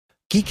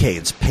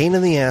Geekade's Pain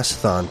in the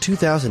Ass-thon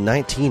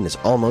 2019 is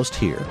almost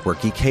here, where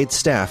Geekade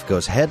staff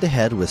goes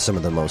head-to-head with some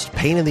of the most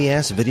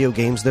pain-in-the-ass video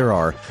games there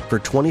are for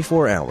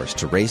 24 hours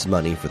to raise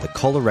money for the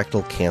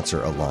Colorectal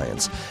Cancer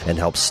Alliance and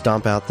help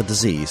stomp out the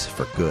disease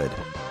for good.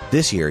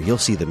 This year, you'll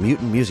see the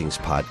Mutant Musings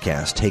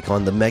podcast take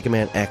on the Mega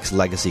Man X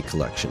Legacy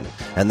Collection,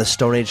 and the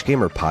Stone Age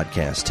Gamer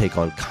podcast take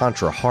on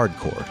Contra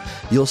Hardcore.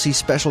 You'll see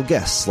special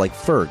guests like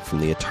Ferg from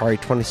the Atari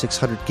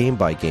 2600 Game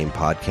by Game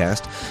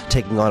podcast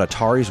taking on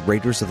Atari's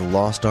Raiders of the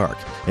Lost Ark,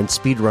 and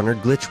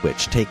speedrunner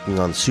Glitchwitch taking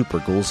on Super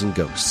Ghouls and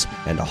Ghosts,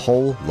 and a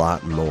whole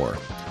lot more.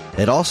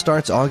 It all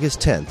starts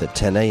August 10th at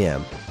 10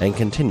 a.m. and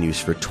continues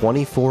for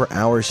 24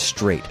 hours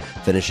straight,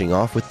 finishing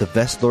off with the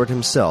Vest Lord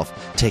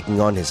himself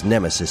taking on his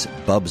nemesis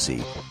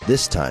Bubsy,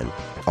 this time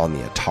on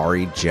the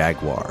Atari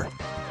Jaguar.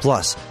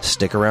 Plus,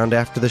 stick around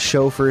after the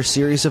show for a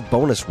series of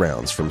bonus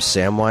rounds from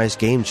Samwise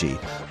Gamgee,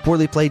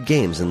 Poorly Played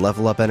Games and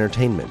Level Up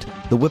Entertainment,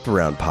 the Whip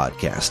Around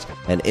podcast,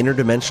 and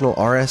Interdimensional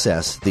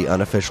RSS, the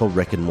unofficial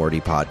Rick and Morty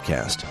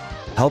podcast.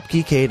 Help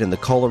Geekade and the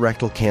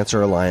Colorectal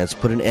Cancer Alliance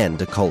put an end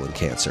to colon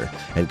cancer,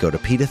 and go to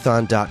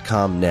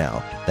pitathon.com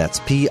now. That's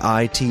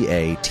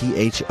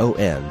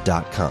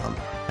PITATHON.com.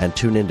 And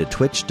tune in to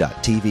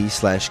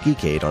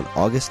twitch.tv/Geekade on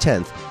August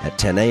 10th at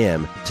 10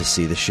 a.m. to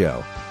see the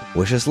show.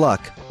 Wish us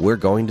luck. We're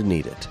going to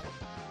need it.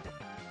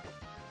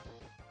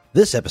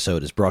 This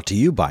episode is brought to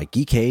you by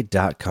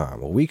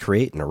Geekade.com, where we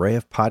create an array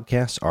of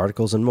podcasts,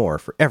 articles, and more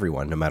for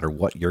everyone, no matter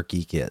what your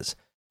geek is.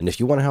 And if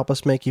you want to help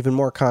us make even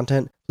more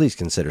content, please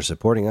consider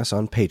supporting us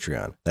on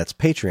Patreon. That's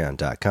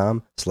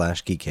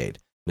patreon.com/Geekade.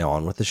 Now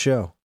on with the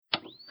show.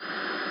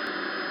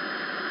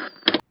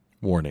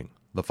 Warning.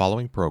 The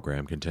following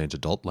program contains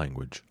adult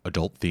language,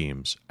 adult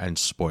themes, and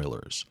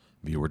spoilers.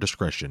 Viewer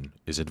discretion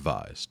is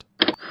advised.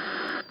 A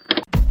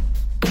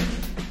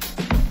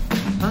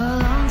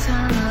long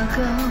time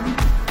ago,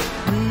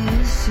 we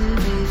used to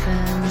be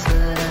friends,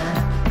 but I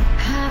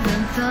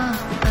haven't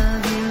thought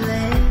of you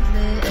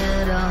lately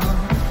at all.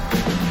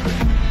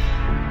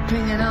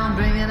 Bring it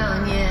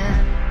on,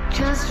 yeah.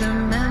 Just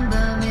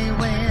remember me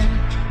when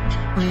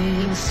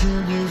we used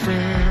to be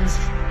friends.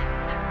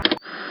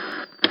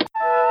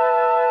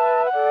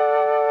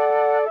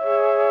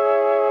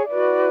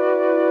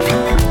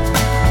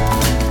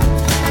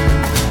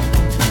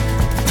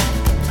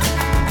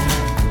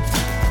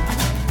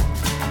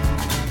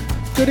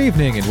 Good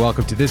evening, and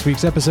welcome to this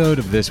week's episode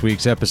of This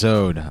Week's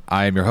Episode.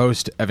 I am your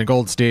host, Evan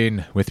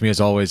Goldstein. With me, as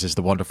always, is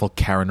the wonderful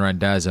Karen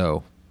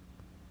Randazzo.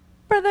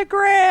 Brother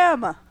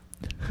Graham!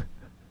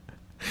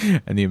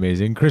 And the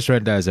amazing Chris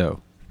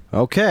Randazzo.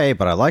 Okay,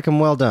 but I like them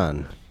well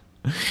done.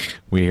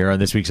 We here on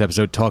this week's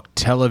episode talk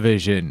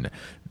television.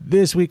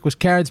 This week was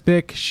Karen's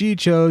pick. She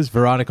chose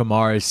Veronica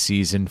Mars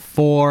Season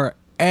 4,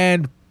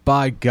 and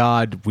by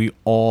God, we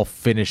all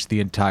finished the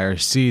entire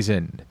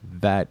season.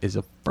 That is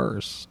a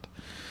first.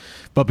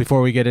 But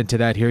before we get into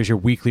that, here's your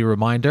weekly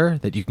reminder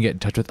that you can get in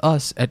touch with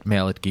us at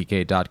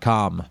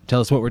mail@geekade.com.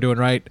 Tell us what we're doing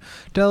right.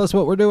 Tell us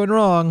what we're doing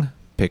wrong.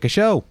 Pick a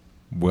show.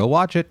 We'll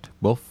watch it.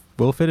 We'll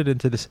fit it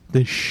into this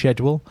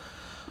schedule.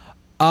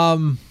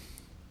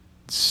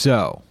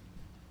 So,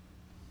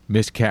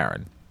 Miss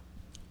Karen.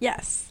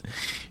 Yes.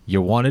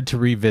 You wanted to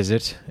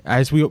revisit,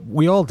 as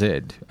we all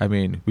did. I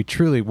mean, we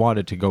truly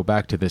wanted to go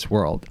back to this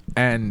world.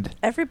 And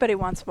everybody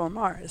wants more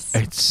Mars.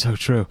 It's so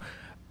true.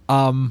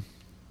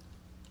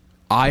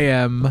 I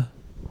am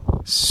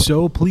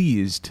so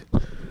pleased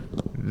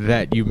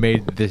that you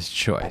made this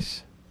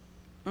choice.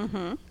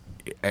 Mm-hmm.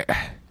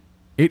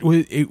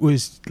 It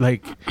was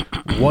like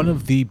one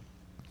of the,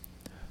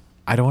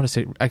 I don't want to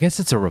say, I guess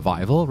it's a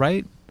revival,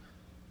 right?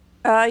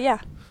 Yeah.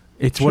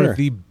 It's one of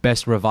the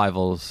best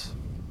revivals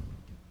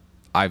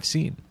I've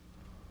seen.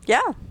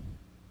 Yeah.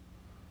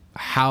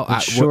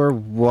 It sure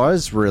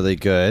was really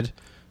good.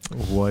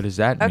 What does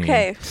that mean?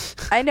 Okay,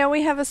 I know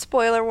we have a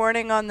spoiler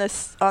warning on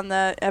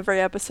the every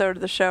episode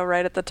of the show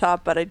right at the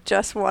top, but I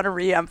just want to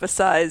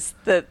reemphasize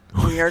that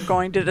we are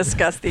going to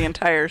discuss the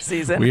entire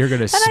season. We are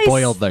going to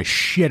spoil the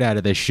shit out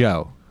of this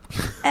show.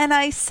 And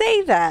I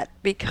say that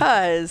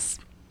because,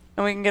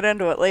 and we can get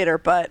into it later,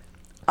 but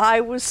I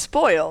was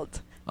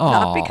spoiled. Aww.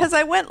 Not because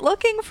I went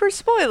looking for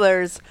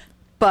spoilers,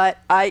 but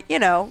I,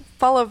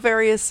 follow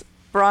various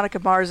Veronica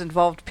Mars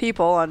involved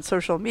people on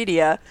social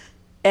media,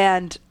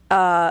 and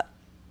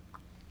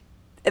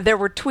there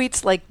were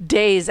tweets like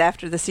days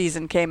after the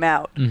season came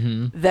out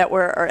that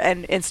were,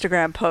 and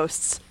Instagram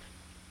posts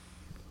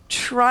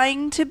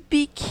trying to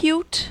be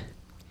cute,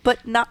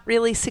 but not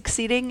really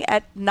succeeding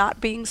at not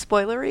being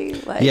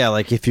spoilery.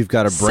 Like if you've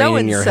got a brain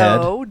in your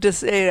head.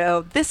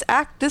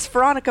 This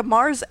Veronica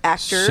Mars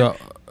actor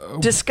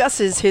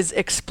discusses his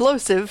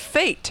explosive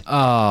fate.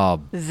 Oh,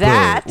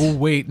 that.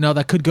 Wait, no,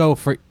 that could go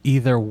for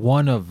either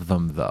one of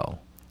them, though.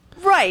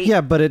 Right.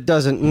 Yeah, but it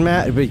doesn't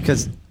matter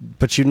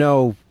but you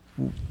know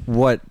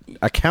what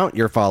account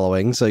you're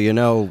following, so you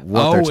know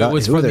what they're talking about. Oh, it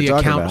was for the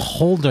account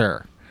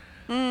holder.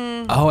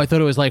 Oh, I thought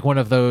it was like one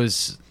of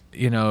those,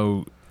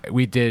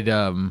 we did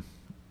there an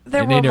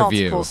were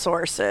interview. multiple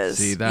sources.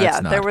 See,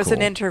 that's not there was cool.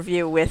 an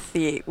interview with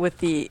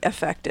the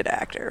affected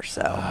actor,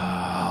 so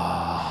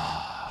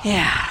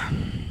Yeah.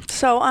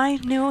 So I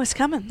knew it was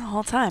coming the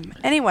whole time.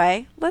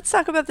 Anyway, let's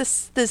talk about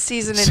this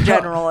season in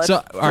general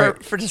all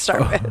right. to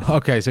start with.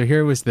 Okay, so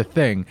here was the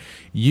thing.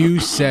 You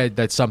said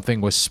that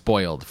something was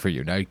spoiled for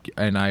you. Now,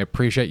 and I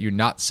appreciate you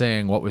not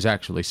saying what was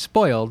actually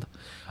spoiled,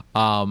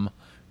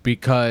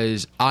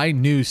 because I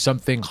knew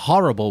something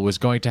horrible was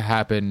going to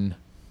happen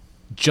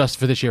just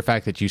for the sheer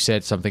fact that you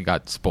said something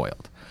got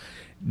spoiled.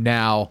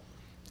 Now,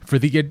 for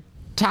the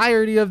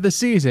entirety of the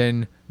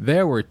season,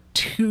 there were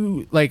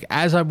two, like,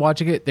 as I'm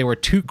watching it, there were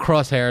two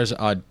crosshairs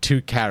on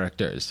two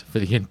characters for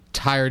the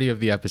entirety of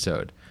the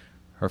episode.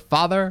 Her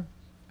father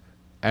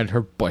and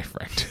her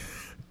boyfriend.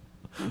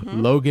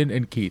 Logan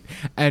and Keith.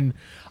 And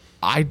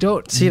I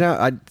don't... See,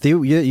 now,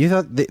 you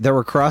thought there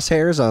were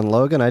crosshairs on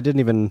Logan? I didn't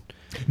even...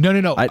 No.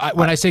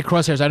 When I say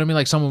crosshairs, I don't mean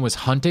like someone was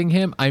hunting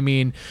him. I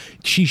mean,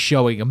 she's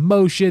showing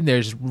emotion.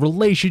 There's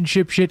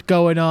relationship shit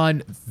going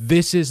on.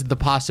 This is the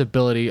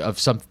possibility of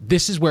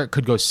this is where it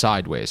could go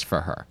sideways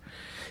for her.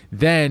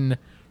 Then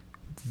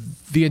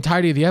the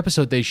entirety of the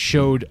episode, they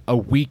showed a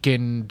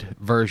weakened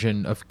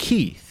version of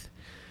Keith.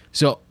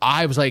 So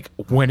I was like,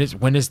 when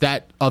is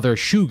that other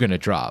shoe going to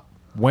drop?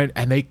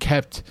 And they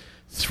kept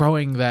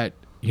throwing that,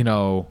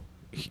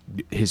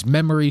 his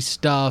memory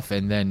stuff,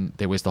 and then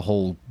there was the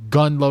whole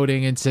gun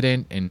loading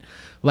incident, and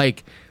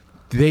like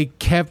they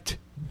kept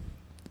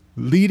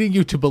leading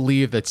you to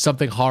believe that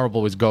something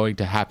horrible was going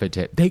to happen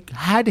to him. They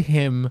had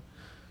him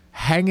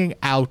hanging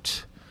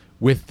out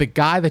with the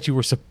guy that you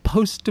were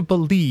supposed to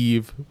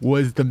believe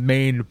was the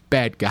main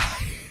bad guy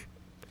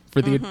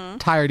for the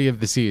entirety of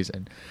the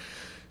season.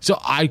 So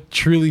I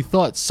truly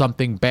thought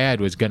something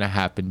bad was going to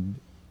happen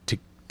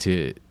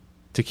to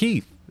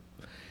Keith.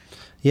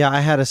 Yeah,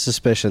 I had a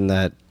suspicion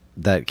that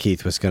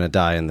Keith was going to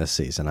die in this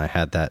season. I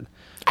had that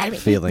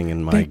feeling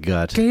in my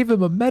gut. Gave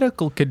him a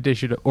medical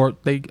condition, or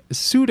they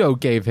pseudo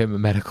gave him a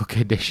medical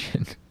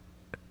condition.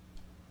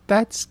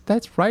 That's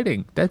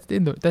writing. That's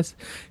what's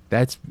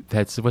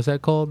that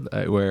called?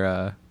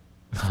 Where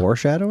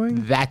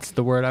foreshadowing? That's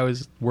the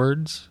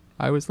words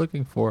I was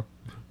looking for.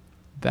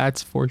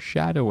 That's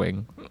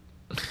foreshadowing.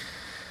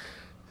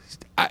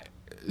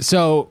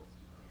 So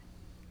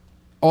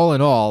all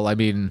in all, I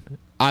mean,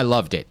 I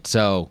loved it.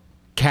 So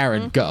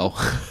Karen, go.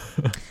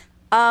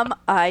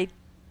 I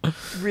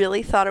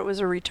really thought it was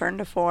a return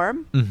to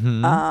form.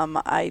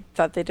 I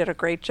thought they did a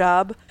great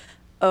job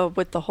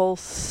with the whole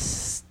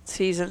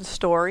season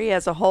story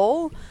as a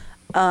whole.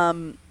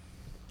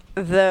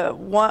 The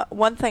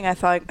one thing I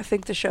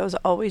think the show's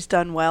always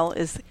done well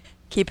is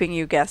keeping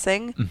you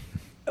guessing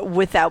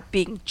without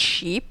being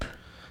cheap.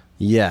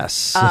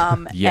 Yes.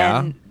 Yeah.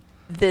 And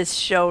this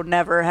show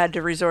never had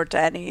to resort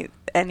to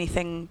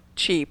anything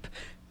cheap.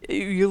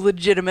 You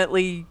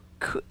legitimately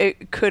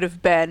it could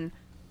have been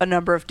a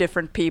number of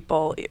different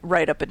people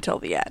right up until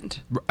the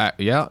end.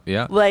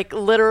 Yeah. Like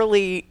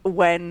literally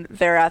when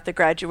they're at the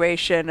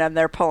graduation and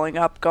they're pulling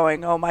up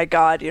going, oh my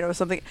God,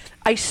 something.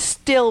 I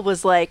still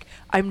was like,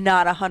 I'm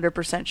not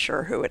 100%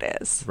 sure who it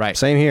is. Right.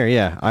 Same here,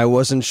 yeah. I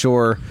wasn't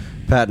sure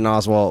Patton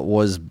Oswalt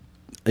was,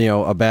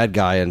 a bad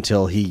guy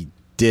until he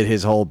did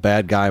his whole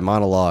bad guy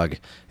monologue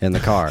in the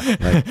car.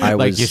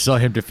 Like, you saw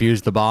him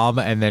defuse the bomb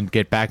and then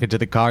get back into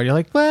the car. And you're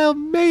like, well,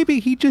 maybe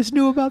he just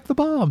knew about the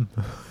bomb.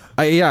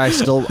 I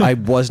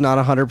was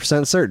not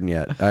 100% certain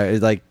yet.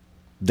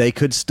 They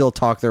could still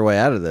talk their way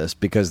out of this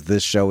because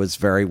this show is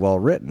very well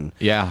written.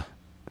 Yeah.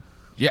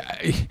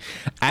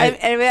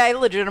 I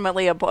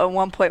legitimately at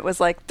one point was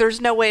like, there's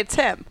no way it's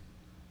him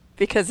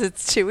because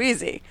it's too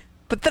easy.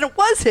 But then it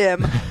was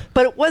him,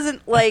 but it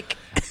wasn't like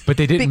but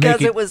they didn't because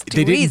make it was too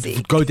they didn't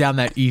easy. Go down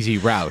that easy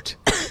route.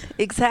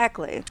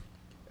 Exactly.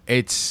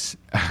 It's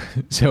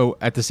so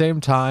at the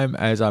same time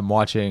as I'm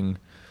watching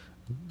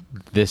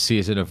this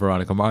season of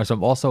Veronica Mars,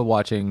 I'm also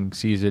watching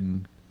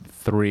season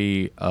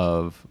 3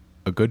 of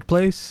A Good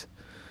Place.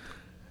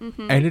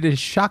 And it is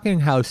shocking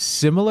how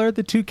similar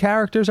the two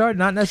characters are.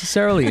 Not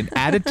necessarily in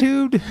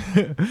attitude,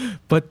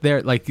 but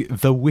they're like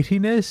the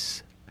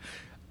wittiness.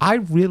 I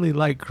really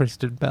like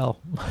Kristen Bell.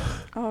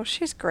 Oh,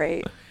 she's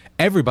great.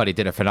 Everybody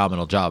did a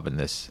phenomenal job in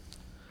this.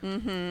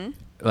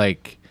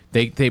 Like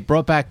they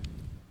brought back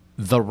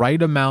the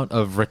right amount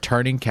of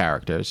returning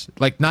characters.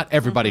 Like not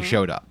everybody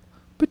showed up,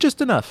 but just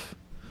enough.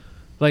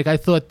 Like I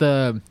thought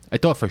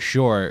for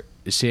sure,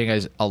 seeing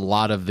as a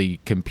lot of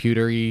the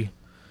computery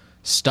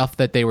stuff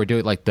that they were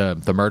doing, like the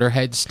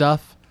Murderhead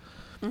stuff.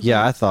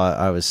 Yeah, I thought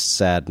I was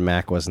sad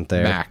Mac wasn't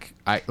there. Mac,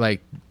 I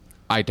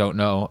don't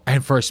know.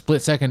 And for a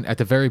split second at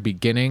the very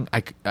beginning,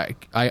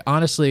 I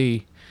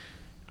honestly,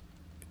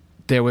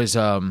 there was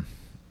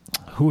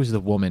who was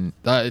the woman?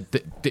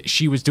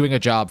 She was doing a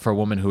job for a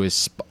woman who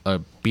is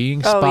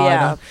being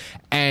spied on,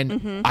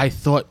 and I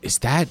thought, is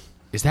that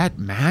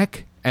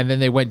Mac? And then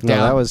they went down.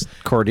 No, that was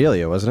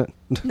Cordelia, wasn't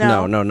it?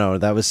 No.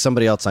 That was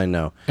somebody else I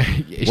know.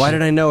 Why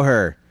did I know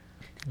her?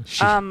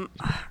 I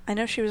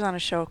know she was on a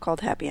show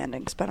called Happy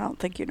Endings, but I don't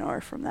think you know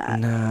her from that.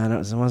 No,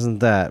 it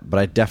wasn't that. But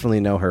I definitely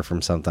know her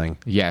from something.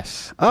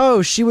 Yes.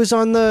 Oh, she was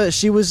in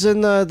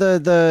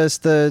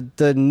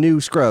the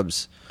new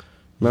Scrubs.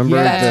 Remember?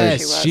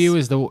 Yes, she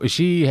was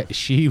she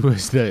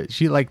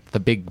liked the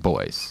big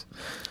boys.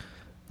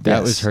 That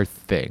Yes. was her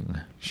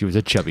thing. She was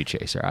a chubby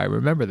chaser. I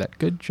remember that.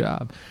 Good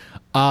job.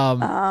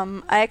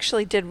 I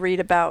actually did read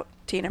about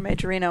Tina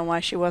Majorino and why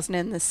she wasn't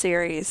in the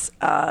series,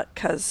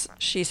 because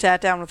she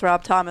sat down with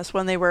Rob Thomas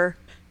when they were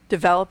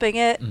developing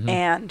it,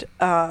 and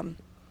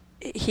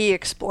he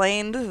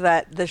explained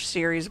that the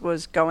series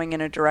was going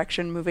in a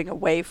direction moving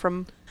away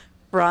from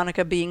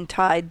Veronica being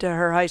tied to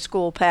her high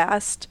school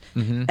past,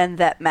 and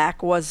that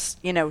Mac was,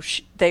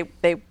 they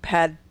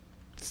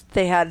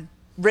had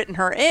written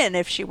her in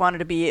if she wanted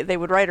to be. They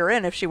would write her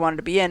in if she wanted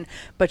to be in,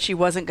 but she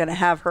wasn't going to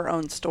have her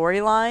own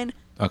storyline.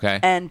 Okay.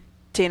 And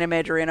Tina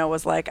Majorino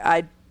was like,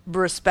 I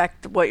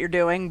respect what you're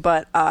doing,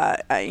 but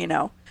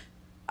I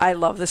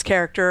love this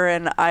character,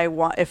 and I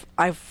want if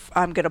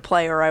I'm going to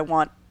play her, I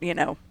want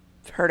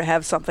her to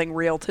have something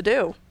real to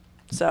do.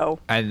 So.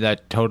 And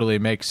that totally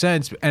makes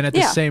sense. And at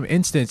the same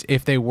instance,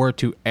 if they were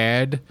to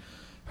add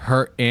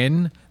her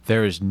in,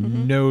 there is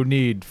no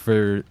need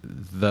for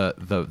the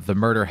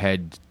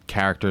Murderhead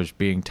characters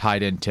being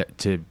tied in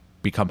to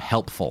become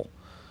helpful.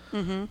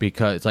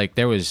 Because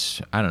there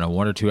was, I don't know,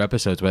 1 or 2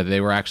 episodes where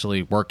they were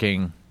actually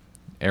working,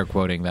 air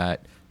quoting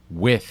that,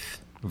 with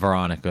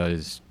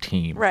Veronica's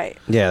team. Right.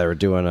 Yeah, they were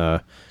doing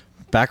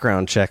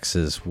background checks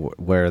is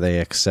where they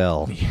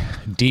excel.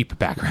 Deep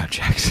background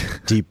checks.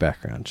 Deep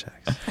background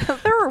checks.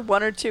 There were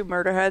 1 or 2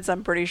 Murderheads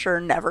I'm pretty sure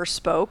never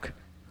spoke.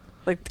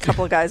 Like a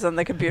couple of guys on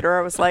the computer,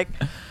 I was like,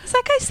 has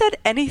that guy said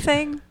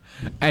anything?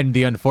 And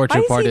the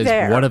unfortunate part is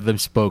there? one of them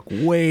spoke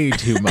way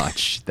too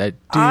much. That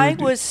dude, I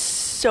was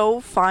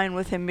so fine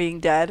with him being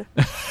dead.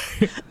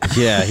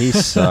 Yeah, he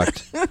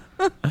sucked.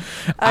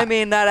 I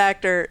mean, that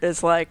actor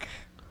is like,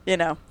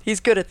 he's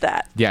good at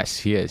that. Yes,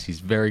 he is. He's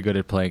very good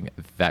at playing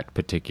that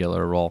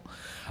particular role.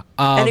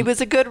 And he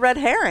was a good red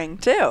herring,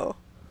 too.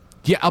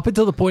 Yeah, up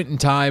until the point in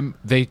time,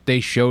 they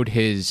showed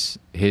his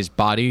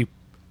body,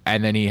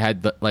 and then he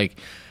had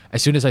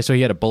as soon as I saw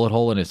he had a bullet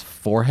hole in his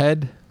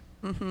forehead,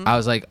 I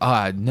was like,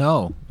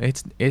 no,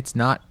 it's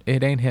not.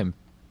 It ain't him.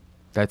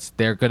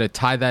 They're gonna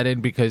tie that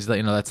in because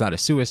that's not a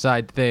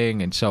suicide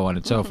thing, and so on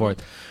and so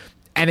forth.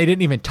 And they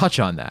didn't even touch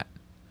on that.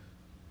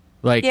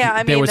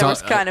 There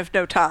was kind of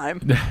no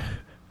time.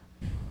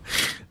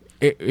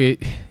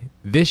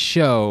 This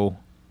show,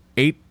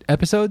 8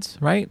 episodes,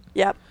 right?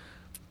 Yep.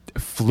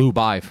 Flew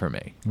by for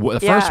me. The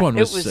first one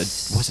was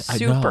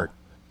super.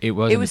 It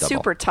was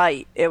super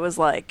tight. It was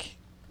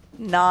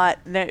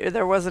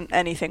there wasn't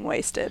anything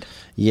wasted.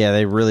 Yeah,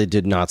 they really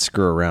did not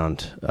screw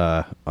around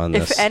on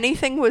this. If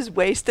anything was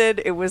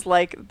wasted, it was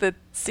the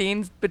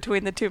scenes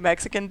between the 2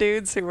 Mexican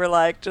dudes who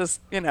were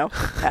just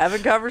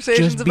having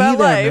conversations just about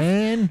be there, life.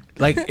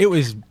 Man. It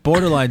was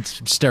borderline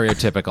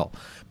stereotypical.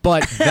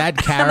 But that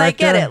character, and I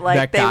get it.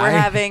 that they guy, were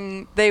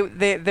having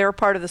their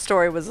part of the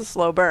story was a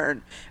slow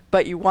burn,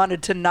 but you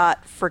wanted to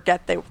not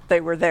forget they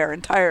were there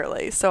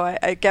entirely. So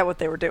I get what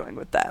they were doing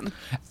with them.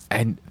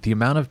 And the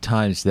amount of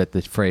times that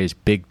the phrase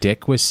 "big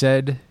dick" was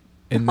said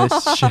in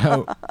this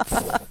show,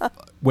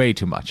 way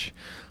too much.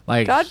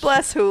 God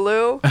bless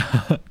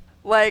Hulu.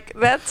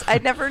 I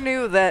never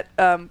knew that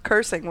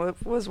cursing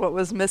was what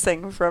was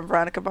missing from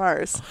Veronica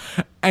Mars.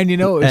 And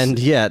and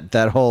yet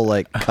that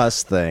whole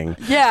cuss thing.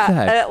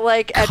 Yeah,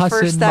 at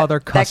first that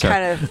cusser.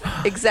 kind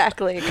of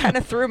exactly it kind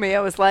of threw me. I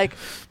was like,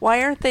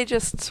 why aren't they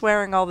just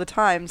swearing all the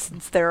time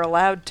since they're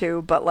allowed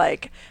to? But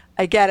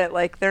I get it.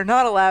 They're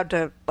not allowed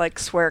to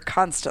swear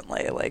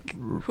constantly.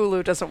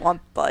 Hulu doesn't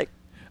want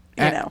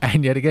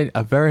And yet again,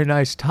 a very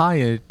nice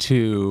tie-in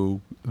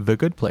to The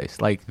Good Place.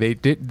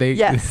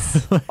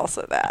 Yes,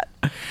 also that.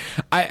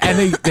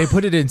 And they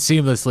put it in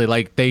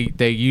seamlessly.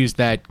 They used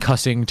that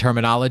cussing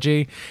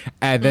terminology,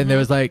 and then there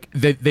was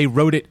they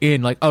wrote it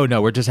in oh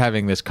no, we're just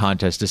having this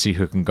contest to see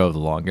who can go the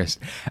longest.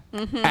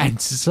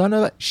 And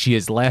she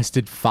has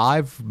lasted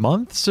 5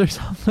 months or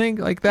something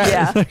like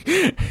that.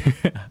 Yeah.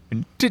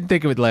 Didn't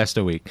think it would last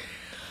a week.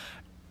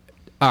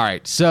 All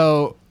right,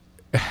 so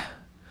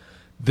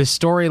the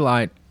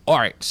storyline. All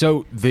right,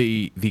 so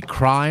the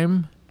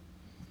crime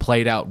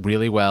played out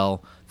really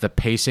well. The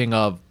pacing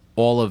of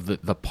all of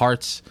the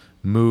parts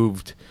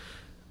moved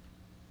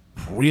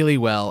really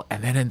well.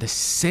 And then at the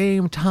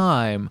same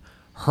time,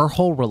 her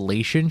whole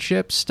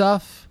relationship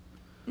stuff,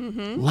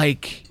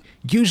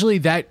 usually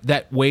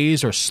that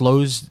weighs or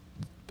slows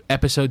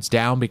episodes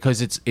down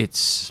because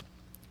it's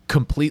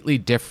completely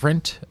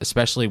different,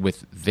 especially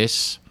with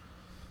this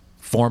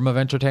form of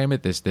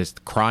entertainment, this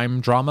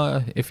crime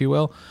drama, if you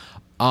will.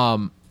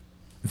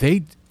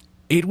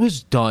 It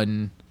was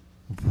done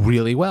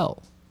really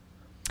well.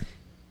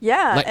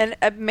 Yeah, and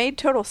it made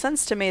total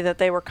sense to me that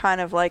they were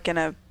kind of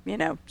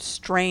in a,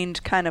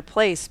 strained kind of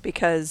place,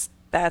 because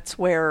that's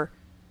where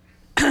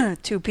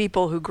 2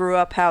 people who grew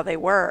up how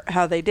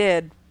they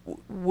did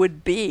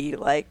would be,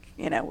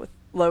 with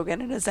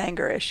Logan and his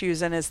anger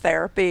issues and his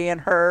therapy,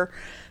 and her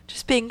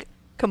just being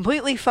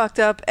completely fucked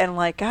up and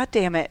God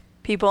damn it,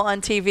 people on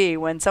TV,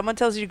 when someone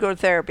tells you to go to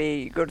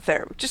therapy, you go to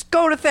therapy. Just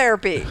go to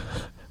therapy.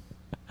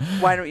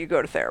 Why don't you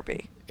go to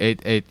therapy?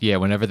 Yeah,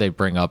 whenever they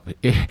bring up,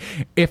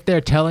 if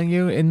they're telling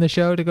you in the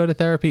show to go to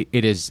therapy,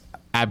 it is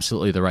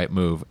absolutely the right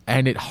move,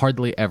 and it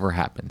hardly ever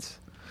happens.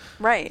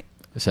 Right.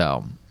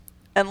 So,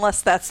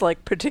 unless that's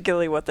like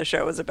particularly what the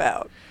show is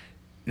about.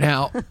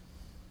 Now,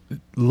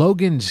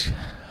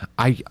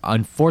 I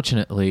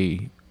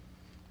unfortunately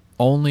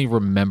only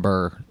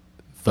remember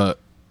the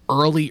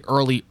early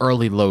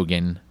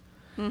Logan,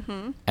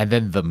 and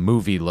then the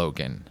movie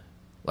Logan.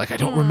 Like, I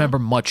don't remember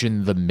much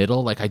in the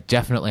middle. Like, I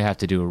definitely have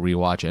to do a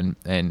rewatch,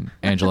 and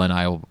Angela and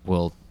I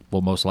will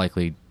most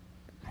likely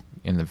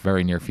in the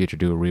very near future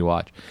do a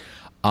rewatch.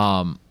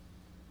 I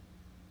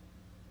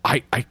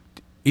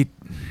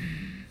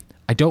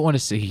don't want to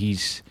say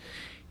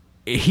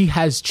he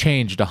has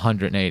changed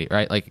 180,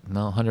 right? Like,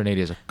 no,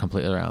 180 is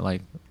completely around,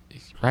 like,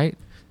 right?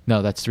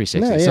 No, that's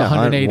 360. No, So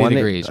 180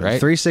 degrees, right?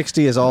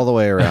 360 is all the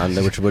way around,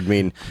 which would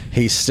mean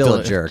he's still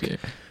a jerk.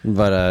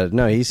 But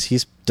no,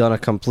 he's done a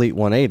complete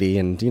 180,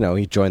 and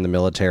he joined the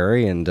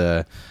military and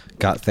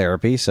got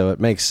therapy, so it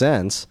makes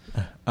sense.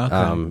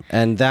 Okay.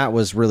 And that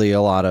was really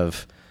a lot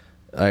of.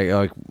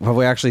 Have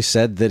we actually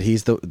said that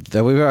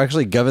that we've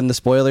actually given the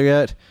spoiler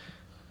yet?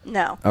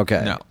 No.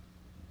 Okay. No.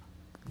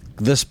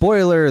 The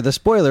spoiler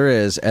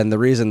is, and the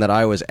reason that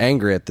I was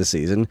angry at the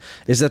season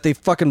is that they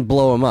fucking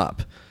blow him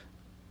up.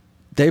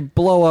 They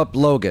blow up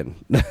Logan.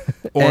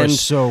 Or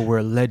so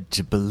we're led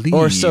to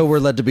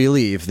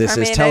believe. This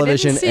is I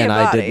television, didn't see a and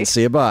I body. didn't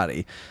see a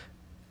body.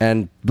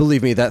 And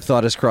believe me, that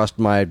thought has crossed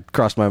my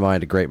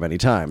mind a great many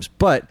times.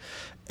 But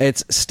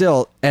it's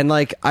still, and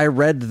like, I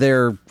read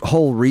their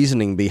whole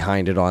reasoning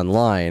behind it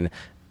online,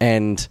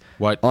 and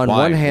What? on Why?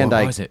 one hand,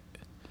 What was it?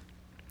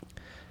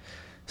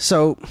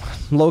 So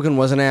Logan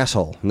was an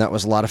asshole, and that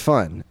was a lot of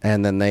fun.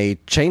 And then they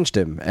changed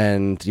him,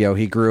 and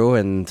he grew.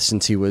 And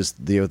since he was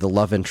the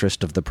love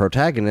interest of the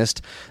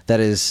protagonist, that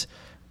is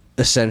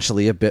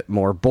essentially a bit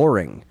more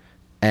boring.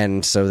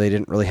 And so they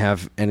didn't really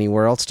have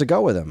anywhere else to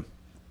go with him.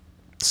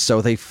 So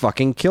they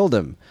fucking killed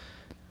him.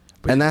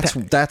 And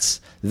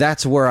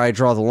that's where I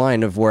draw the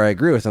line of where I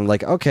agree with him.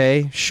 Like,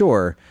 okay,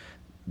 sure,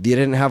 you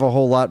didn't have a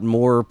whole lot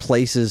more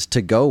places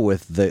to go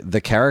with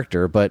the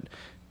character, but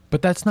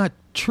that's not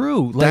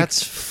true. Like,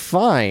 that's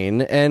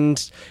fine,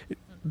 and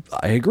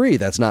I agree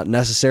that's not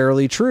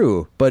necessarily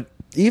true. But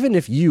even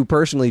if you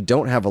personally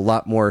don't have a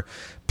lot more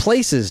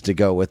places to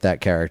go with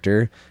that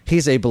character,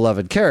 he's a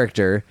beloved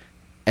character,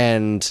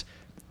 and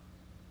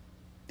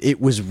it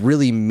was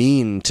really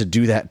mean to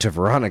do that to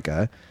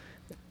Veronica.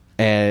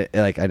 And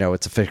like, I know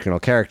it's a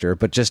fictional character,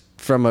 but just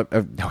from No,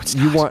 it's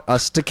you not. want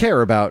us to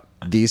care about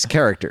these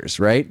characters,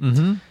 right?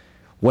 Mm-hmm.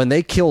 When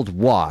they killed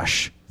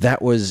Wash,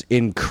 that was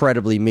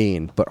incredibly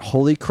mean, but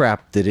holy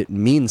crap, did it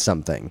mean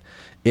something.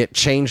 It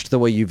changed the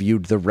way you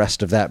viewed the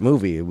rest of that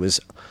movie. It was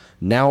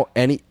now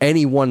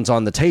anyone's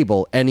on the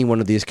table, any one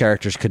of these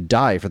characters could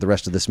die for the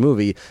rest of this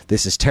movie.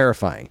 This is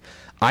terrifying.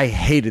 I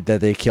hated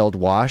that they killed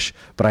Wash,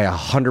 but I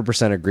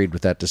 100% agreed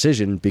with that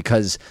decision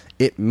because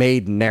it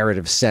made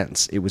narrative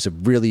sense. It was a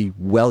really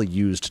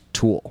well-used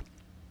tool.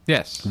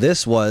 yes.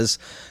 This was,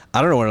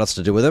 I don't know what else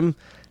to do with him.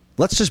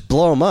 Let's just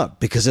blow him up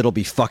because it'll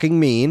be fucking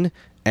mean,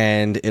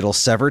 and it'll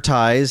sever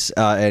ties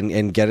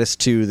and get us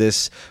to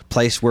this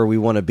place where we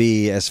want to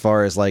be as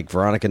far as like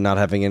Veronica not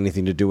having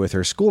anything to do with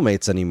her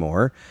schoolmates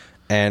anymore.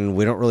 And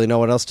we don't really know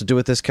what else to do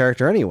with this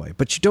character anyway.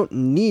 But you don't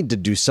need to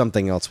do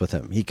something else with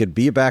him. He could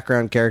be a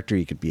background character.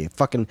 He could be a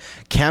fucking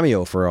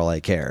cameo for all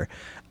I care.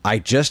 I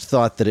just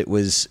thought that it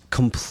was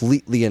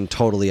completely and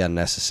totally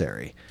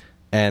unnecessary.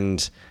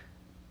 And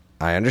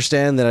I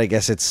understand that I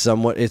guess it's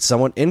somewhat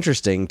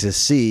interesting to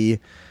see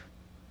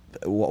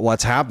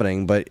what's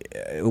happening, but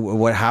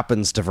what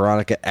happens to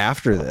Veronica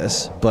after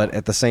this. But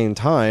at the same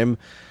time,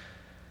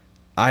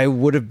 I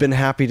would have been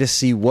happy to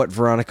see what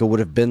Veronica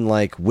would have been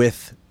like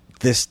with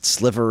this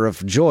sliver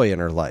of joy in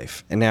her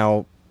life. And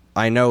now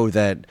I know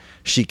that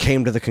she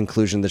came to the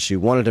conclusion that she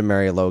wanted to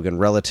marry Logan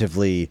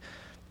relatively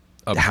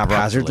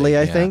haphazardly,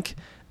 I think.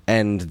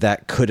 And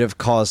that could have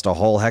caused a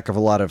whole heck of a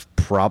lot of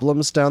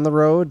problems down the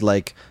road.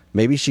 Like,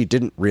 maybe she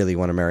didn't really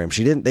want to marry him.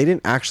 They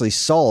didn't actually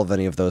solve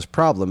any of those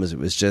problems. It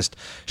was just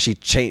she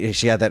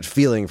had that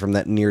feeling from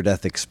that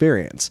near-death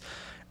experience.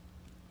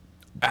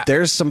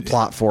 There's some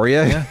plot for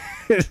you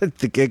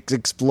to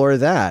explore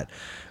that.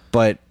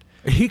 But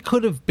He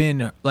could have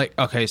been like,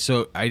 okay,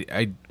 so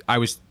I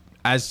was,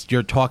 as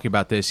you're talking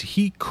about this,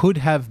 he could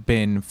have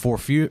been for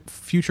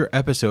future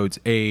episodes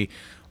a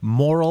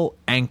moral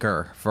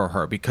anchor for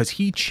her because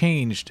he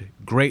changed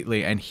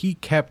greatly and he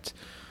kept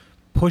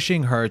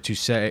pushing her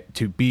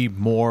to be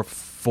more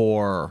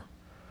for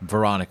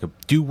Veronica,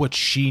 do what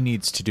she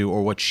needs to do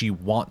or what she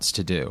wants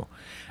to do.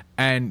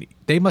 And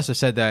they must have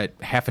said that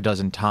half a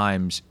dozen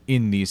times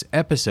in these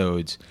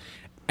episodes.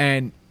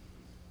 And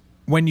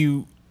when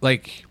you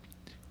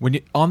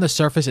on the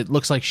surface, it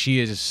looks like she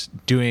is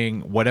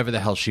doing whatever the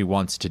hell she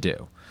wants to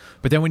do.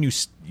 But then when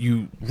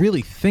you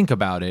really think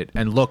about it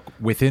and look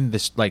within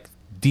this, like,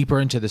 deeper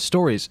into the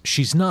stories,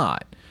 she's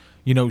not.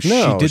 She did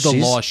the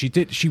law.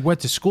 She went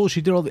to school.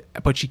 She did all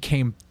but she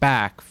came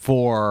back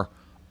for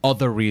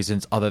other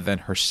reasons other than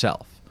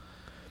herself.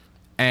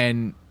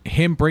 And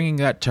him bringing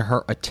that to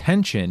her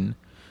attention,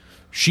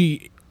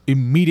 she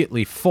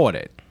immediately fought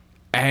it.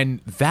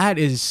 And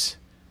that's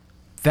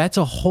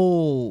a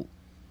whole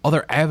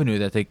other avenue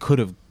that they could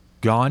have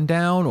gone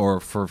down, or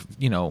for,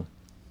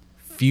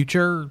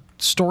 future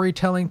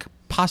storytelling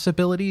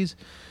possibilities.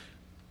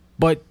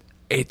 But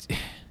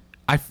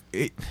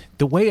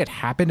the way it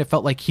happened, it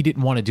felt like he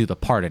didn't want to do the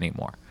part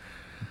anymore.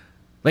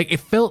 Like,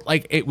 it felt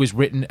like it was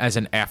written as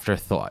an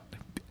afterthought.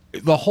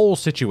 The whole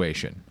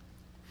situation.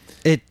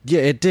 It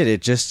did.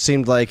 It just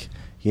seemed like,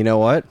 you know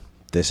what?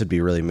 This would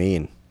be really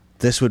mean.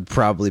 This would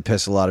probably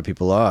piss a lot of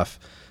people off.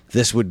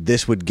 This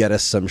would get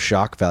us some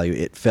shock value.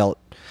 It felt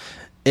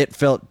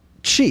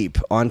cheap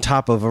on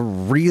top of a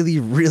really,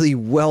 really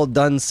well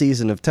done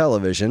season of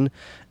television.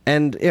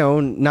 And,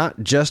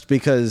 not just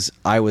because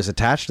I was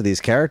attached to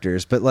these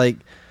characters, but like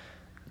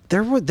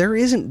there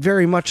isn't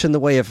very much in the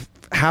way of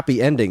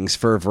happy endings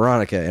for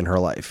Veronica in her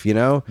life,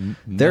 No.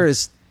 There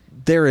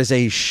is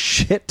a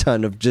shit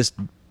ton of just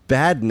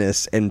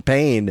badness and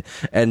pain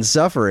and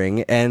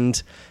suffering,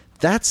 and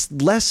that's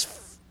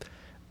less.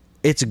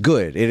 It's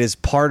good. It is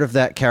part of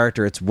that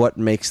character. It's what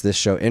makes this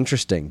show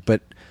interesting.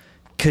 But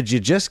could you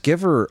just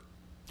give her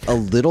a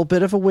little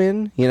bit of a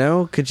win?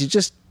 Could you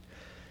just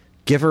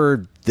give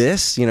her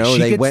this?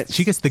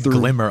 She gets the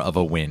glimmer of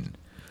a win.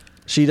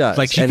 She does.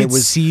 Like, she could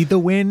see the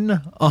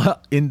win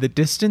in the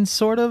distance,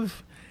 sort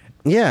of.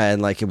 Yeah,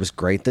 and like, it was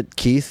great that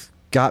Keith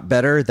got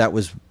better. That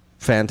was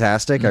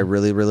fantastic. I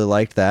really, really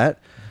liked that.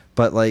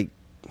 But like,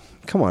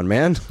 come on,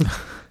 man.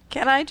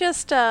 Can I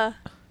just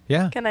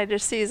yeah. Can I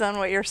just seize on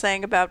what you're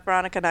saying about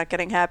Veronica not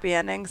getting happy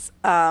endings?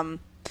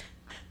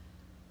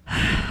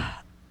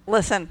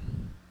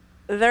 Listen,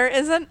 there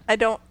isn't.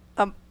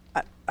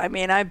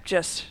 I'm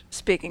just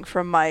speaking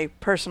from my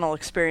personal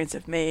experience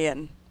of me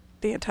and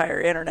the entire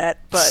internet,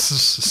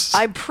 but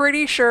I'm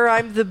pretty sure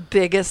I'm the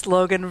biggest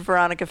Logan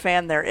Veronica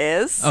fan there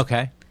is.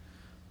 Okay.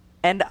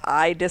 And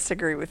I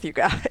disagree with you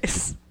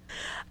guys.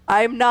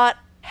 I'm not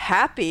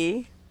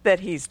happy that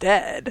he's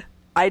dead.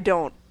 I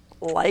don't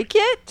like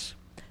it,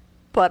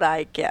 but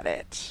I get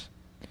it.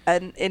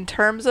 And in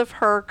terms of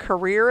her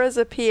career as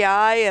a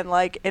PI and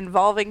like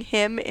involving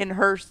him in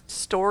her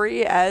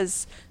story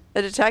as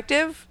a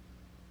detective,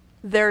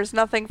 there's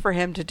nothing for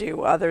him to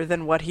do other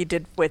than what he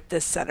did with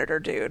this senator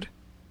dude.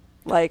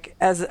 Like,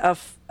 as a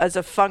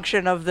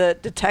function of the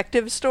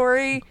detective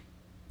story,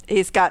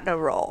 he's got no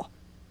role.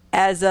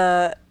 As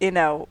a,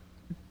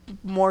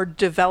 more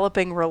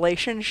developing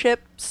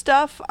relationship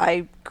stuff,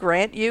 I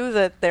grant you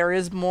that there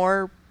is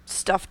more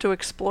stuff to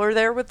explore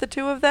there with the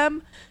two of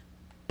them,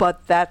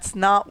 but that's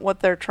not what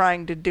they're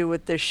trying to do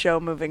with this show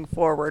moving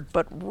forward.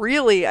 But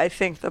really, I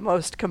think the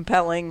most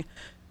compelling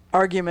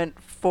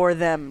argument for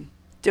them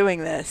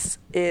doing this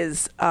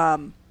is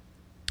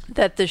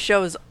that the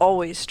show has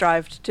always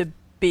strived to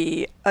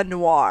be a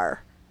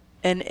noir.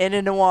 And in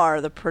a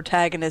noir, the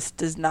protagonist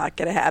does not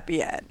get a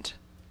happy end.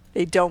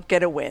 They don't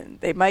get a win.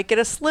 They might get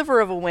a sliver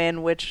of a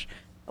win, which,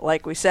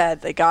 like we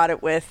said, they got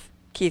it with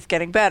Keith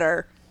getting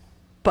better.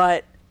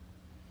 But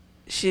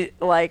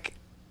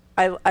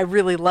I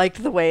really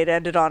liked the way it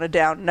ended on a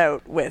down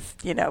note with,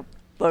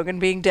 Logan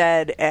being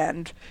dead.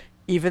 And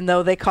even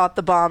though they caught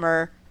the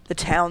bomber, the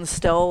town's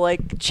still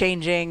like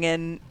changing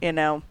in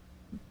a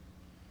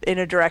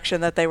direction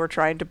that they were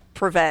trying to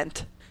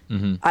prevent.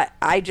 Mm-hmm.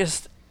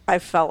 I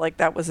felt like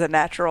that was a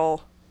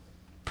natural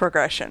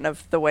progression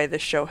of the way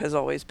this show has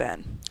always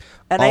been.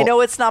 And I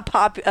know it's not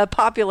a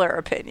popular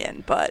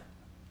opinion, but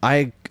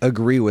I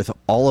agree with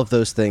all of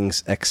those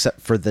things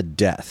except for the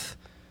death.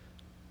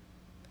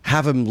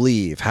 Have him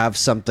leave. Have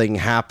something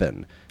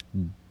happen.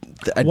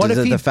 What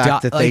if the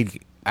fact that they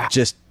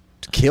just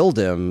killed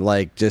him,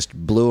 like just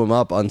blew him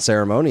up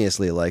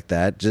unceremoniously like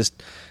that,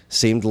 just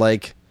seemed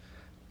like,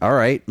 all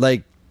right,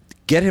 like,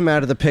 get him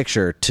out of the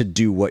picture to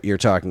do what you're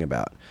talking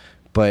about.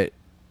 But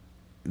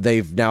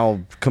they've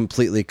now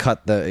completely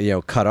cut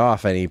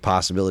off any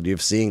possibility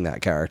of seeing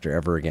that character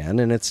ever again,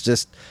 and it's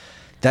just,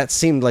 that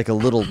seemed like a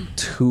little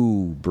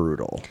too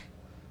brutal.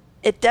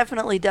 It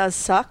definitely does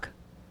suck,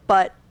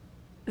 but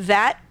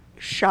that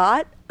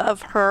shot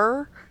of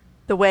her,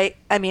 the way,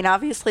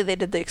 obviously they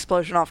did the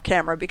explosion off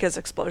camera because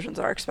explosions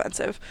are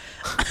expensive,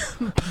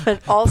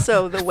 but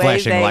also the way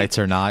flashing lights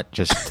or not,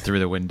 just through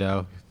the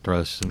window,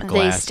 throw some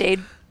glass.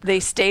 They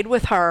stayed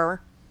with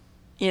her.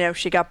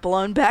 She got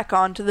blown back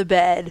onto the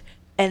bed,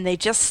 and they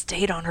just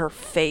stayed on her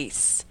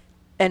face.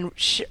 And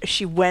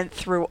she went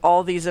through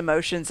all these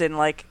emotions in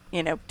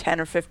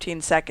 10 or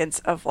 15 seconds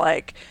of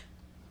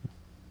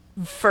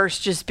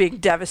first just being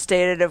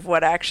devastated of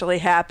what actually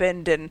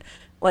happened, and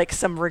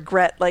some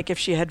regret, if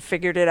she had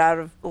figured it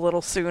out a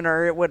little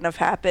sooner, it wouldn't have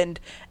happened.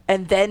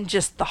 And then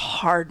just the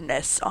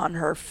hardness on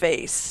her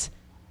face.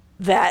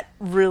 That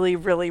really,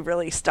 really,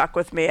 really stuck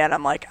with me, and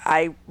I'm like,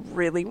 I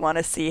really want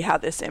to see how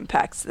this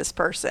impacts this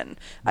person.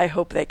 I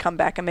hope they come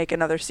back and make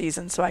another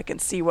season so I can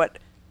see what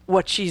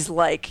she's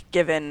like,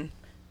 given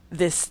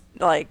this,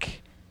 Lily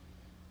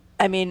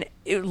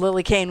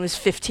Kane was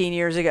 15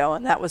 years ago,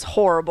 and that was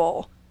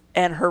horrible,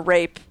 and her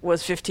rape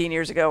was 15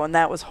 years ago, and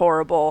that was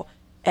horrible,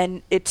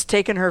 and it's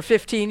taken her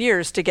 15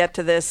 years to get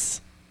to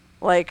this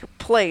like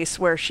place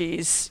where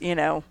she's, you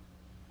know,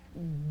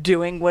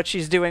 doing what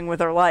she's doing with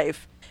her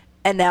life,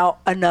 and now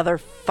another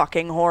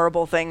fucking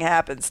horrible thing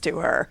happens to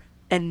her,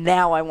 and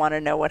now I want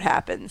to know what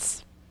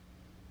happens.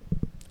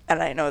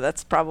 And I know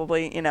that's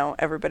probably, you know,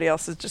 everybody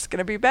else is just going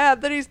to be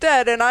bad that he's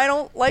dead, and I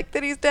don't like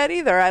that he's dead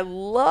either. I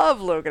love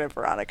Logan and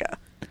Veronica,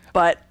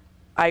 but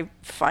I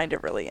find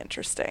it really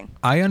interesting.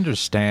 I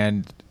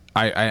understand.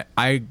 I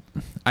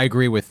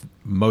agree with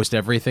most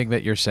everything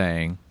that you're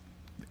saying,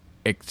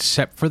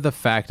 except for the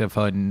fact of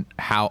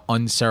how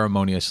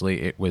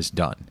unceremoniously it was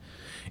done.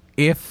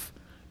 If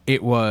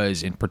it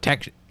was in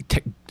protection,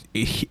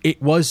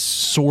 it was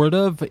sort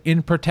of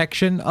in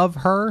protection of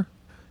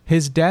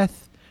his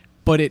death,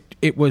 but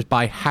it was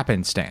by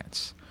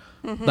happenstance.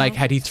 Mm-hmm. Like,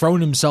 had he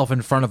thrown himself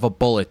in front of a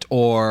bullet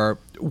or,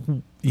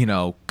 you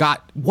know,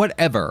 got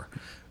whatever,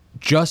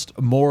 just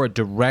more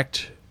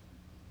direct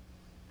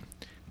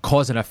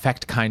cause and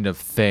effect kind of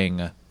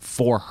thing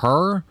for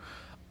her,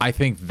 I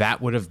think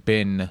that would have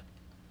been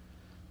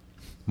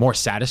more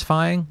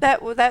satisfying.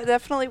 That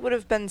definitely would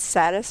have been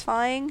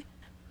satisfying,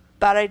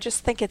 but I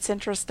just think it's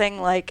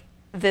interesting, like,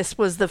 this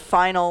was the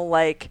final,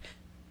 like,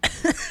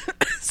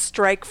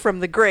 strike from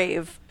the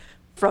grave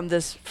from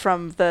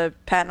the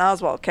Patton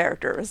Oswalt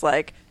character. It was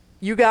like,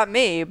 you got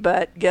me,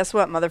 but guess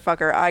what,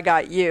 motherfucker, I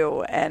got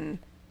you. And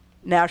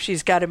now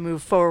she's got to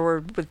move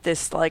forward with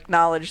this, like,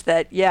 knowledge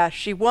that, yeah,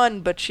 she won,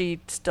 but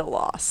she still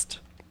lost.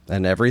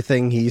 And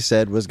everything he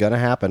said was going to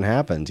happen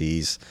happened.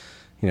 He's,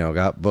 you know,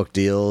 got book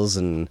deals,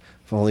 and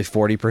only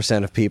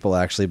 40% of people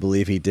actually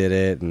believe he did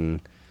it.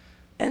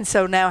 And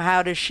so now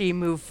how does she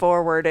move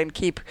forward and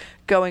keep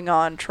going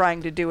on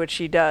trying to do what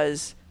she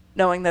does,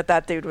 knowing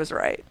that dude was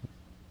right?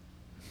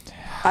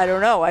 I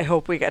don't know. I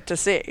hope we get to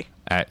see.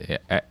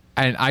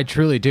 And I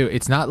truly do.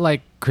 It's not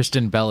like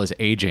Kristen Bell is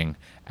aging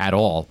at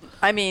all.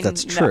 I mean,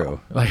 that's true.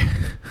 Like,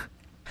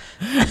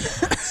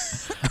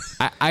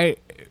 I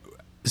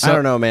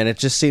don't know, man. It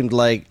just seemed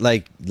like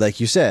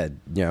you said,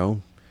 you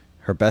know,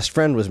 her best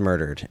friend was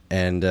murdered,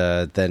 and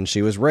then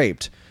she was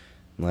raped.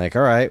 Like,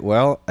 all right,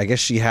 well, I guess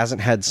she hasn't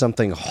had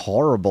something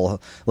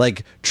horrible,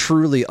 like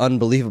truly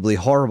unbelievably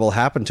horrible,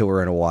 happen to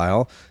her in a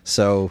while.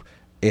 So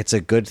it's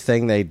a good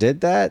thing they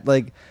did that.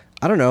 Like,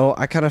 I don't know.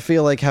 I kind of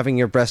feel like having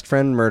your best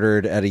friend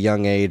murdered at a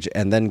young age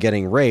and then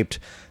getting raped,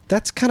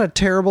 that's kind of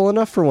terrible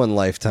enough for one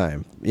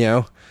lifetime, you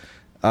know?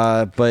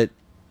 But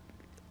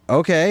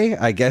okay,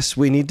 I guess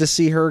we need to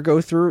see her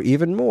go through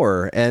even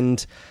more.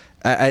 And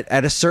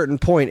at a certain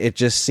point, it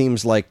just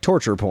seems like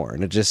torture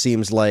porn. It just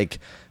seems like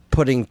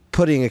putting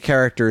a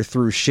character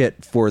through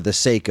shit for the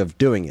sake of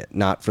doing it,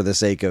 not for the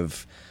sake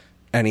of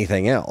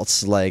anything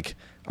else. Like,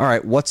 all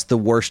right, what's the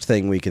worst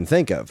thing we can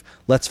think of?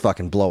 Let's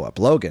fucking blow up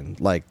Logan,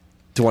 like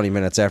 20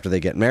 minutes after they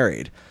get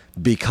married.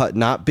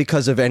 Not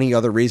because of any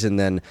other reason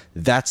than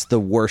that's the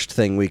worst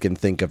thing we can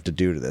think of to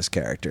do to this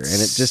character. And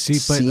it just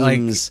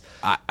seems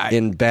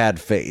in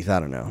bad faith. I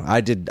don't know. I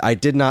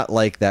did not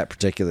like that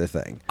particular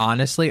thing.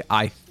 Honestly,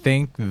 I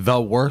think the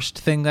worst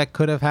thing that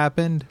could have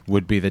happened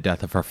would be the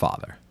death of her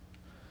father.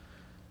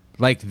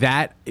 Like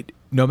that,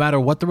 no matter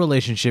what the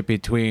relationship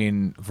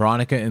between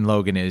Veronica and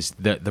Logan is,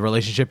 the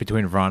relationship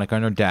between Veronica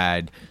and her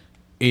dad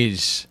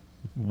is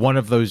one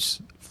of those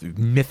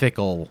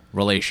mythical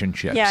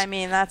relationships. Yeah, I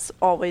mean, that's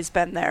always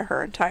been there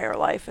her entire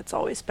life. It's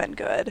always been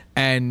good.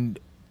 And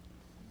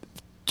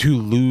to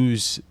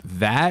lose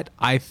that,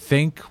 I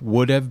think,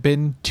 would have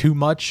been too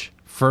much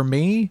for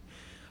me.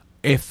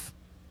 If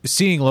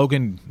seeing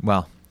Logan,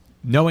 well,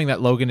 knowing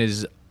that Logan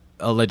is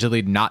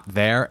allegedly not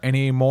there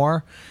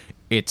anymore,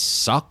 it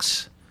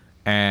sucks.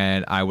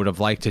 And I would have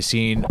liked to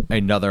seen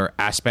another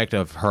aspect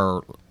of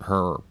her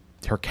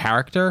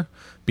character,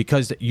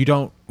 because we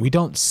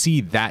don't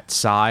see that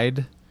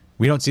side.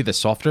 We don't see the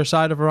softer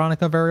side of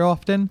Veronica very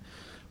often.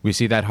 We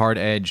see that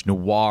hard-edged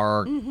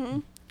noir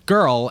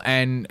girl,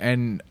 and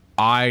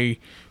that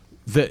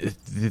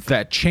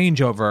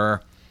changeover,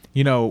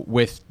 you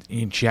know,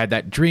 she had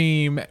that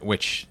dream,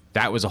 which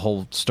that was a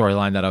whole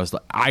storyline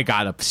that I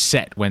got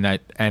upset when that,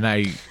 and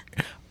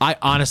I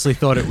honestly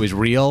thought it was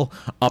real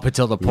up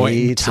until the point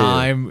in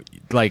time,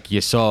 like you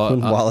saw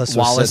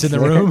Wallace in the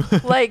room.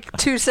 Like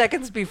 2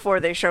 seconds before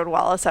they showed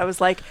Wallace, I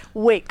was like,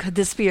 wait, could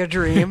this be a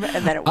dream?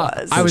 And then it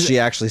was. She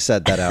actually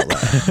said that out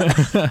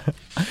loud.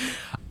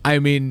 I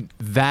mean,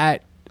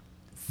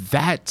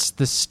 that's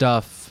the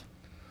stuff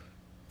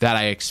that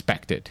I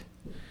expected.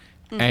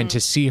 Mm-hmm. And to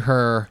see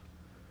her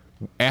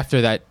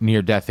after that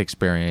near-death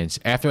experience,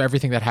 after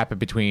everything that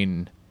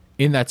happened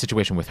in that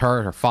situation with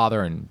her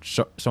father, and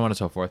so on and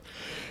so forth,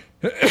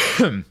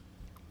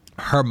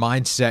 her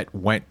mindset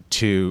went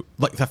to,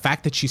 like, the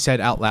fact that she said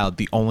out loud,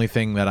 the only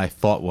thing that I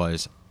thought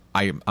was,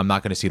 I'm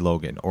not going to see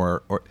Logan,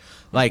 or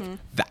like,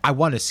 I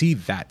want to see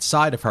that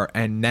side of her,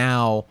 and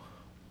now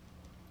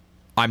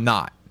I'm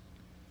not,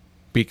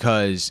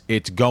 because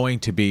it's going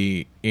to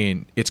be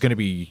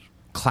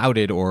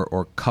clouded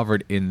or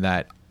covered in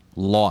that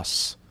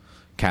loss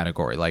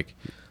category. Like,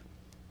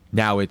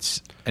 now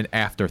it's an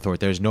afterthought.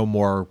 There's no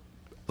more,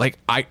 like,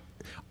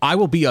 I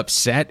will be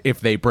upset if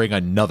they bring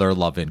another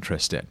love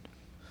interest in.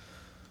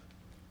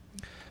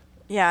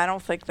 Yeah, I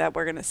don't think that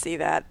we're going to see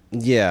that.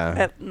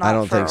 Yeah, Not I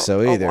don't for think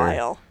so a either.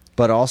 while.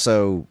 But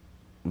also,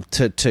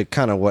 to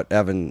kind of what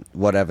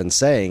Evan's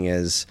saying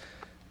is,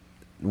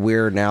 we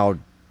are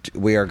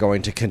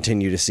going to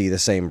continue to see the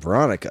same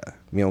Veronica,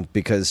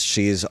 because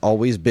she's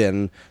always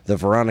been the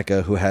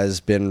Veronica who has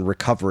been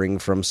recovering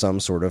from some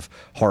sort of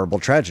horrible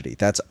tragedy.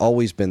 That's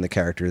always been the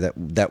character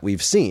that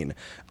we've seen.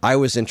 I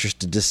was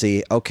interested to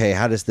see, okay,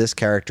 how does this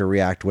character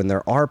react when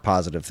there are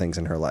positive things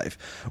in her life?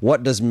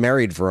 What does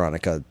married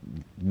Veronica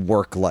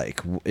work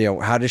like?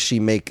 How does she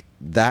make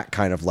that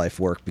kind of life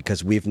work,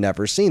 because we've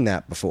never seen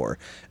that before,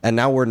 and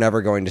now we're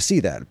never going to see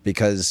that,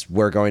 because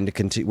we're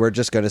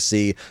just going to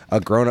see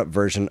a grown-up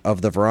version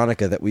of the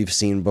Veronica that we've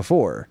seen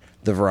before,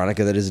 the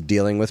Veronica that is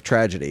dealing with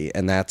tragedy.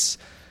 And that's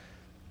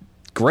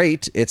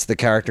great. It's the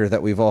character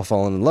that we've all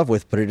fallen in love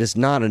with, but it's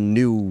not a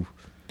new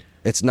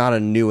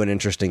and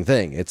interesting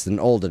thing. It's an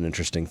old and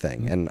interesting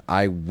thing. And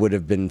I would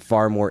have been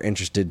far more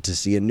interested to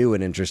see a new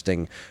and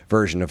interesting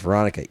version of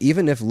Veronica,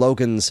 even if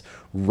Logan's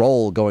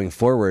role going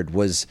forward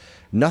was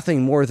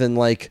nothing more than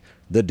like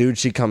the dude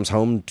she comes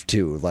home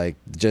to, like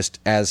just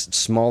as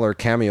smaller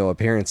cameo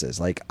appearances.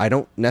 Like, I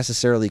don't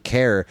necessarily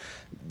care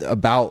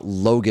about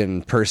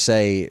Logan per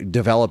se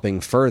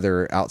developing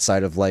further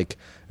outside of like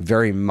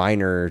very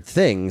minor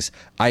things.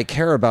 I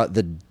care about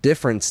the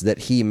difference that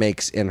he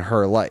makes in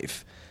her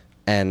life.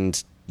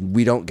 And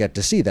we don't get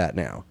to see that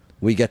now.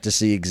 We get to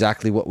see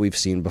exactly what we've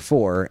seen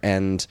before,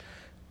 and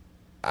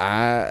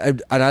I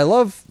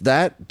love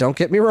that. Don't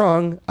get me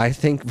wrong. I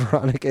think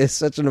Veronica is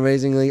such an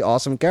amazingly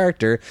awesome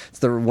character.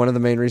 It's one of the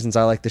main reasons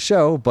I like the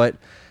show. But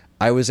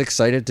I was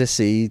excited to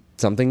see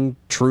something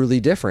truly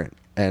different,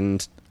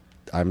 and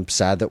I'm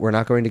sad that we're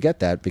not going to get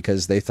that,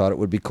 because they thought it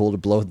would be cool to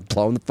blow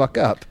them the fuck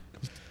up.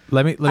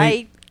 Let me.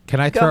 Can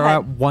I throw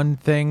out one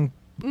thing?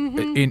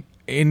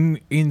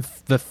 In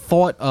the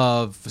thought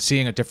of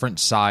seeing a different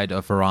side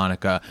of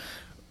Veronica,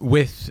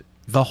 with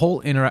the whole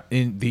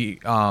the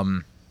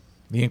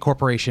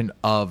incorporation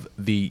of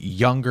the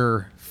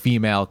younger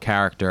female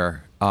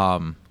character.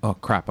 Oh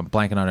crap! I'm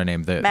blanking on her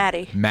name.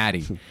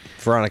 Maddie.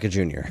 Veronica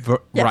Jr.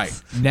 Yes.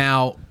 Right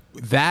now,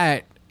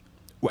 that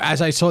as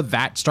I saw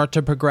that start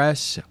to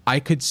progress, I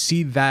could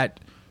see that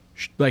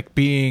like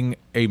being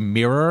a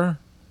mirror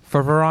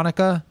for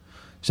Veronica,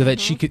 so that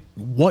she could.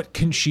 What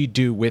can she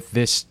do with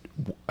this?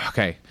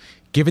 Okay,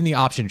 given the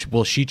option,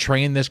 will she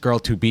train this girl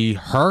to be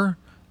her,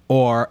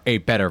 or a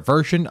better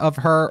version of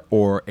her,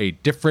 or a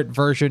different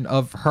version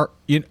of her?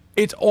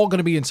 It's all going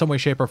to be in some way,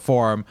 shape, or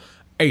form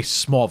a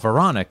small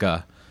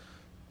Veronica.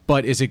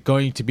 But is it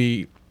going to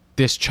be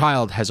this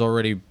child has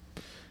already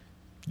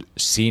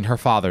seen her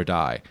father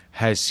die,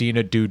 has seen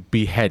a dude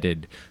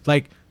beheaded?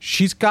 Like,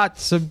 she's got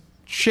some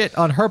shit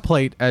on her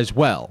plate as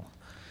well.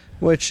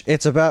 Which,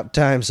 it's about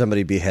time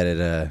somebody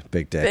beheaded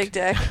Big Dick. Big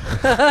Dick.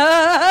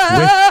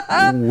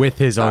 with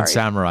his own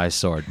samurai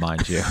sword,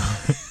 mind you.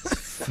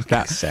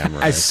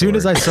 Samurai as soon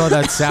as I saw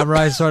that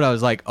samurai sword, I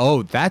was like,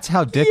 oh, that's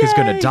how Dick is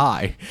going to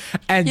die.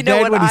 And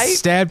then when he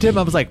stabbed him,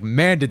 I was like,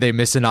 man, did they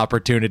miss an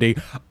opportunity?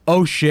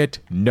 Oh, shit.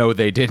 No,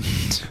 they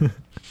didn't.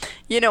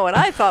 You know what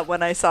I thought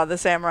when I saw the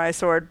samurai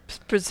sword,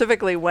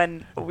 specifically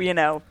when,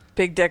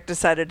 Big Dick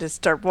decided to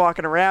start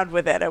walking around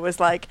with it? I was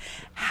like,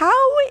 how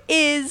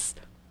is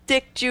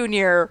Dick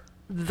Jr.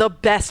 the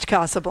best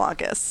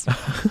Casablancas?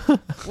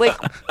 Like,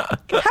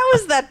 how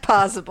is that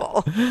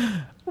possible?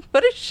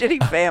 What a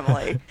shitty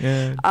family.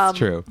 Yeah, it's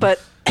true.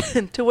 But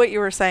to what you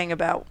were saying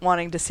about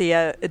wanting to see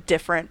a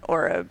different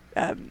or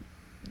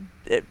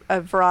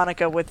a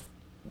Veronica with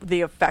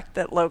the effect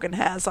that Logan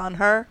has on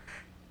her,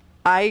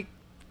 I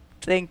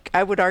think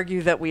I would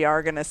argue that we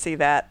are going to see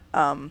that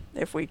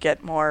if we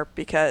get more,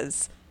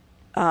 because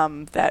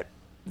that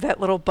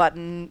little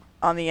button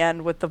on the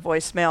end with the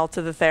voicemail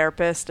to the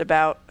therapist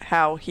about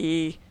how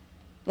he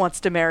wants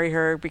to marry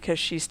her because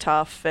she's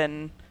tough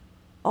and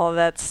all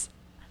that's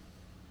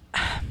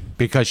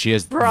because she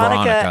is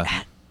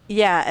Veronica.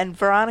 Yeah, and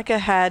Veronica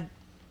had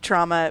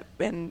trauma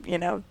in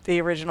the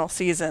original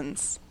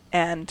seasons,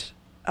 and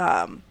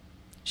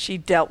she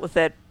dealt with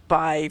it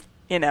by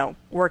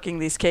working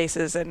these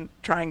cases and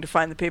trying to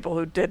find the people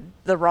who did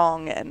the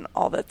wrong and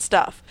all that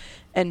stuff,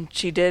 and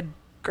she did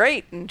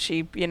great, and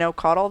she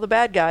caught all the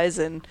bad guys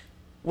and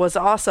was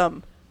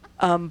awesome,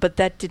 but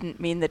that didn't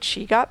mean that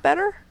she got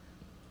better.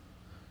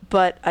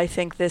 But I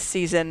think this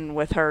season,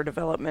 with her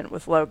development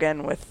with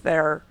Logan, with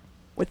their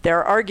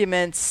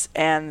arguments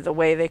and the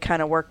way they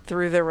kind of worked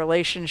through their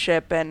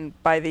relationship,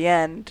 and by the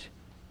end,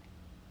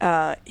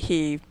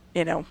 he,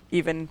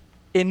 even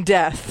in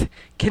death,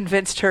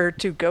 convinced her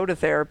to go to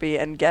therapy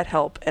and get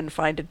help and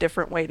find a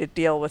different way to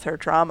deal with her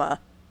trauma.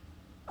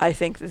 I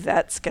think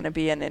that's going to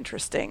be an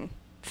interesting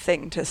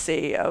thing to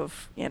see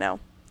of,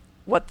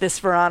 what this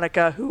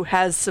Veronica, who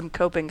has some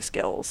coping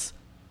skills,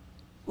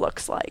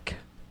 looks like.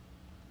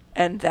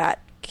 And that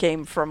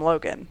came from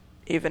Logan,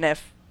 even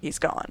if he's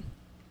gone.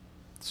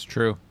 It's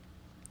true.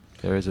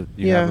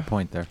 You have a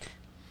point there.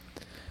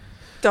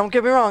 Don't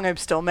get me wrong, I'm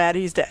still mad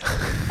he's dead.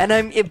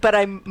 But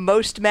I'm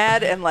most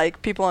mad, and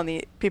like people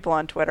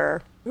on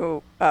Twitter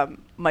who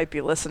might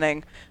be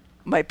listening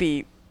might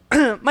be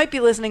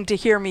listening to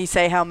hear me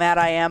say how mad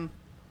I am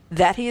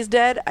that he's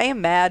dead. I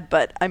am mad,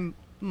 but I'm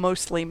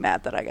mostly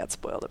mad that I got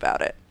spoiled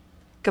about it.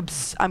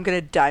 I'm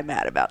gonna die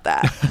mad about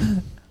that.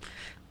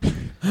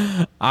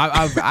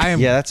 I am.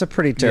 Yeah, that's a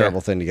pretty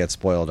terrible thing to get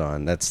spoiled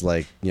on. That's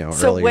like,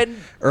 So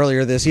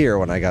earlier this year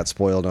when I got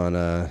spoiled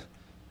on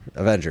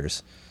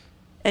Avengers.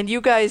 And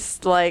you guys,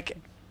 like,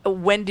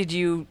 when did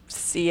you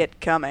see it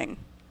coming?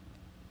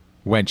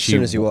 When As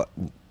soon as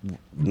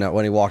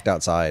when he walked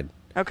outside.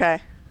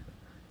 Okay.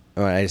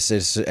 All right,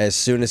 as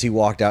soon as he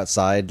walked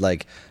outside,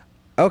 like,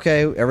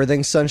 okay,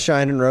 everything's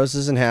sunshine and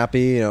roses and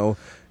happy,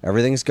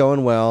 everything's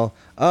going well.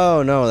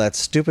 Oh no, that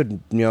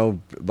stupid,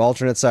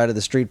 alternate side of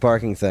the street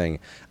parking thing.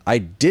 I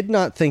did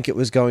not think it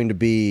was going to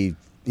be,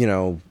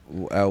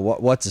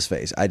 what's his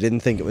face. I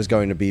didn't think it was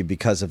going to be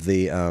because of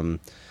the,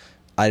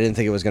 I didn't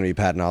think it was going to be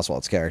Patton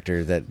Oswalt's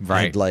character that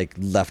had like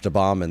left a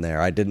bomb in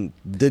there. I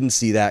didn't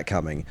see that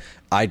coming.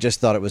 I just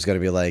thought it was going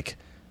to be like,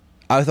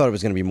 I thought it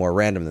was going to be more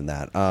random than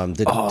that.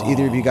 Did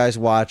either of you guys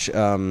watch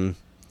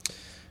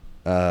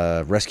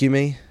Rescue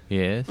Me?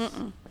 Yes.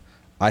 Mm-mm.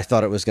 I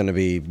thought it was going to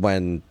be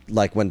when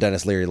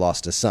Dennis Leary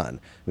lost his son.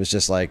 It was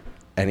just like,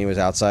 and he was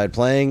outside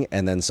playing,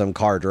 and then some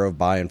car drove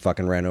by and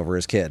fucking ran over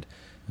his kid.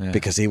 Yeah.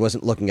 Because he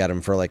wasn't looking at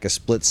him for like a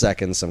split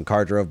second. Some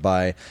car drove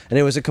by, and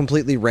it was a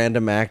completely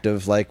random act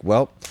of like,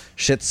 well,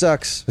 shit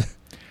sucks.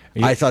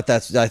 Yeah. I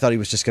thought he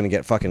was just going to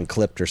get fucking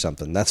clipped or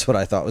something. That's what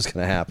I thought was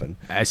going to happen.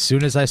 As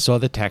soon as I saw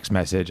the text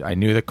message, I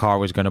knew the car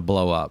was going to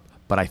blow up,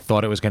 but I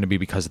thought it was going to be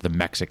because of the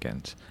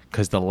Mexicans.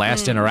 Because the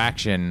last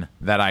interaction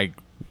that I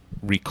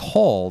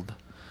recalled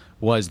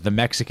was the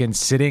Mexicans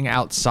sitting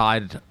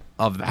outside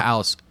of the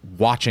house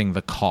watching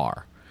the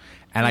car.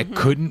 And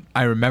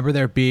I remember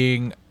there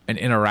being an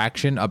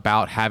interaction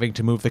about having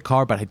to move the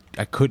car, but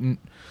I couldn't,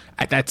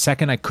 at that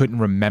second, I couldn't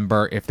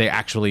remember if they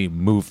actually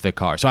moved the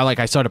car. So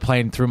I started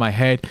playing through my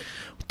head.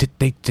 Did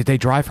they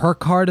drive her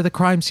car to the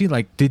crime scene?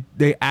 Like, did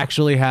they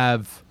actually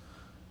have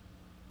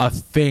a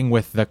thing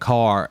with the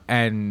car?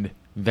 And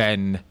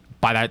then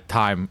by that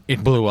time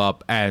it blew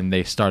up and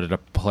they started to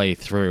play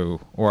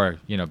through, or,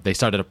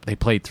 they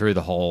played through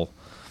the whole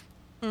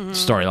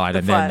storyline.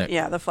 And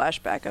then the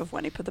flashback of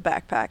when he put the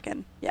backpack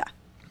in. Yeah.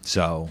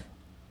 So,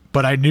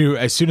 but I knew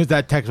as soon as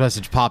that text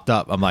message popped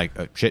up, I'm like,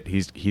 oh, shit,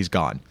 he's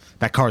gone.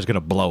 That car is going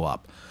to blow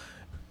up.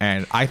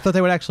 And I thought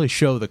they would actually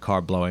show the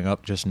car blowing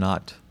up, just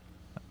not.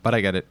 But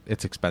I get it.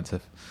 It's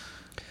expensive.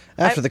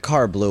 After the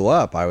car blew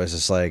up, I was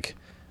just like,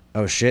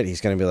 oh shit, he's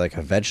going to be like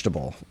a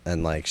vegetable.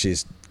 And like,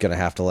 she's going to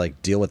have to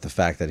like deal with the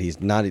fact that he's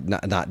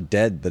not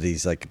dead, but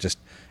he's like just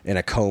in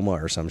a coma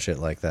or some shit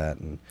like that.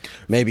 And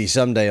maybe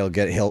someday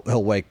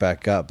he'll wake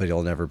back up, but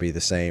he'll never be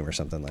the same or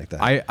something like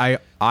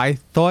that. I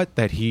thought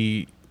that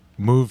he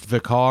moved the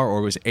car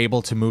or was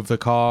able to move the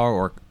car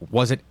or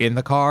wasn't in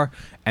the car,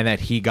 and that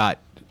he got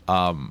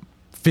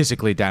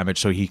physically damaged,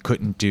 so he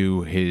couldn't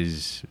do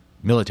his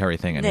military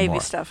thing anymore.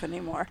 Navy stuff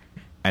anymore.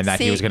 And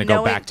that he was going to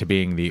go back to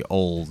being the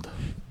old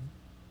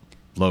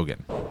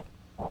Logan.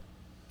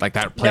 Like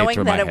that played knowing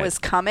through my that head. it was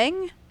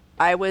coming,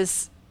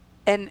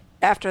 and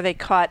after they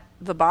caught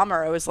the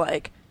bomber, I was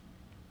like,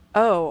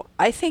 oh,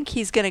 I think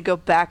he's going to go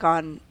back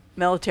on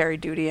military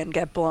duty and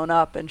get blown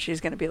up, and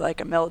she's going to be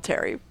like a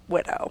military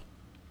widow.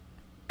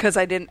 Because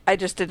I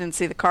just didn't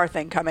see the car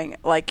thing coming,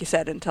 like you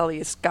said, until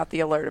he got the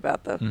alert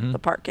about the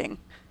parking.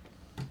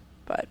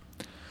 But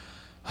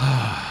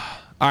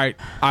all right,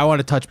 I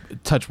want to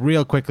touch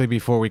real quickly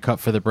before we cut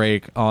for the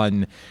break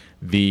on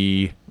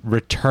the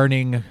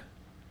returning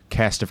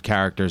cast of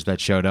characters that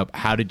showed up.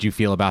 How did you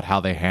feel about how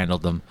they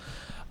handled them?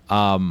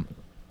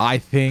 I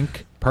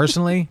think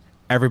personally,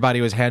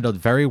 everybody was handled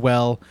very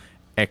well,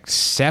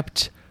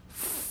 except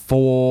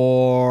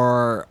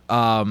for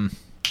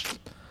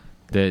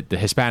the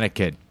Hispanic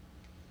kid.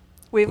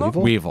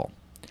 Weevil.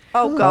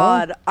 Oh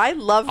God, I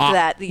loved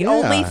that. The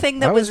only thing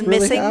that was really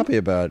missing. happy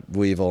about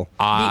Weevil.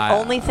 The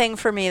only thing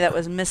for me that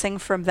was missing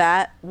from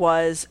that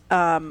was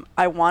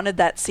I wanted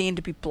that scene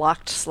to be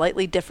blocked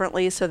slightly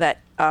differently so that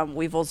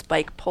Weevil's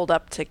bike pulled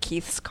up to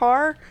Keith's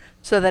car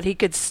so that he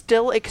could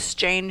still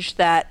exchange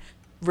that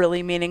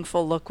really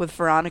meaningful look with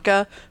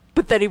Veronica,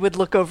 but then he would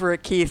look over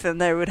at Keith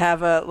and they would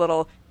have a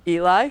little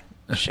Eli,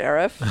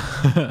 sheriff.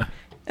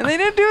 And they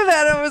didn't do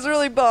that. I was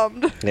really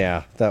bummed.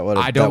 Yeah, that would.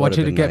 I don't want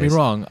you to get me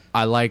wrong.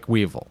 I like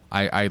Weevil.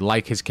 I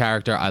like his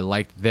character. I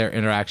liked their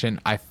interaction.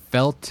 I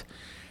felt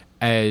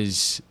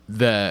as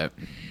the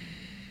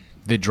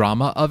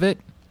drama of it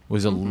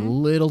was a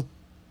little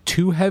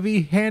too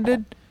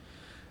heavy-handed.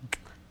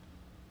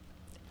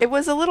 It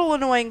was a little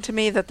annoying to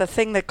me that the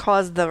thing that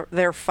caused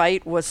their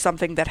fight was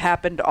something that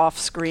happened off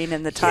screen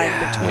in the time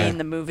between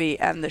the movie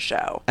and the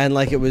show. And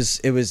like it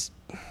was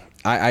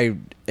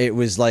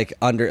like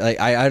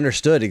I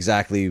understood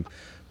exactly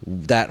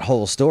that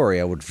whole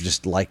story. I would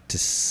just like to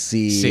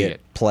see it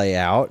it play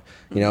out,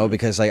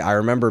 because like I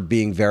remember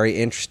being very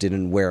interested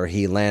in where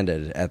he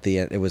landed at the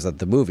end. It was at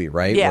the movie,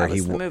 right? Yeah, where it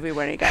was the movie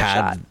when he got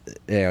had,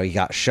 shot. He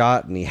got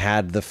shot and he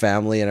had the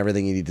family and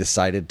everything, and he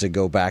decided to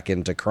go back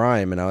into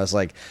crime. And I was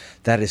like,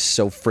 that is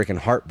so freaking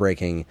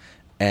heartbreaking.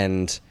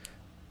 And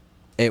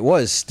it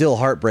was still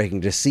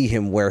heartbreaking to see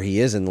him where he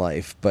is in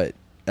life, but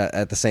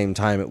at the same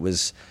time, it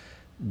was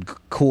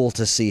cool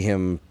to see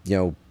him,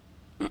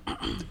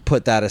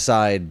 put that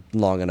aside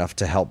long enough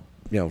to help,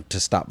 to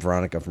stop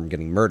Veronica from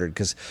getting murdered.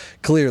 Because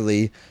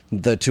clearly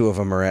the two of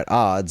them are at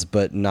odds,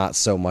 but not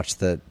so much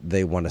that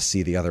they want to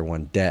see the other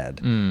one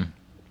dead.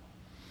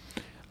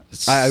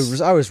 I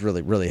was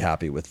really, really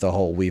happy with the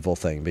whole Weevil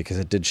thing, because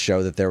it did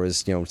show that there was,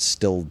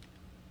 still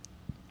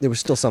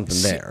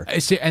something there.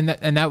 See, and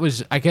that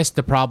was, I guess,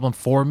 the problem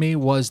for me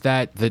was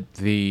that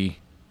the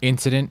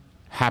incident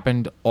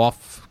happened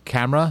off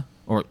camera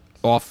or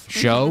off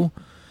show.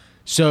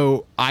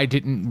 So I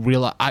didn't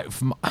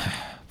realize,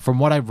 from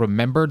what I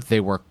remembered,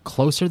 they were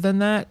closer than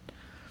that.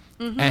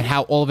 And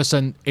how all of a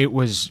sudden it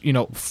was,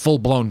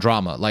 full-blown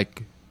drama.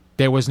 Like,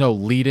 there was no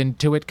lead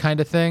into it kind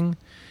of thing.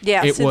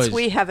 Yeah, since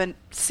we haven't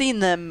seen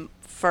them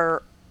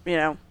for,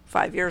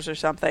 5 years or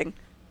something.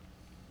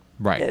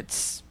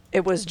 Right.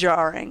 It was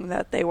jarring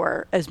that they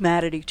were as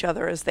mad at each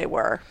other as they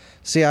were.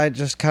 See, I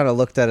just kind of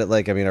looked at it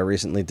like, I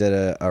recently did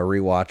a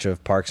rewatch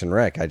of Parks and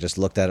Rec. I just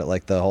looked at it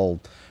like the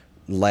whole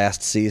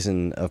last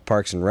season of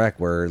Parks and Rec,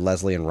 where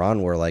Leslie and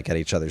Ron were like at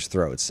each other's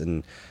throats,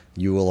 and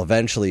you will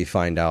eventually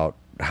find out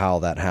how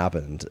that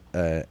happened.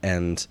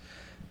 And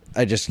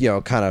I just,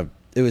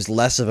 it was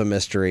less of a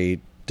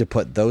mystery to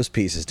put those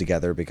pieces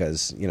together,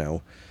 because,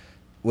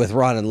 with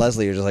Ron and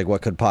Leslie, you're just like,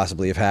 what could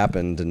possibly have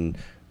happened? And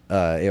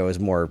it was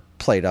more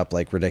played up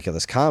like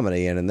ridiculous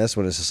comedy. And in this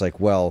one, it's just like,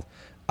 well,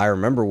 I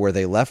remember where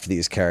they left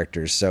these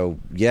characters. So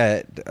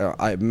yeah,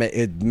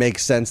 it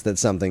makes sense that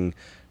something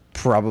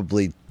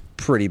probably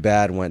pretty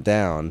bad went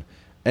down.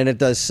 And it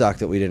does suck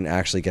that we didn't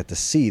actually get to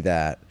see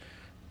that,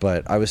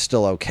 but I was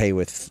still okay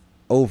with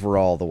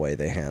overall the way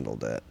they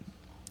handled it.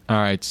 All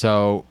right.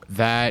 So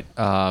that,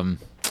 damn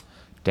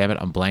it,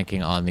 I'm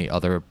blanking on the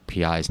other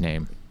PI's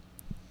name.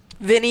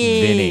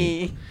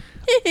 Vinny.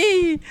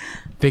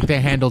 Think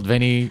they handled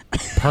Vinny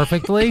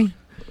perfectly.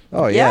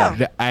 Oh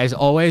yeah. As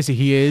always,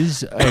 he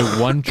is a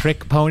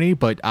one-trick pony,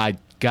 but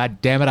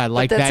God damn it, I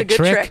like that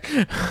trick.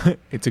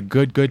 It's a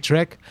good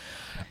trick.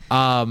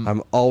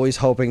 I'm always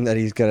hoping that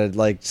he's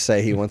gonna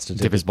say he wants to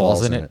dip his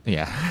balls in it.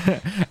 Yeah.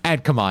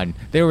 And come on,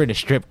 they were in a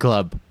strip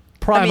club.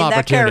 Prime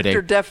opportunity. That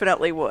character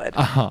definitely would.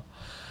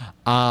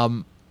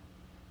 And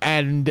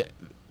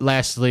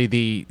lastly,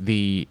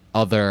 the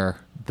other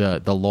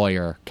the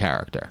lawyer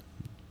character,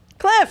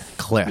 Cliff.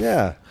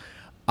 Yeah.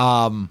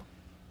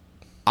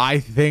 I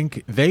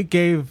think they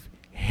gave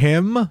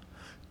him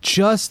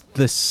just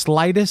the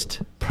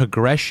slightest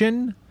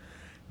progression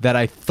that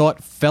I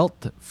thought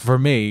felt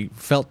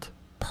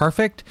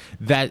perfect,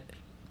 that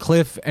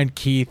Cliff and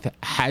Keith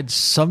had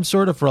some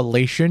sort of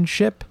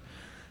relationship,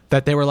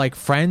 that they were like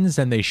friends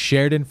and they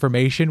shared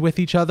information with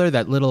each other,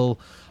 that little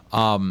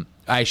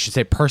I should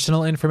say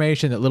personal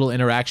information, that little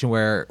interaction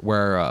where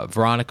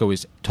Veronica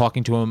was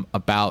talking to him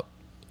about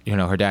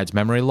her dad's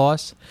memory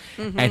loss.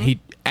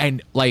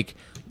 And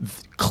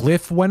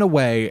Cliff went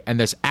away and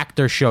this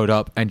actor showed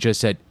up and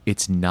just said,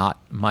 "It's not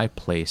my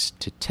place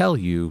to tell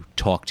you,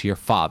 talk to your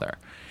father."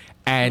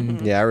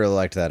 And yeah, I really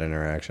liked that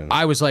interaction.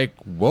 I was like,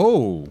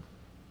 whoa,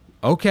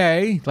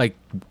 okay, like,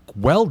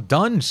 well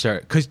done,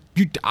 sir, because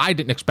I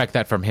didn't expect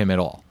that from him at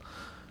all.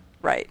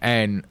 Right.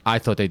 And I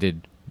thought they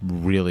did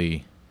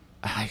really.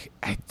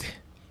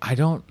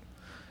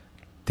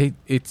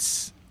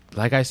 It's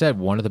like I said,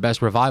 one of the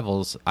best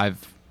revivals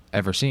I've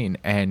ever seen,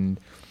 and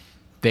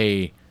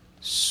they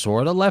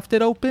sort of left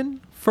it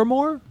open for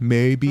more.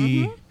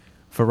 Maybe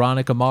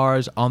Veronica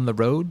Mars on the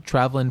road,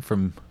 traveling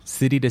from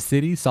city to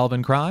city,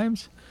 solving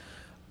crimes.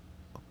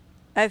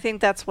 I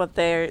think that's what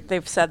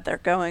they've said they're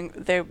going.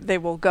 They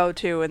will go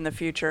to in the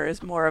future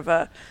is more of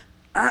a.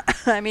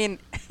 I mean,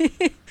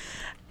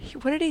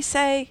 what did he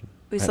say?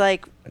 It was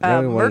like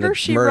Murder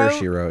She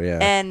Wrote, yeah,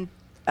 and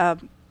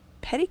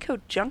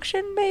Petticoat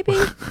Junction, maybe.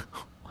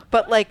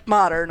 But like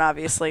modern,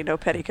 obviously, no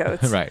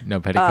petticoats. Right, no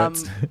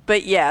petticoats.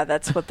 But yeah,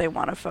 that's what they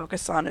want to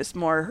focus on, is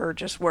more her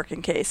just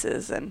working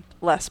cases and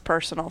less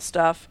personal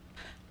stuff.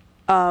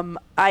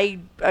 I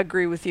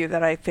agree with you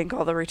that I think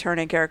all the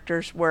returning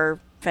characters were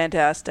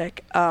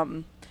fantastic,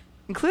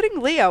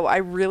 including Leo. I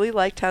really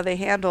liked how they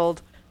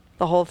handled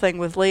the whole thing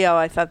with Leo.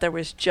 I thought there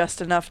was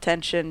just enough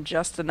tension,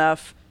 just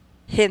enough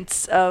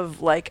hints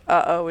of like,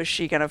 uh-oh, is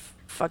she going to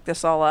fuck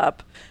this all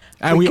up?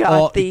 And we got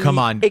all, the come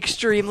on.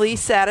 extremely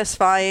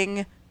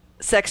satisfying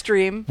sex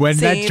dream when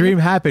scene. That dream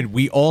happened,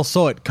 we all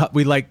saw it.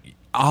 We like,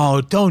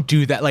 oh, don't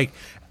do that. Like,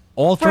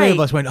 all three of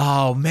us went,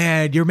 oh,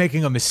 man, you're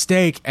making a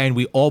mistake. And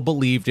we all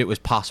believed it was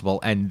possible.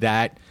 And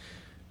that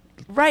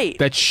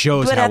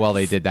shows how well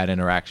they did that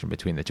interaction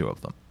between the two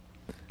of them.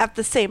 At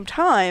the same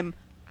time,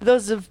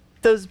 those have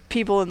those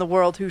people in the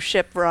world who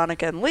ship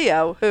Veronica and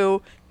Leo,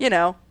 who, you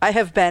know, I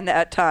have been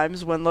at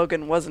times when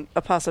Logan wasn't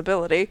a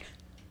possibility.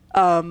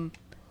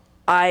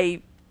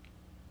 I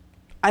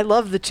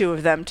love the two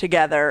of them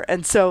together,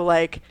 and so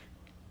like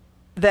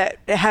that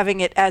having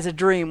it as a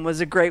dream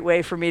was a great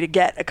way for me to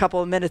get a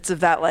couple of minutes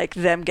of that, like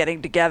them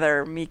getting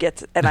together,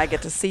 and I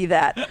get to see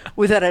that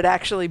without it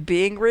actually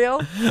being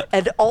real.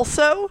 And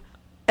also,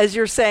 as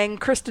you're saying,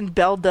 Kristen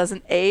Bell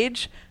doesn't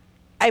age.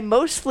 I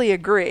mostly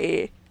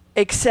agree,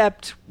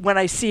 except when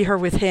I see her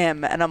with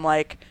him, and I'm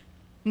like,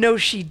 no,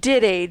 she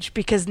did age,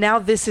 because now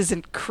this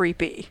isn't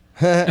creepy.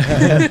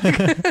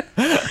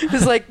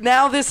 It's like,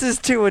 now this is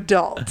two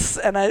adults,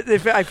 and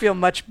I feel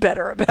much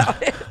better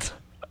about it.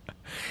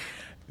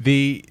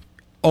 The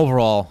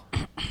overall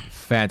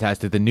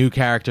fantastic. The new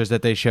characters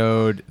that they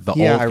showed. The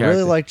old I characters.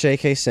 really like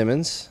J.K.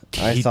 Simmons.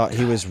 I thought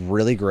he was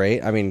really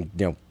great. I mean,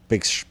 you know,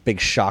 big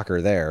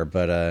shocker there,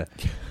 but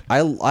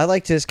I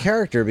liked his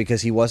character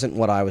because he wasn't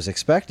what I was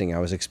expecting. I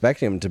was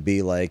expecting him to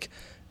be like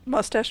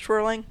mustache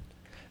twirling.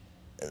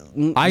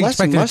 I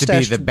expected him to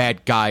be the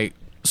bad guy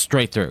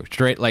straight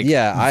like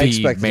I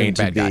expected main him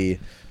to be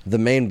the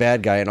main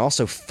bad guy, and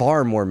also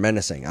far more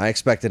menacing. I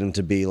expected him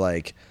to be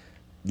like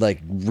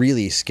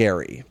really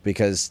scary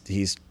because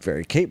he's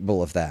very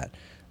capable of that.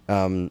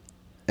 And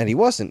he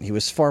wasn't. He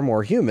was far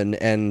more human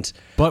and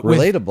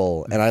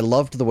relatable. And I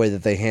loved the way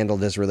that they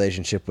handled his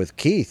relationship with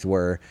Keith,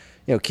 where,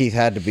 you know, Keith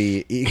had to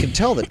be, you could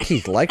tell that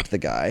Keith liked the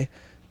guy,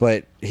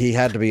 but he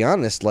had to be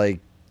honest, like,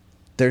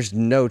 there's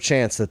no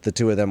chance that the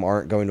two of them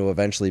aren't going to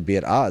eventually be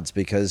at odds,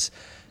 because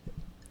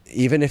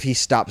even if he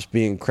stops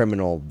being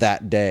criminal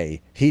that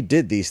day, he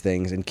did these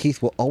things, and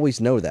Keith will always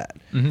know that.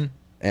 Mm-hmm.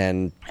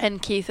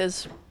 And Keith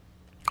is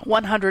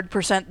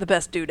 100% the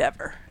best dude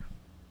ever.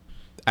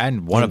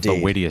 And one of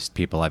the wittiest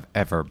people I've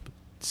ever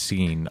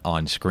seen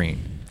on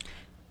screen.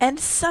 And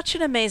such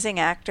an amazing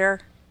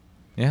actor.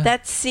 Yeah.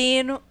 That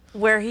scene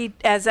where he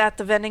is at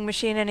the vending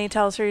machine and he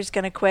tells her he's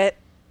going to quit.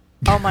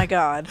 Oh, my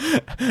God.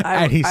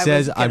 And he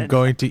says, I'm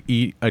going to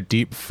eat a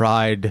deep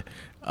fried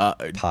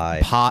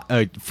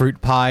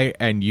fruit pie,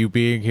 and you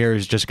being here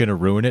is just going to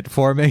ruin it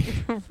for me.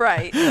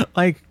 Right.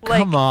 Like,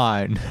 come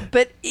on.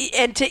 But,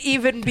 and to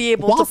even be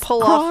able to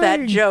pull off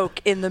that joke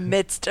in the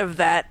midst of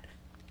that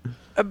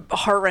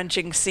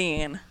heart-wrenching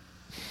scene.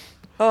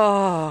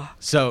 Oh.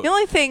 So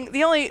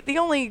the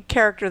only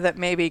character that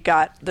maybe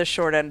got the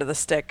short end of the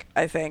stick,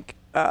 I think,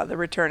 the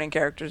returning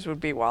characters would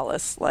be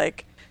Wallace.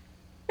 Like,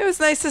 it was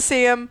nice to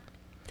see him.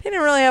 He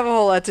didn't really have a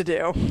whole lot to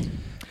do.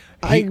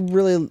 I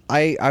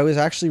was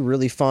actually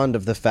really fond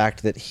of the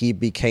fact that he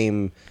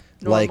became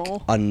normal.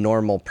 Like a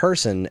normal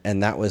person,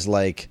 and that was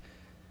like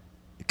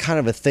kind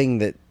of a thing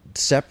that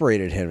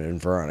separated him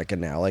and Veronica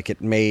now. Like, it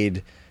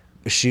made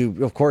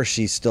of course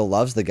she still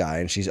loves the guy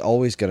and she's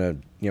always gonna,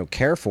 you know,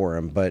 care for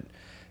him, but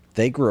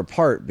they grew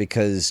apart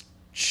because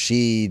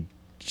she's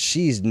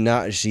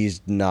not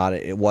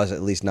it was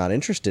at least not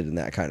interested in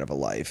that kind of a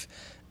life,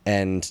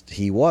 and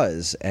he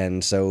was,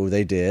 and so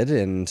they did,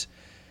 and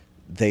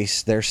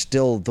they're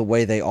still the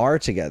way they are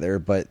together,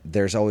 but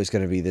there's always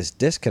going to be this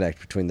disconnect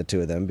between the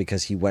two of them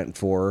because he went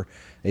for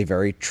a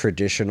very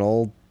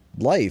traditional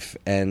life,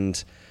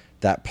 and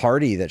that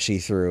party that she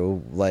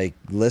threw, like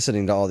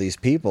listening to all these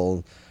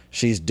people,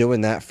 she's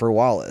doing that for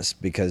Wallace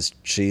because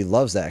she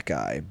loves that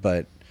guy,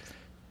 but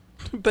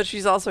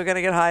she's also going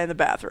to get high in the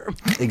bathroom.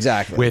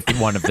 Exactly. With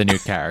one of the new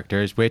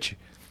characters, which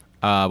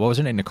what was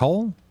her name?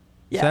 Nicole?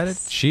 Yes. Is that it?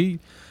 She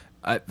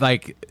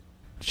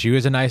she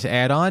was a nice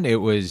add-on. It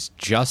was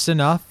just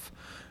enough.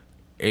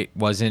 It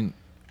wasn't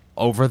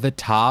over the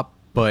top,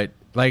 but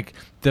like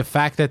the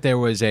fact that there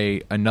was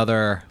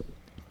another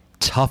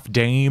tough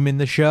dame in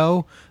the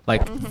show,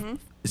 like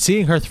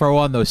seeing her throw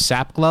on those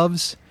sap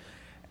gloves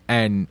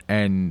and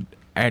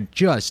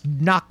just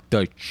knock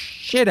the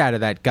shit out of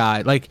that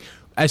guy. Like,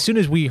 as soon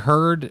as we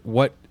heard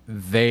what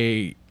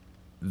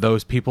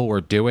those people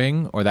were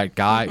doing, or that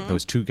guy,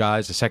 those two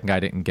guys, the second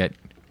guy didn't get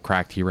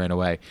cracked, he ran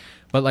away.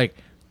 But like,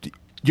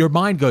 your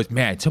mind goes,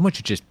 man, someone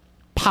should just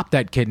pop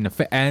that kid in the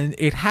face. And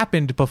it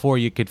happened before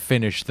you could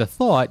finish the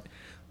thought.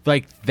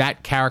 Like,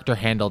 that character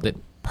handled it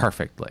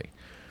perfectly.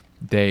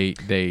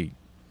 It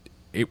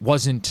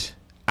wasn't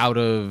out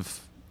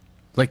of,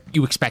 like,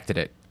 you expected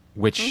it,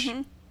 which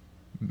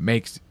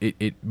makes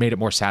it made it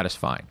more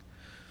satisfying.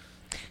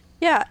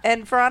 Yeah,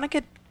 and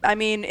Veronica, I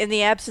mean, in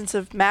the absence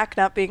of Mac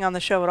not being on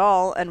the show at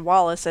all, and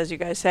Wallace, as you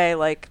guys say,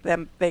 like,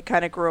 they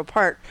kind of grew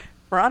apart.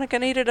 Veronica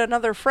needed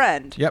another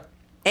friend. Yep.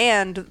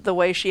 And the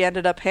way she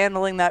ended up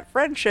handling that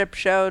friendship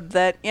showed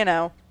that, you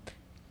know,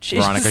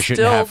 Veronica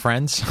shouldn't have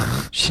friends.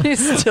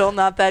 She's still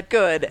not that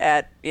good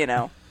at, you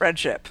know,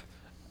 friendship.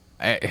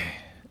 I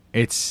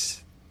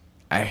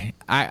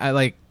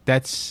like,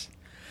 that's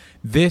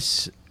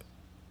this.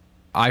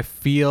 I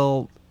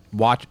feel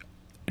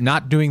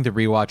not doing the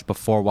rewatch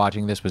before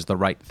watching this was the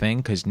right thing,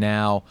 because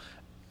now,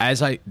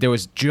 there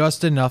was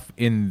just enough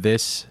in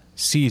this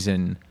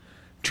season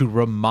to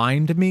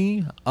remind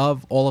me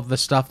of all of the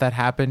stuff that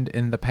happened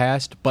in the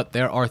past, but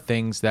there are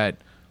things that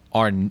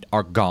are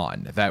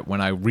gone, that when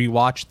I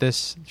rewatch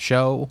this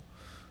show,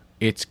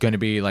 it's going to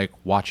be like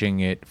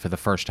watching it for the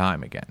first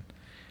time again.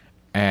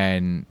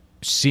 And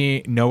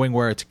knowing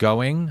where it's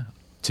going,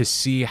 to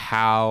see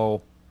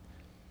how,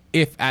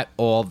 if at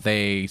all,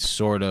 they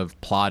sort of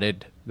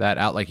plotted that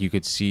out. Like, you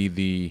could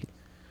see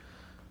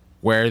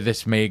where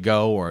this may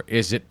go, or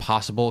is it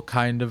possible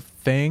kind of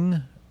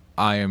thing.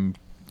 I'm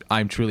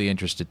truly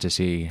interested to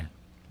see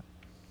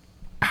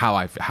how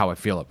I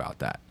feel about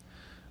that,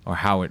 or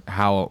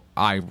how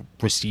I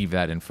receive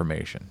that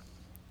information.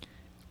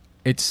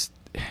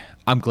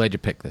 I'm glad you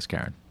picked this,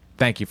 Karen.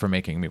 Thank you for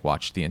making me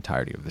watch the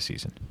entirety of the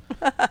season.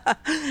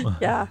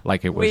 Yeah,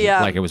 like it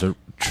was a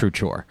true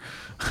chore.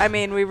 I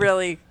mean,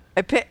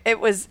 it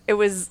was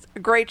a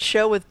great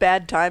show with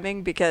bad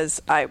timing,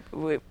 because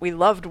we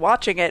loved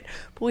watching it,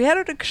 but we had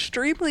an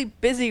extremely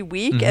busy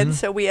week, and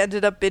so we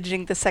ended up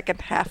binging the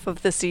second half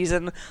of the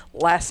season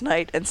last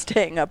night and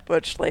staying up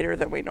much later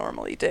than we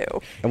normally do.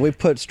 And we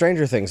put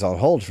Stranger Things on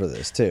hold for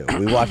this too.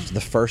 We watched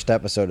the first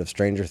episode of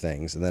Stranger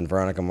Things, and then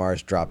Veronica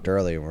Mars dropped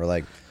early, and we're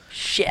like,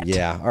 shit.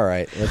 Yeah, all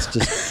right.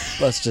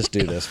 Let's just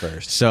do this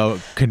first. So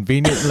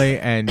conveniently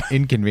and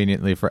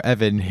inconveniently for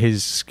Evan,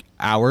 his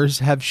hours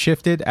have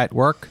shifted at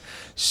work.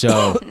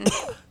 So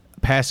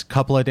past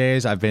couple of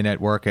days, I've been at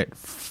work at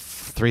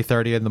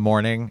 3:30 in the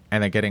morning,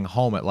 and then getting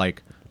home at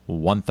like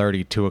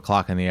 1:30, 2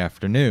 o'clock in the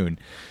afternoon.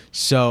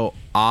 So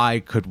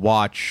I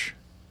watched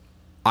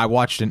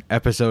an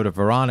episode of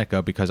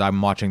Veronica because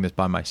I'm watching this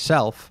by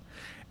myself.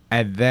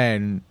 And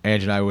then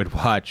Ange and I would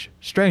watch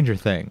Stranger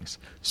Things.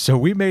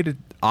 So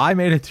I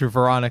made it through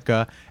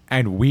Veronica,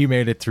 and we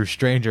made it through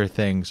Stranger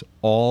Things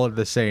all at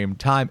the same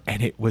time.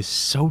 And it was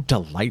so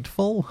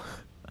delightful.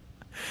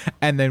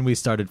 And then we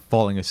started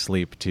falling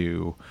asleep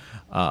to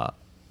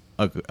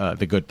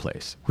The Good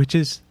Place, which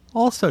is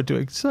also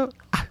doing so.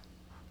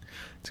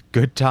 It's a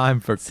good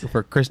time for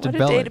Kristen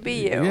Bell. What a day to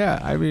be you. Yeah,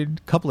 I mean,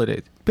 couple of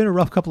days. Been a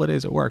rough couple of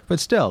days at work, but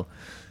still,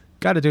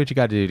 got to do what you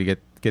got to do to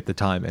get the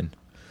time in.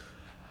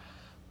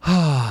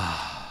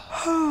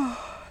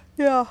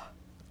 Yeah.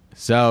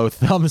 So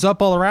thumbs up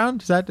all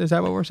around. Is that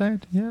what we're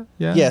saying? Yeah.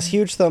 Yes,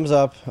 huge thumbs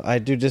up. I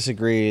do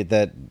disagree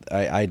that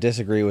I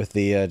disagree with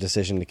the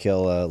decision to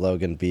kill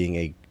Logan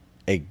being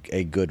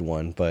a good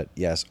one, but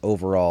yes,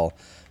 overall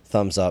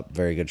thumbs up.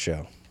 Very good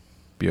show.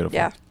 Beautiful.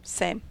 Yeah.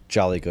 Same.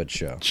 Jolly good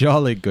show.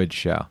 Jolly good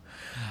show.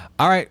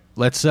 All right,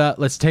 let's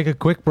take a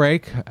quick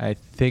break. I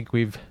think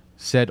we've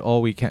said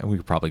all we can. We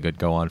probably could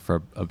go on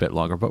for a bit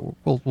longer, but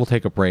we'll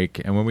take a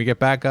break, and when we get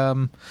back,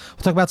 we'll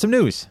talk about some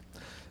news.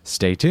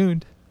 Stay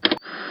tuned.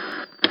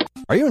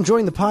 Are you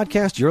enjoying the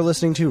podcast you're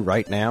listening to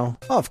right now?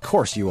 Of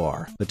course you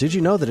are. But did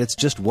you know that it's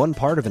just one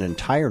part of an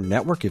entire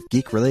network of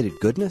geek-related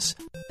goodness?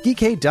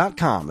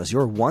 Geekade.com is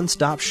your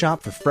one-stop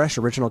shop for fresh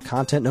original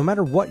content no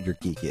matter what your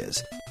geek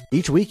is.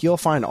 Each week you'll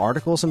find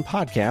articles and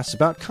podcasts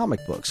about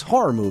comic books,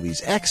 horror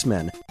movies,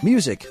 X-Men,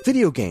 music,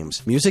 video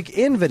games, music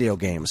in video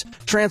games,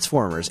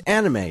 Transformers,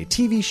 anime,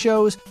 TV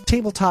shows,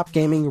 tabletop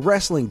gaming,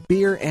 wrestling,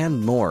 beer,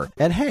 and more.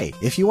 And hey,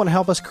 if you want to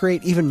help us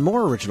create even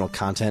more original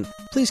content,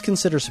 please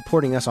consider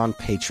supporting us on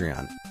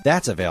Patreon.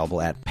 That's available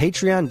at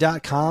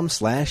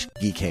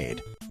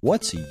patreon.com/geekade.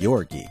 What's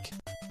your geek?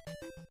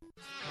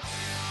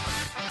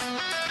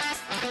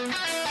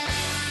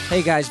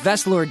 Hey guys,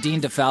 Vestlord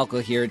Dean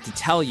DeFalco here to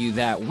tell you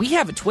that we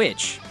have a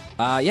Twitch.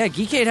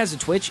 Geekade has a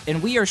Twitch,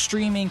 and we are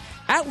streaming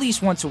at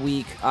least once a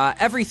week.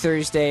 Every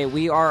Thursday,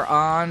 we are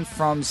on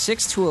from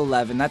 6 to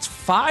 11. That's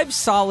 5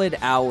 solid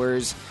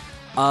hours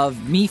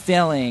of me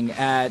failing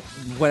at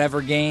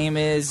whatever game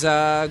is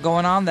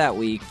going on that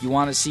week. You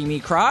want to see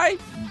me cry?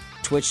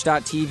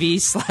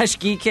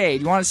 Twitch.tv/Geekade.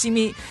 You want to see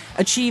me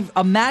achieve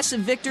a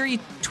massive victory?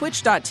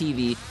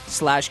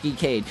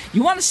 Twitch.tv/Geekade.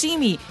 You want to see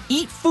me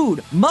eat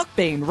food,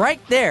 mukbang right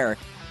there?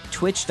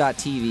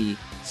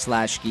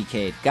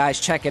 Twitch.tv/Geekade. Guys,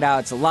 check it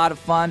out. It's a lot of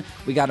fun.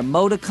 We got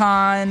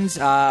emoticons.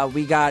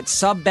 We got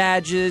sub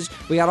badges.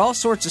 We got all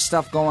sorts of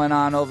stuff going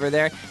on over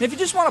there. And if you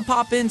just want to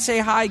pop in, say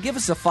hi, give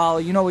us a follow.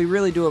 You know, we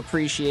really do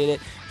appreciate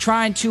it.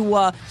 Trying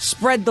to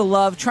spread the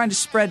love, trying to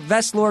spread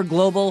Vestlore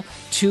Global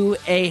to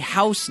a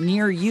house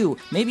near you,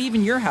 maybe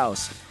even your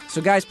house.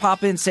 So guys,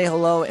 pop in, say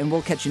hello, and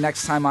we'll catch you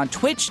next time on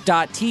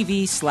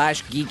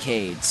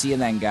twitch.tv/Geekade. See you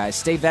then, guys.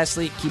 Stay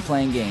Vestly, keep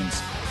playing games.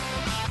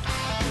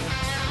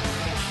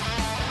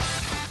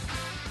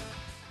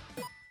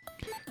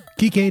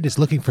 Geekade is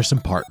looking for some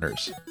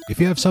partners. If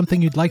you have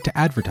something you'd like to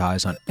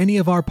advertise on any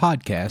of our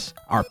podcasts,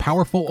 our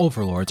powerful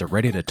overlords are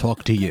ready to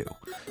talk to you.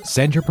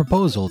 Send your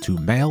proposal to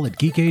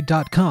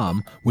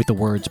mail@geekade.com with the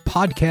words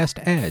podcast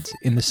ads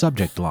in the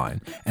subject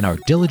line, and our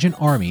diligent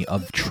army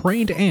of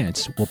trained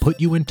ants will put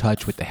you in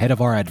touch with the head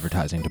of our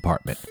advertising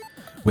department.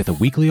 With a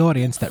weekly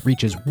audience that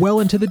reaches well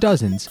into the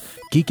dozens,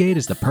 Geekade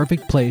is the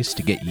perfect place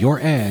to get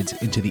your ads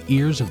into the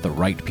ears of the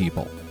right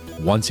people.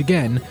 Once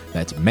again,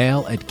 that's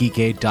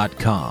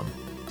mail@geekade.com.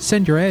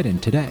 Send your ad in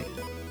today.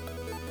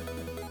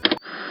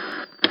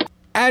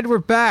 And we're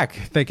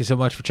back. Thank you so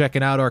much for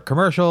checking out our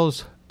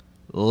commercials.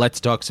 Let's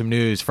talk some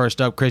news.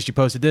 First up, Chris, you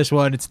posted this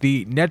one. It's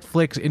the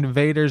Netflix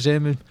Invader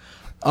Zim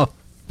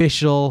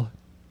official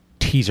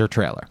teaser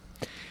trailer.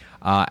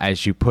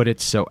 As you put it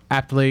so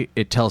aptly,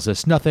 it tells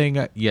us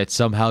nothing, yet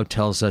somehow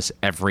tells us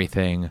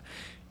everything.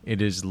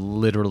 It is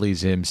literally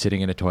Zim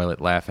sitting in a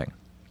toilet laughing.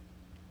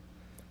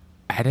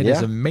 And it is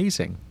Yeah.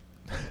 amazing.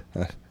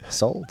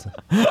 Sold.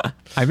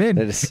 I'm in.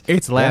 It's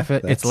It's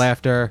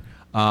laughter.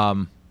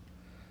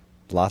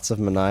 Lots of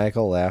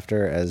maniacal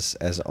laughter as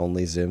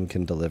only Zim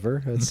can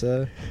deliver. It's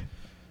And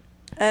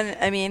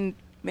I mean,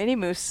 Minnie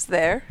Moose is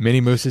there.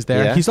 Minnie Moose is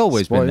there. yeah. He's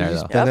always been there,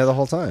 He's though. been there the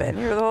whole time. Been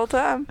here the whole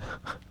time.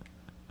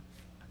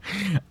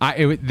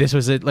 This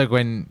was it. Like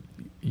when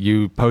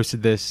you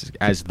posted this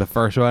as the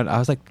first one, I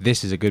was like,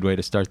 "This is a good way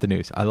to start the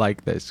news." I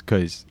like this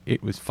because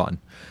it was fun.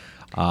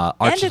 And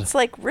it's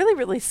like really,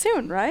 really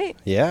soon, right?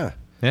 Yeah.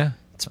 yeah,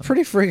 It's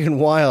pretty freaking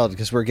wild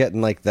because we're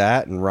getting like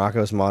that and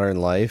Rocco's Modern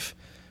Life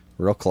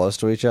real close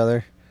to each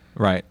other.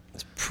 right.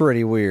 It's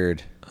pretty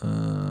weird.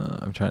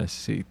 I'm trying to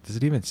see. Does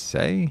it even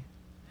say?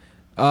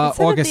 It said at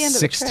the August end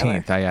of the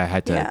 16th. I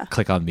had to Yeah.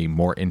 click on the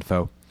more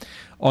info.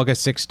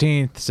 August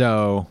 16th.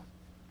 So,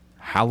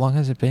 how long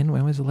has it been?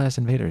 When was the last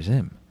Invader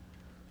Zim?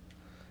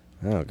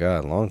 Oh,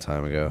 God, a long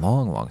time ago.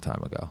 Long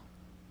time ago.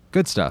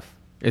 Good stuff.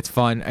 It's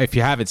fun. If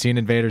you haven't seen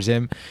Invader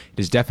Zim, it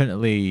is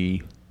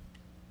definitely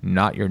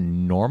not your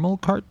normal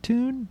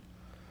cartoon.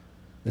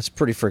 It's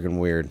pretty freaking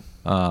weird.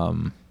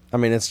 I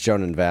mean, it's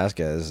Jonan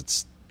Vasquez.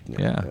 It's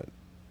Yeah. It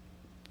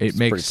It's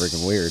makes pretty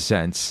freaking weird.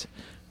 sense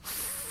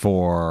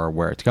for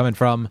where it's coming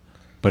from,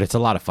 but it's a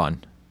lot of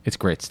fun. It's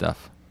great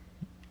stuff.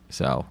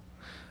 So,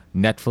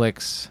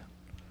 Netflix,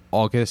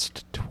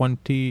 August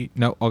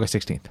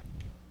 16th.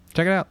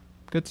 Check it out.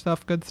 Good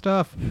stuff, good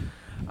stuff.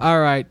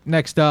 All right,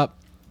 next up,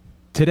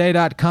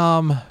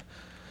 Today.com.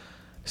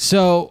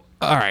 So,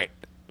 all right,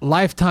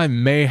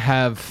 Lifetime may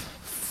have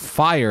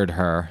fired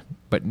her,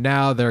 but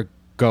now they're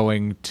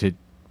going to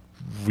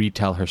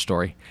retell her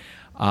story.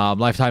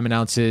 Lifetime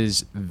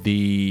announces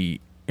the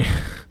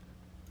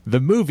the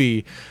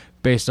movie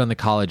based on the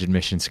college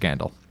admission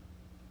scandal.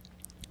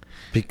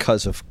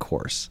 because, of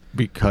course.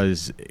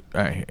 Because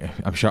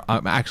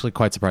I'm actually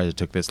quite surprised it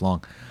took this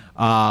long.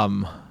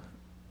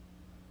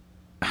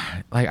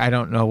 Like, I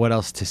don't know what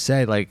else to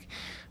say. Like,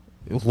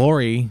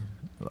 Lori,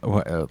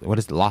 what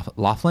is it,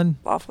 Laughlin?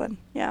 Laughlin,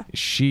 yeah.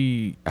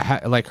 She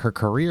like her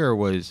career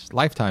was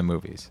Lifetime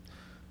movies.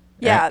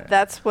 Yeah,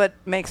 that's what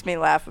makes me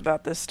laugh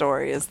about this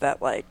story is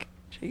that, like,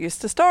 she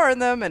used to star in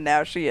them, and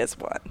now she is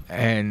one.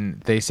 And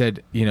they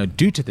said,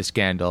 due to the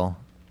scandal,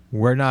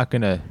 we're not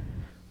going to,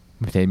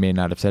 they may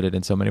not have said it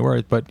in so many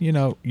words, but,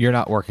 you're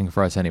not working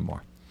for us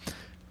anymore.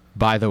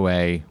 By the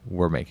way,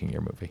 we're making your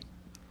movie.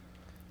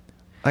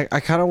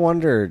 I kind of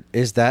wonder,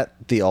 is that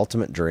the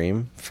ultimate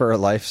dream for a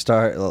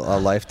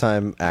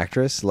Lifetime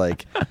actress?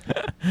 Like,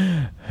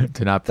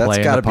 To not that's play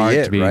in got the to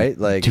part, be it, right?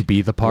 Like, to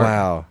be the part.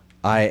 Wow,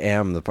 I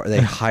am the part. They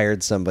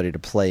hired somebody to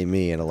play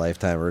me in a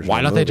Lifetime original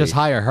Why don't they just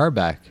movie. hire her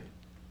back?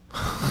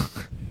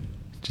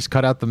 Just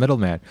cut out the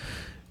middleman.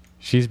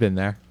 She's been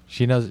there.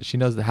 She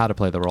knows how to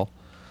play the role.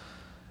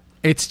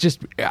 It's just,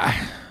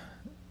 I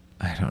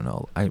don't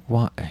know.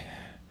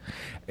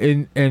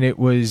 And it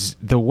was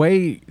the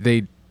way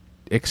they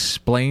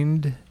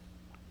explained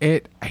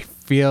it. I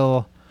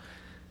feel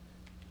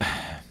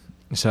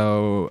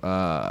so.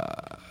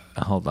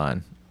 Hold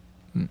on.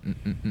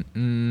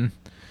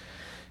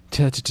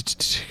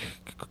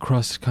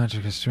 Cross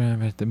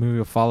contract, the movie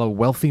will follow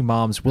wealthy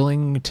moms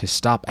willing to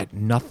stop at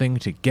nothing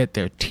to get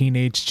their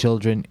teenage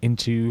children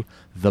into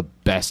the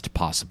best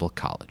possible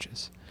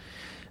colleges.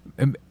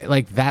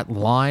 Like, that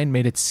line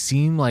made it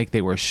seem like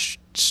they were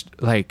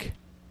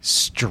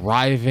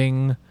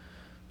striving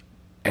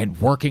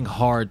and working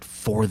hard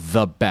for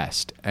the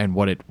best. And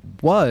what it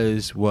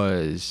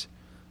was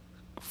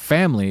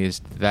families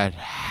that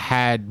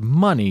had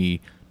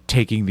money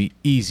taking the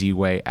easy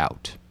way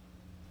out.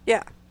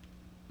 Yeah.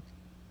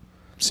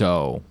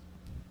 So,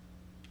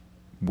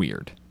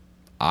 weird.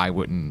 That's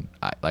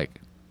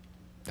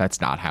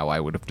not how I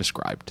would have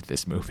described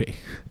this movie.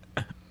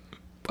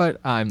 But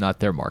I'm not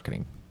their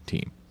marketing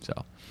team, so.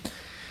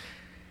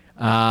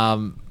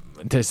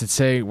 Does it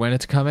say when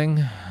it's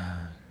coming?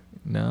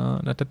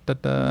 No.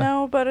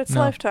 No, but it's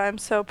No. Lifetime,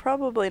 so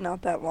probably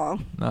not that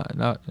long.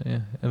 No, yeah.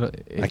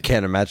 I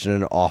can't imagine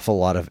an awful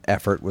lot of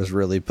effort was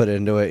really put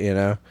into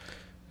it.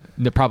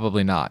 No,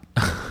 probably not.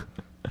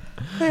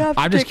 They have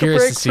I'm to just take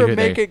curious a break to see from who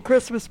they- making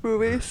Christmas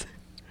movies.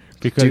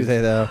 Because Do they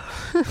though?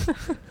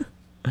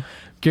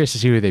 curious to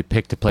see who they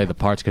pick to play the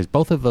parts, because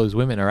both of those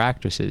women are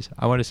actresses.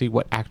 I want to see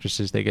what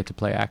actresses they get to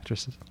play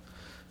actresses.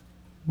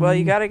 Well,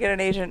 you got to get an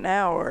agent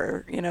now,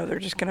 or they're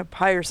just going to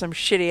hire some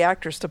shitty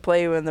actress to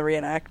play you in the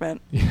reenactment.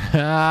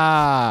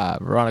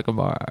 Veronica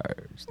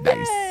Mars.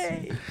 Nice.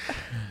 Yay!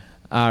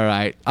 All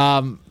right.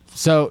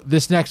 So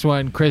this next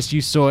one, Chris,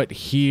 you saw it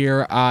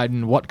here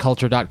on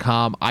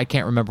whatculture.com. I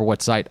can't remember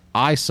what site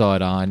I saw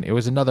it on. It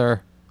was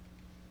another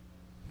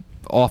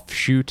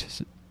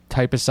offshoot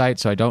type of site,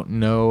 so I don't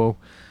know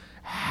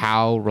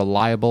how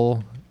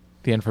reliable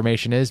the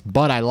information is,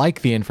 but I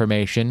like the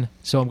information,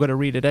 so I'm going to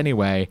read it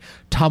anyway.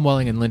 Tom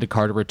Welling and Linda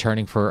Carter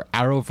returning for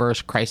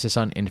Arrowverse Crisis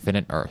on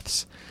Infinite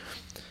Earths.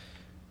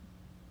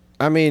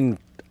 I mean,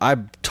 I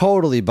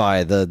totally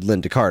buy the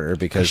Linda Carter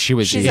because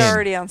She's in.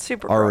 already on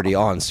Supergirl. already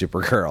on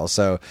Supergirl,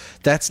 so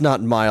that's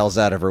not miles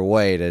out of her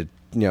way to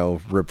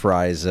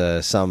reprise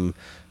some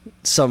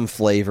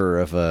flavor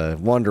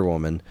of Wonder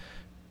Woman.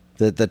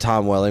 The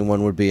Tom Welling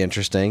one would be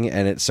interesting,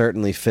 and it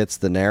certainly fits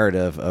the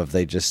narrative of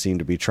they just seem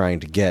to be trying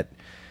to get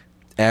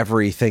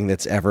everything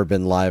that's ever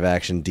been live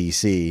action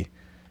DC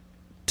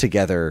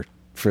together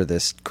for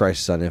this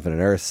Crisis on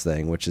Infinite Earths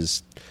thing, which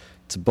is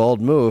it's a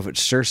bold move. It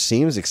sure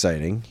seems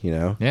exciting,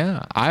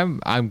 Yeah,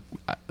 I'm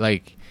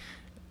like,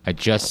 I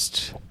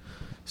just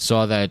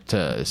saw that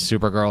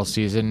Supergirl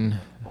season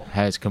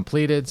has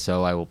completed,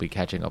 so I will be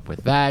catching up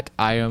with that.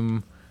 I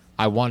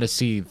want to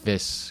see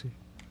this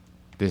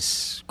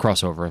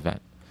crossover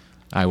event.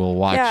 I will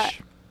watch. Yeah.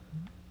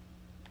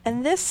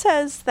 And this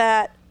says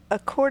that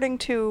according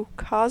to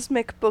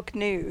Cosmic Book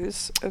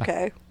News,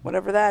 okay,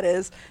 whatever that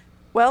is,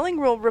 Welling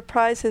will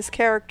reprise his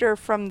character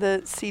from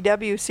the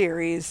CW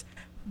series,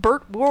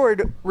 Burt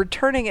Ward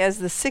returning as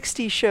the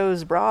 60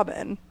 show's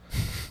Robin,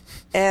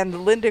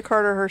 and Linda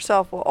Carter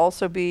herself will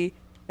also be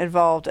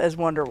involved as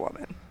Wonder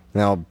Woman.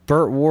 Now,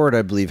 Burt Ward,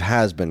 I believe,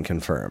 has been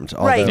confirmed.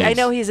 Right, although- I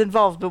know he's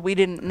involved, but we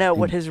didn't know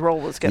what his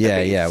role was going to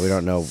be. Yeah, we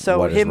don't know so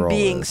what his him role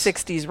being is.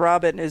 60s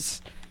Robin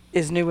is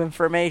new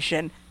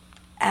information.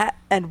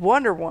 And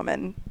Wonder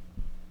Woman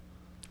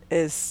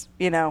is,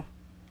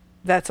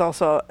 that's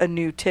also a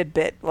new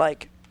tidbit.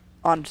 Like,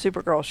 on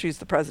Supergirl, she's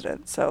the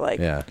president. So, like,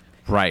 Yeah.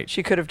 Right.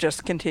 she could have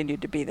just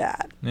continued to be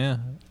that. Yeah.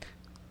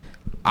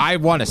 I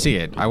want to see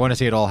it. I want to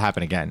see it all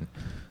happen again.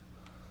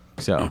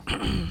 So,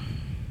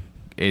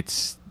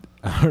 it's...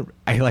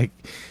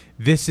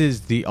 this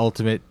is the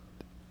ultimate,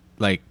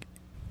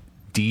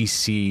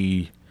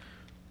 DC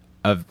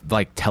of,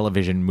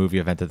 television movie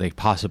event that they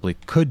possibly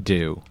could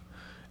do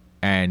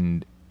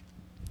and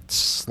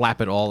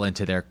slap it all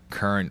into their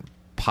current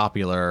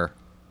popular,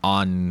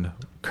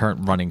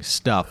 current running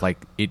stuff.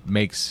 It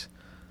makes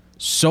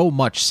so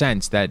much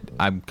sense that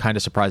I'm kind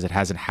of surprised it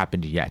hasn't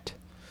happened yet.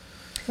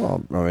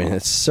 Well, I mean,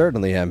 it's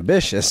certainly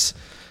ambitious.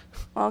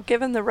 Well,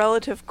 given the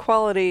relative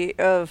quality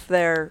of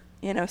their,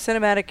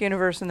 cinematic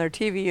universe and their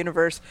TV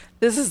universe,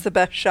 this is the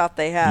best shot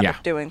they have Yeah.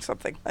 at doing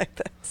something like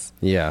this.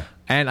 Yeah.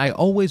 And I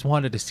always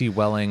wanted to see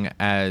Welling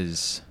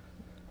as,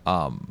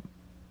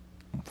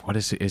 what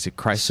is it? Is it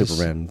Crisis?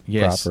 Superman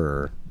Yes.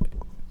 proper.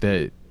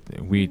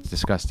 We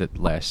discussed it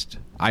last.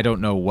 I don't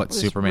know what It was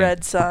Superman.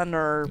 Red Sun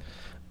or...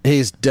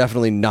 He's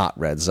definitely not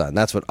Red Sun.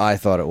 That's what I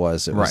thought it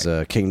was. It was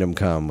Right. Kingdom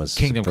Come. Was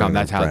Kingdom Come.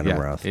 That's how. Brandon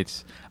Yeah, Routh.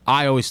 it's.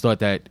 I always thought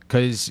that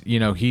because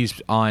he's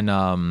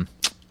on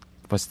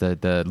what's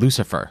the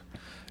Lucifer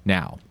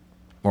now,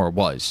 or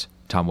was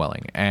Tom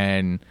Welling,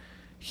 and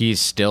he's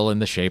still in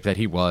the shape that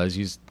he was.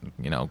 He's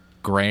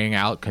graying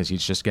out because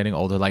he's just getting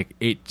older.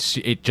 It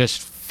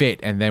just fit.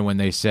 And then when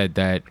they said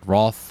that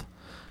Roth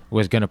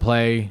was going to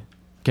play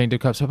Kingdom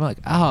Come, so I'm like,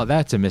 oh,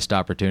 that's a missed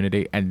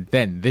opportunity. And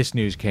then this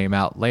news came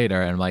out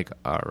later, and I'm like,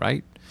 all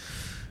right,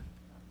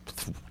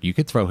 you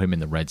could throw him in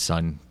the Red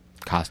Sun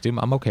costume.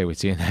 I'm okay with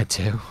seeing that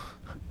too.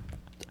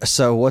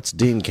 So what's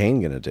Dean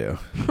Cain going to do?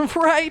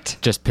 Right.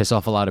 Just piss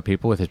off a lot of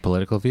people with his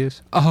political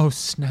views. Oh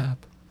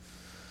snap!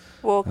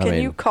 Well, I can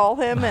mean- you call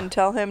him and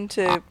tell him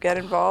to get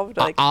involved?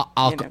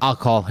 I'll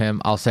call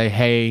him. I'll say,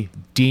 hey,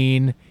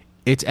 Dean,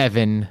 it's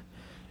Evan.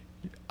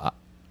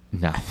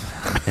 No.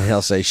 And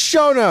he'll say,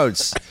 show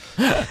notes!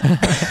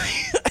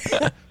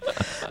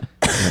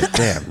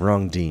 Damn,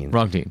 wrong Dean.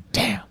 Wrong Dean.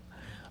 Damn.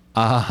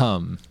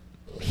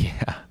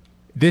 Yeah.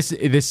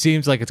 This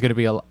seems like it's going to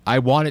be I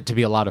want it to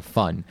be a lot of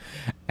fun,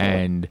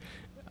 and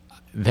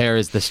there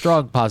is the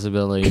strong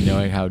possibility,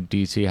 knowing how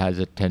DC has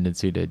a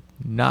tendency to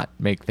not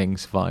make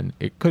things fun,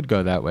 it could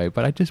go that way.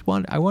 But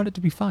I want it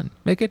to be fun.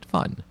 Make it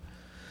fun.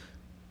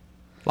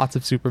 Lots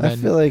of Superman. I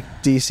feel like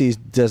DC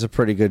does a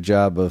pretty good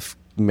job of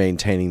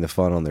maintaining the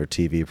fun on their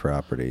TV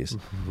properties.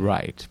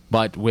 Right.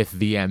 But with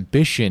the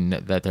ambition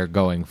that they're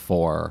going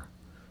for,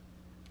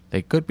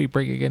 they could be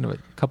bringing in a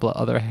couple of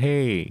other,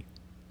 hey,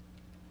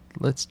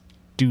 let's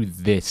do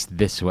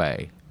this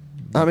way.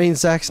 I mean,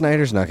 Zack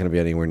Snyder's not going to be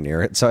anywhere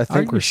near it, so I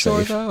think Are we're you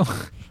sure, safe.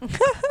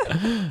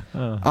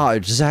 though? Oh,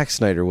 Zack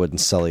Snyder wouldn't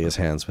sully his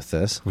hands with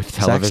this. With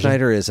Zack television?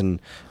 Snyder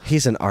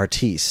he's an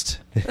artiste.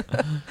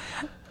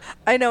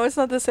 I know it's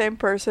not the same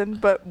person,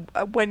 but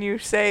when you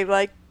say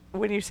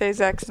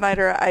Zack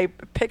Snyder, I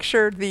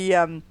picture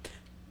the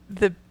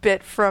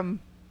bit from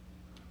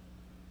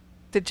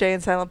the Jay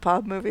and Silent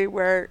Bob movie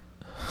where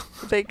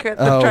they try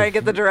and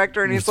get the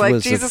director, and he's like,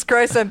 was it- "Jesus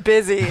Christ, I'm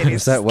busy," and he's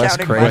Was that Wes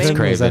counting Craven? money.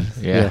 Wes Craven. Was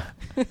that- Yeah.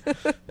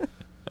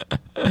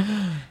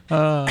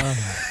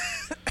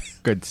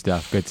 Good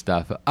stuff. Good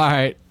stuff. All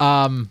right.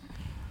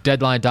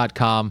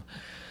 Deadline.com.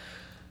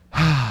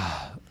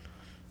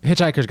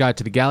 Hitchhiker's Guide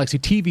to the Galaxy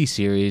TV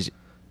series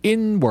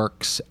in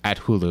works at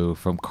Hulu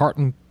from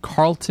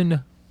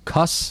Carlton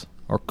Cuss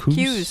or Coos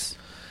Hughes.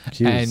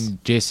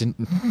 and Jason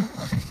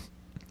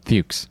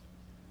Fuchs,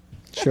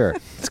 Sure,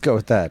 let's go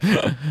with that.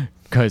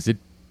 because it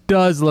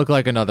does look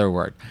like another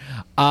word.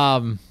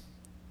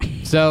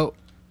 So,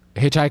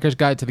 Hitchhiker's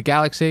Guide to the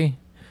Galaxy.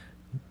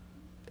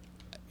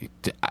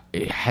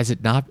 has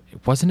it not?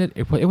 Wasn't it?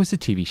 It was a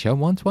TV show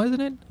once,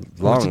 wasn't it?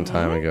 Long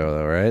time ago,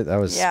 though, right? That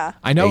was Yeah.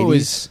 I know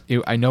 80s?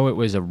 I know it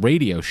was a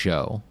radio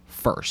show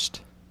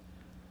first.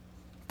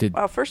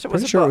 Well, first it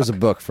was Pretty a sure book. it was a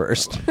book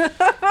first.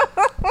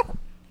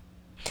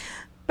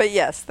 But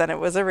yes, then it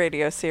was a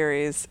radio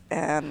series,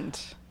 and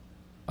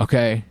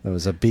Okay. It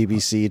was a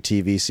BBC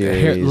TV series.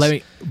 Here, let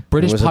me.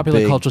 British It was a popular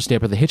big- cultural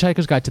staple, The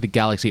Hitchhiker's Guide to the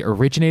Galaxy,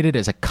 originated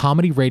as a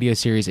comedy radio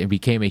series and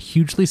became a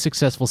hugely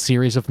successful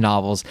series of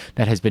novels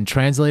that has been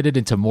translated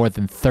into more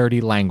than 30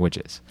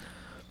 languages.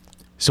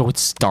 So it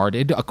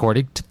started,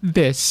 according to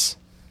this,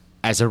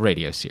 as a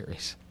radio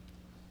series.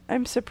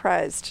 I'm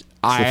surprised.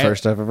 It's the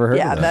first I've ever heard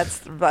Yeah, of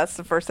that. that's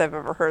the first I've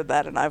ever heard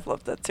that, and I've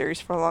loved that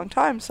series for a long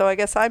time. So I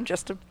guess I'm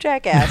just a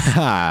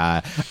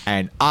jackass.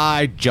 And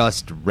I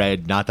just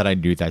read, not that I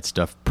knew that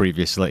stuff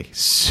previously.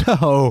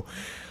 So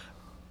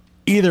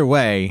either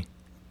way,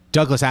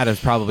 Douglas Adams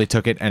probably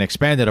took it and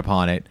expanded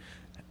upon it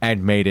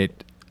and made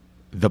it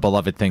the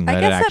beloved thing I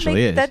that it guess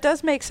actually is. that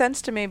does make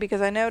sense to me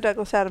because I know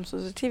Douglas Adams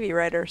was a TV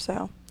writer.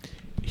 So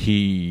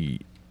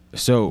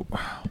So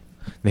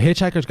The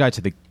Hitchhiker's Guide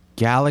to the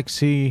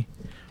Galaxy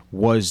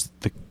was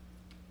the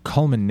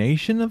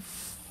culmination of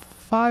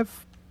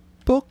 5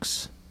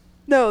 books.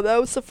 no, that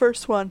was the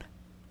first one.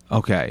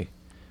 Okay.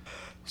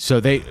 So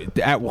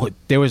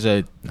there was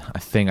a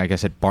thing, I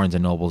guess, at Barnes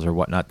and Nobles or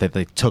whatnot, that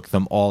they took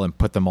them all and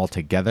put them all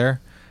together,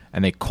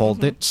 and they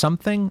called it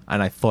something,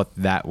 and I thought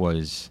that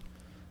was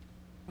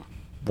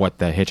what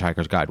The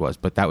Hitchhiker's Guide was,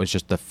 but that was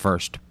just the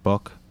first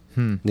book.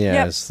 Yeah,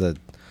 Yep. it's the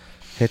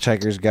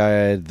Hitchhiker's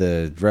Guide,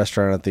 the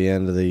restaurant at the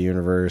end of the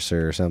universe,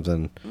 or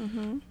something.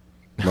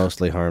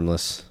 Mostly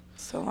harmless.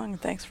 So long,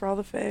 and thanks for all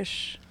the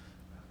fish.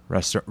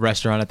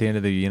 Restaurant at the end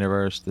of the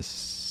universe, the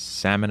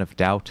Salmon of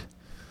Doubt.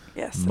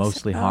 Yes,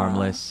 Mostly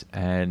harmless,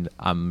 and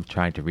I'm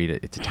trying to read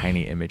it. It's a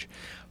tiny image.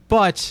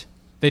 But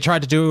they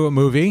tried to do a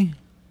movie.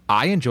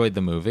 I enjoyed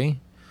the movie.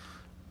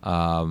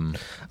 I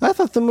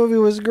thought the movie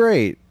was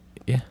great.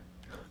 Yeah.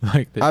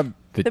 Like the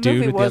The dude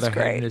movie with the was other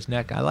hand great. in his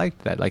neck. I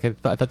liked that. Like I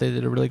thought they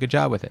did a really good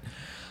job with it.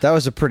 That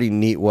was a pretty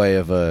neat way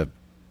of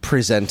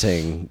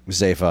presenting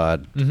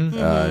Zaphod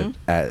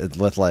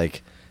with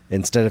like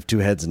instead of 2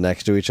 heads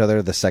next to each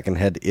other, the second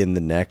head in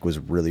the neck was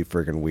really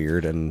freaking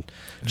weird and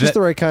just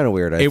the right kind of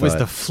weird. It was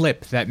the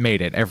flip that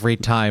made it. Every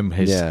time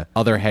his Yeah.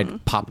 other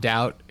head popped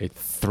out, it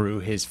threw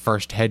his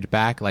first head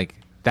back. Like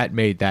that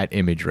made that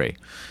imagery.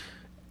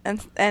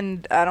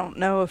 And I don't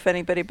know if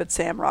anybody but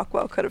Sam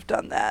Rockwell could have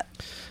done that.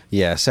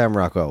 Yeah, Sam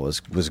Rockwell was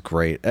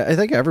great. I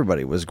think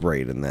everybody was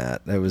great in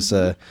that. It was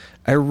I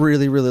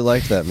really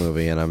liked that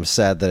movie, and I'm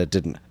sad that it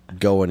didn't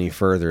go any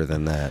further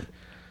than that.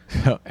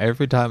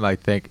 Every time I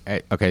think,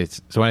 okay,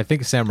 so when I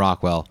think of Sam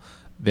Rockwell,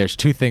 there's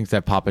 2 things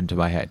that pop into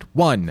my head.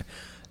 One,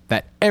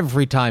 that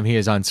every time he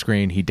is on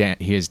screen, he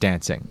is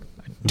dancing.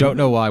 I don't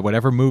know why.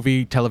 Whatever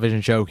movie,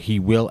 television show, he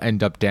will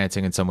end up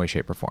dancing in some way,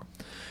 shape, or form.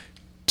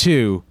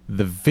 2,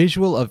 the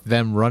visual of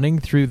them running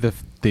through the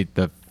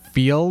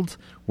field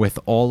with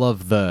all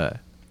of the,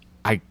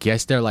 I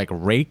guess they're like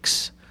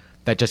rakes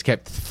that just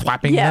kept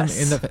thwapping Yes.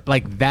 them in the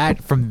like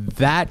that from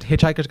that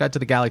Hitchhiker's Guide to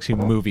the Galaxy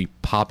movie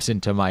pops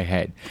into my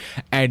head,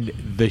 and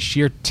the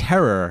sheer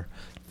terror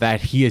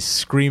that he is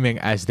screaming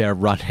as they're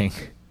running.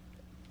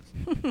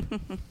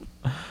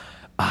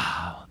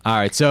 All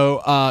right,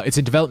 so it's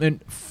in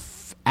development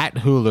at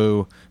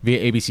Hulu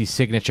via ABC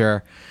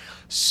Signature.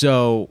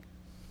 So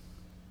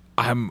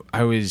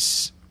I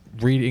was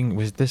reading,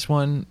 was this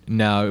one?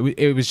 No,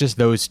 it was just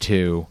those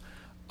 2.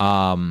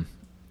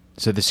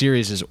 So the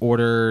series is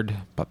ordered.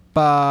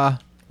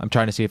 I'm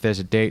trying to see if there's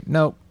a date.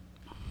 Nope.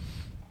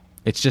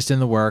 It's just in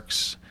the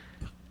works.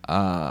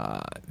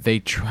 They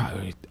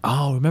try.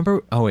 Oh,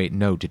 remember? Oh, wait,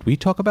 no. Did we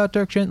talk about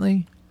Dirk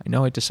Gently? I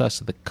know I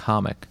discussed the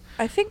comic.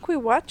 I think we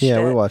watched it.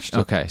 Yeah, we watched it.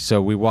 Okay,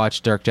 so we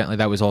watched Dirk Gently.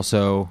 That was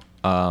also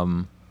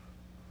an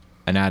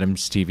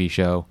Adams TV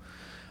show.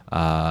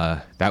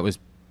 That was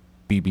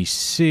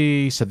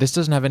BBC. So this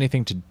doesn't have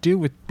anything to do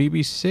with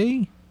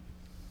BBC?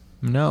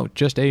 No,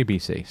 just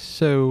ABC.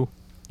 So,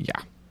 yeah.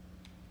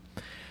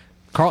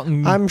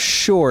 Carlton. I'm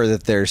sure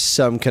that there's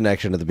some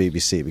connection to the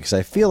BBC because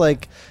I feel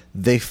like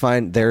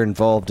they're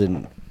involved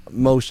in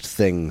most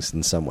things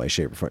in some way,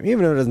 shape, or form.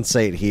 Even if it doesn't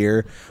say it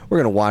here, we're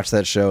going to watch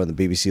that show and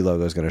the BBC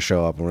logo is going to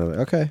show up and we're like,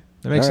 okay.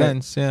 That makes all right.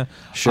 sense, yeah.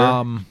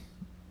 Sure.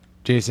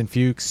 Jason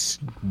Fuchs,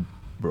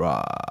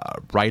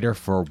 writer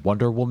for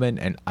Wonder Woman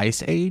and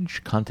Ice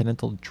Age,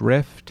 Continental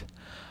Drift.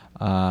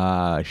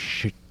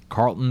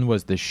 Carlton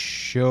was the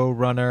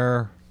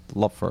showrunner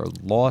for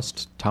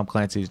Lost, Tom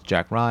Clancy's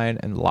Jack Ryan,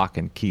 and Lock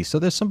and Key. So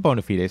there's some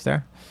bona fides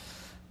there.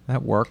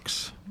 That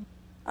works.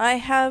 I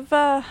have.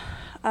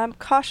 I'm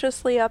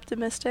cautiously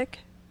optimistic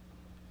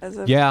as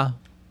a Yeah.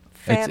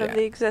 fan It's- of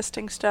the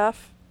existing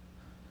stuff.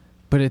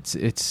 But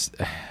it's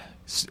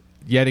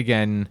yet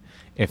again,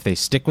 if they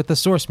stick with the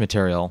source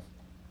material,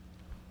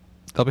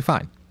 they'll be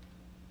fine.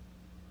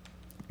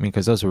 I mean,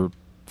 because those were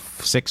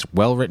 6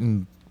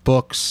 well-written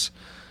books,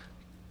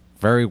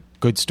 very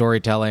good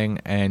storytelling,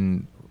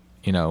 and,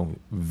 you know,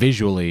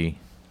 visually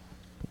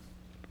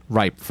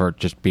ripe for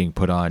just being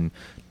put on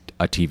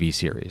a TV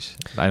series.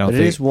 I don't But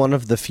think it is one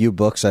of the few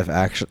books I've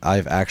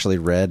actually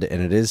read,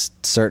 and it is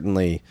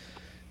certainly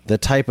the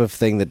type of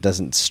thing that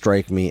doesn't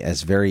strike me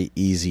as very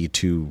easy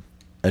to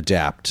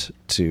adapt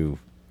to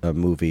a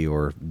movie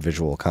or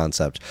visual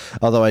concept.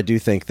 Although I do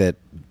think that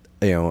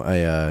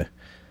a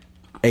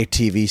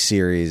TV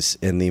series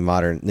in the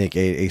modern, like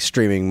a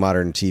streaming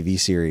modern TV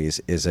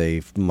series, is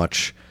a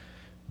much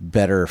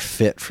better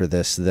fit for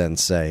this than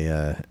say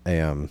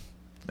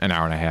an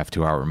hour and a half,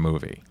 2 hour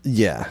movie.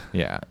 Yeah.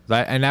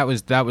 That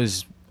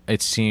was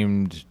it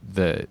seemed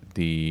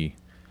the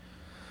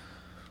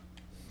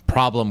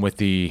problem with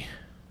the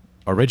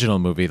original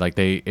movie, like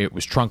it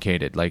was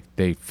truncated, like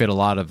they fit a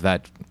lot of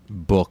that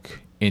book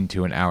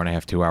into an hour and a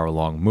half, 2 hour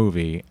long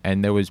movie,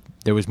 and there was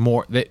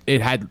more.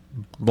 It had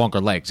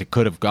longer legs. It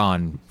could have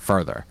gone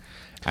further,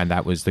 and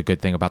that was the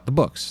good thing about the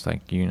books.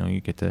 Like you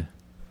get to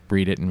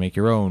read it and make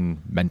your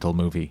own mental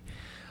movie.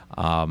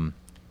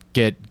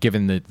 Get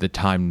given the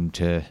time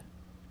to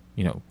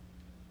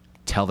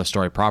tell the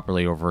story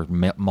properly over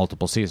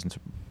multiple seasons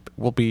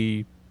will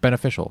be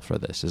beneficial for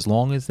this, as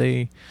long as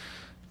they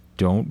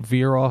don't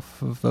veer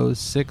off of those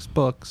 6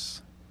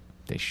 books.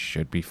 They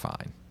should be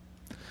fine.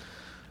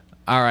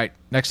 All right,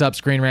 next up,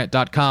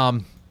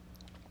 ScreenRant.com.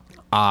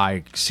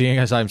 Seeing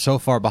as I'm so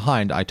far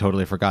behind, I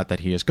totally forgot that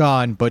he is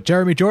gone, but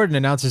Jeremy Jordan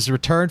announces his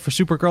return for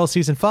Supergirl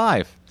Season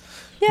 5.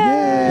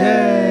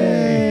 Yay!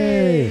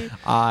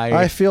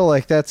 I feel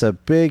like that's a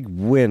big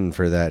win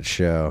for that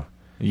show.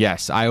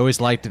 Yes, I always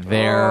liked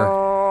their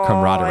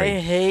camaraderie. I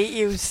hate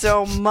you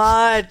so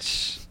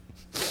much.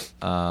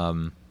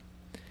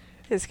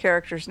 His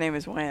character's name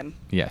is Win.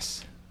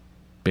 Yes,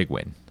 big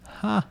win.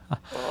 Good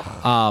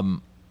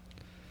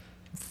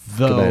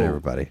night,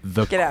 everybody.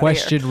 The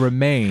question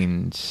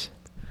remains,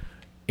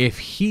 if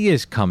he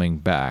is coming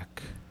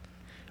back,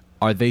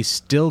 are they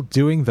still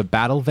doing the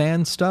battle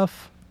van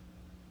stuff?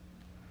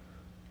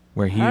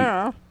 Where he I don't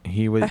know.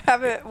 He was.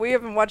 We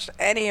haven't watched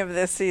any of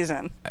this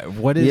season.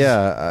 What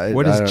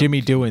is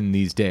Jimmy doing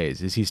these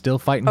days? Is he still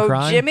fighting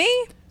crime? Oh, Jimmy?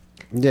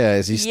 Yeah,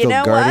 is he still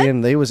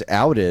Guardian? They was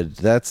outed.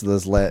 That's I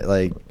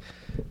think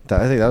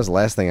that was the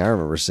last thing I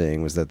remember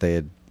seeing was that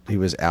he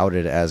was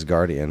outed as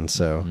Guardian.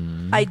 So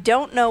I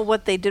don't know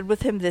what they did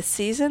with him this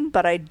season,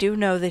 but I do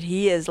know that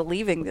he is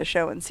leaving the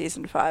show in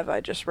season 5.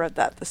 I just read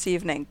that this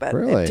evening, but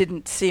Really? It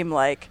didn't seem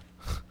like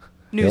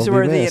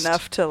newsworthy missed.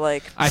 enough to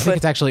I think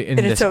it's actually in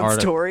its this own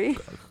article. story.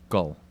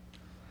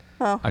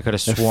 I could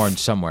have sworn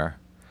somewhere.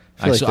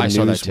 I feel like I the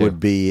saw that news too. would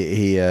be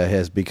he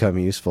has become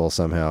useful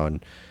somehow,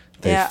 and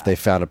they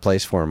found a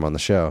place for him on the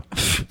show.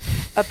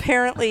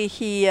 Apparently,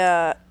 he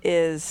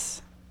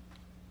is.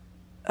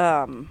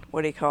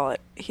 What do you call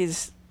it?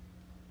 He's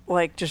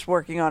like just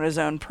working on his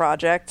own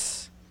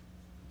projects.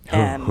 Who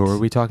are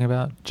we talking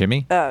about?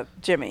 Jimmy?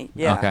 Jimmy.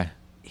 Yeah. Okay.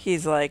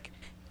 He's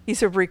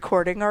a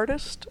recording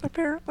artist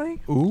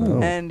apparently. Ooh.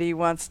 And he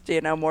wants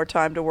more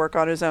time to work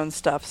on his own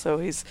stuff. So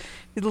he's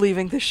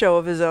leaving the show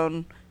of his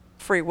own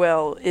free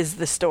will. Is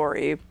the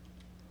story?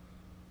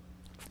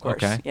 Of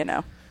course, Okay.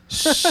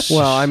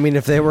 Well, I mean,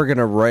 if they were going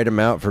to write him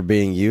out for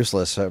being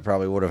useless, that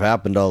probably would have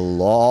happened a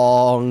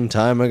long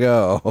time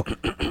ago.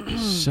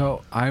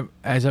 So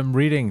as I'm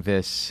reading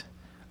this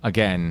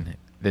again,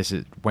 this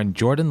is when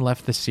Jordan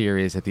left the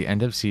series at the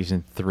end of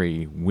season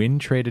 3. Wynn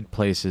traded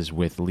places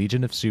with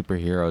Legion of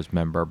Superheroes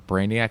member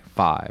Brainiac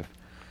 5,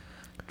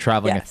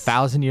 traveling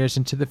 1,000 years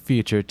into the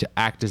future to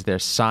act as their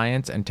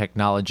science and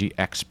technology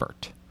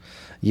expert.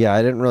 Yeah,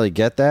 I didn't really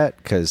get that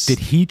because Did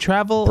he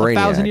travel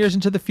 1,000 years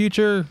into the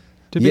future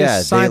to be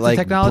a science and like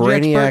technology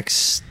Brainiac expert?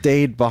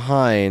 stayed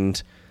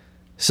behind.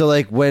 So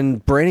like when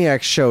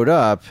Brainiac showed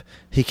up,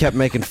 he kept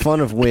making fun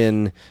of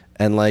Wynn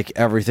and like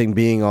everything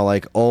being all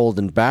like old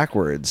and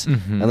backwards.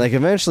 And like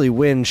eventually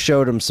Wynn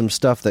showed him some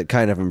stuff that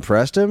kind of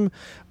impressed him,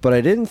 but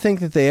I didn't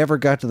think that they ever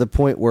got to the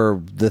point where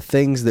the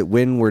things that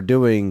Wynn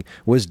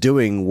was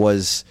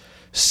doing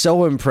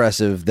so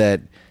impressive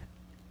that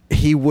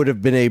he would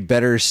have been a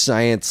better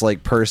science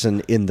like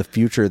person in the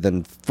future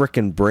than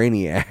frickin'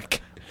 Brainiac.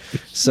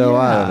 So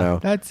I don't know.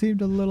 That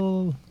seemed a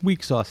little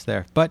weak sauce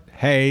there. But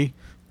hey,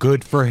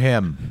 good for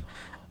him.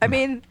 I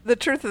mean, the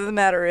truth of the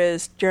matter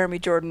is, Jeremy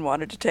Jordan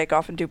wanted to take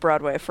off and do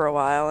Broadway for a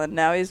while, and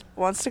now he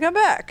wants to come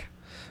back.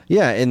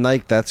 Yeah, and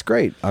like that's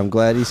great. I'm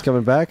glad he's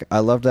coming back. I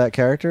loved that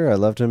character. I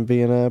loved him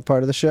being a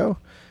part of the show.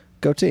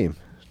 Go team.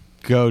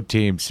 Go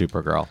team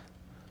Supergirl.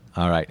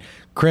 All right.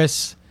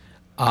 Chris,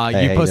 Hey, you how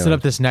you posted doing?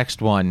 up this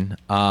next one.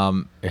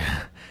 I'm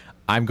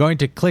going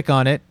to click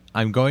on it.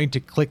 I'm going to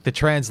click the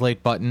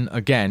translate button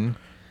again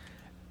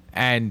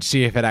and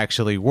see if it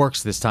actually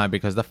works this time,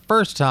 because the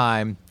first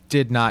time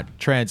did not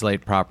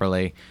translate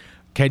properly.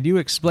 Can you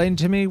explain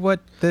to me what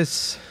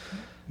this...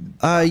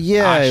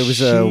 It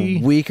was a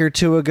week or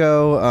two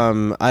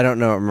ago. I don't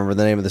remember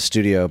the name of the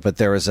studio, but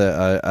there was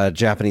a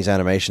Japanese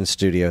animation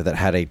studio that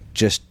had a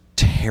just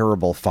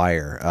terrible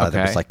fire.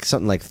 There was like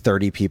something like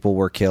 30 people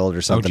were killed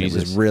or something. It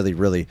was really,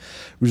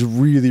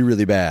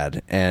 really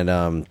bad.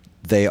 And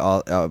they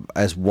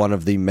as one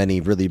of the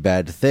many really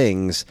bad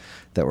things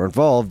that were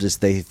involved is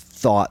they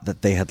thought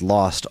that they had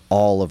lost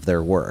all of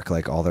their work,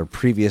 like all their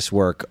previous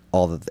work,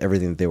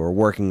 everything that they were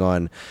working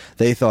on.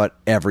 They thought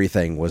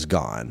everything was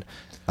gone.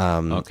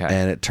 Okay.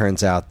 And it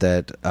turns out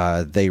that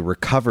they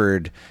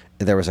recovered.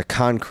 There was a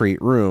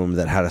concrete room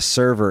that had a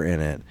server in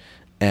it,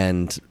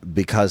 and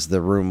because the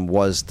room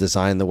was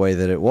designed the way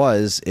that it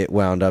was, it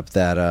wound up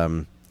that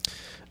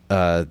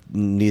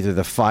neither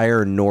the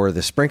fire nor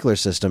the sprinkler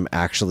system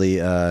actually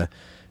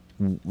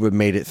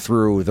made it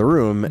through the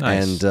room.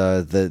 Nice.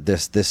 And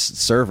this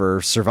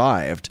server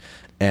survived,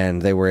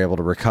 and they were able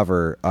to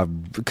recover a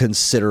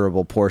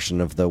considerable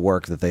portion of the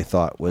work that they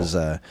thought was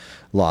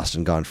lost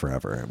and gone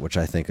forever, which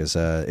I think is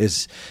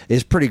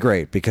pretty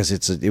great, because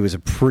it was a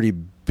pretty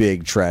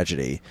big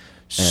tragedy.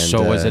 And,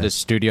 so was it a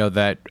studio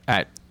that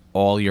at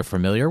all you're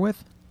familiar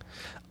with?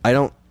 I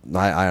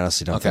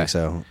honestly don't think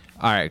so.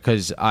 All right,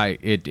 because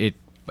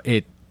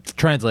it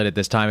translated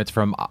this time. It's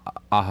from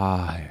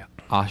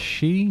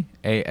Asahi,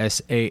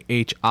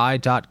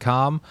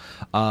 ASAHI.com.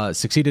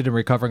 Succeeded in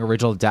recovering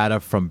original data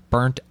from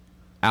burnt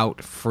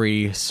out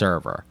free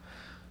server.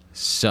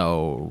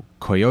 So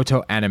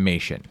Kyoto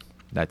Animation,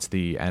 that's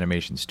the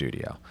animation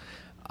studio,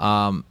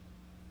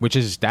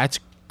 that's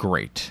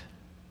great,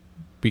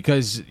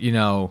 because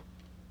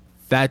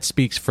that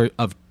speaks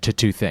to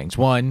two things.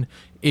 One,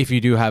 if you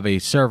do have a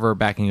server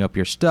backing up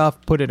your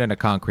stuff, put it in a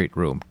concrete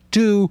room.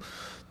 Two,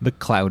 the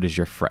cloud is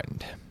your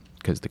friend,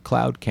 because the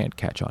cloud can't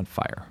catch on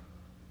fire.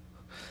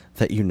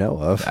 That you know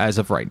of. As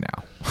of right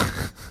now.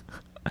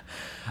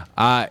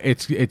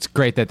 It's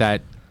great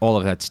that all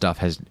of that stuff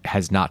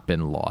has not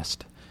been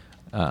lost.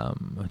 So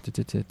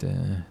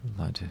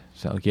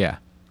yeah.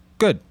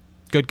 Good.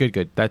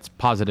 That's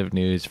positive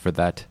news for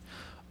that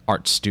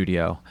art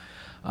studio.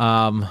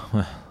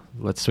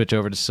 Let's switch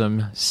over to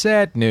some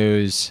sad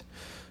news.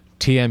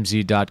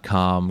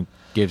 TMZ.com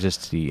gives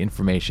us the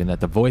information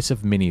that the voice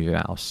of Minnie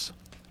Mouse,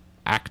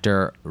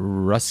 actor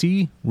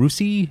Russi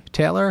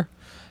Taylor,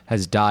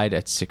 has died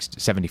at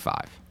 75.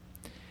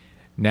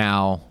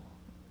 Now,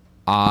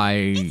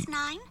 It's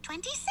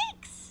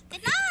 9:26.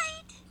 Good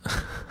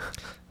night.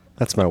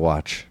 That's my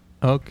watch.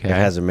 Okay. It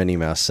has a Minnie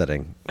Mouse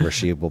setting where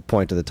she will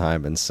point to the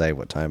time and say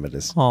what time it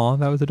is. Oh,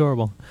 that was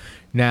adorable.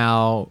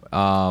 Now,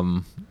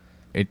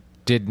 it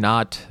did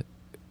not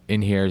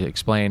in here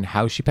explain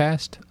how she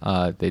passed.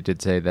 They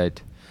did say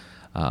that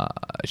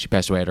she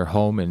passed away at her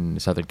home in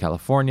Southern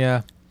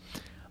California.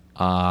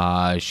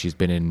 She's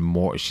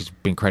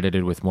been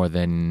credited with more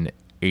than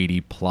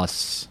 80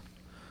 plus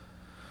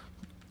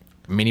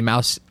Minnie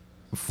Mouse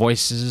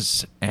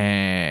voices,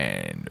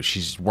 and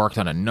she's worked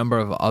on a number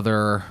of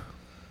other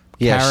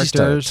characters. She's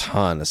done a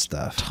ton of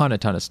stuff. Ton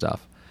of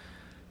stuff.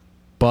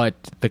 But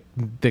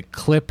the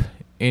clip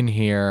in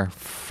here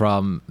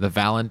from the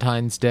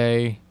Valentine's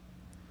Day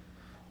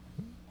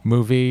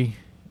movie,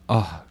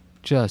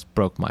 just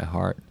broke my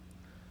heart.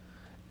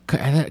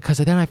 Because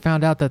then I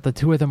found out that the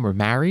two of them were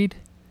married.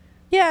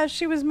 Yeah,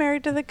 she was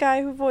married to the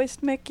guy who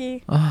voiced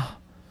Mickey,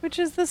 which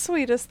is the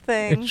sweetest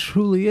thing. It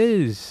truly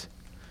is.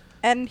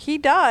 And he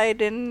died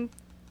in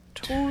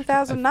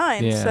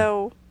 2009, Yeah.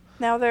 so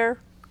now they're,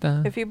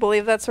 if you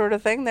believe that sort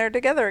of thing, they're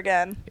together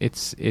again.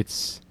 It's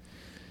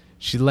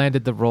she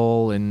landed the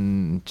role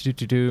in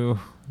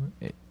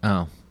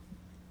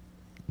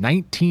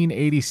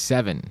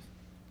 1987.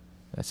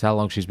 That's how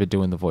long she's been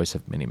doing the voice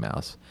of Minnie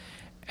Mouse.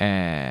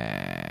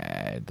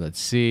 And let's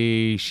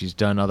see, she's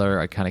done other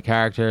iconic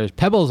characters: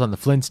 Pebbles on the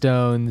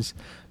Flintstones,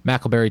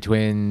 Mackleberry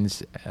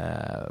Twins,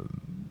 and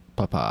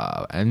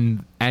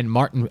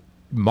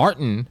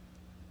Martin.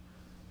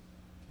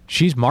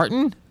 She's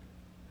Martin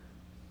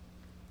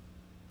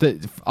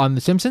on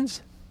The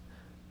Simpsons.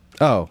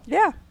 Oh,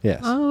 Yeah.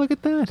 yes. Oh, look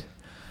at that.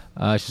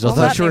 She's I also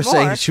thought you were anymore.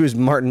 saying she was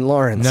Martin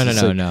Lawrence.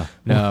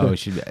 no.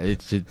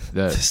 It's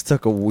This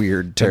took a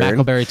weird the turn.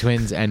 Mackleberry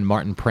Twins and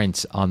Martin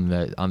Prince on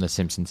the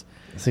Simpsons.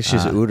 I think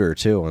she's Uter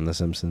too on The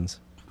Simpsons.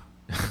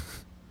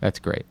 That's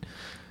great.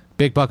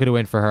 Big bucket to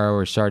win for her.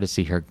 We're sorry to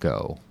see her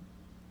go.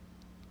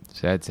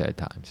 Sad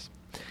times.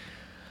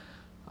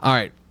 All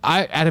right.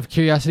 Out of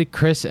curiosity,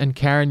 Chris and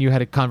Karen, you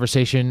had a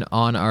conversation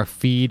on our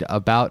feed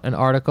about an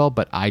article,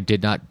 but I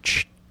did not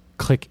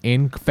click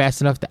in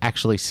fast enough to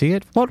actually see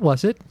it. What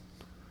was it?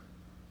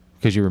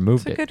 Because you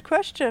removed It's a it. good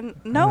question.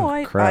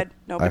 No, Crap.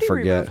 nobody I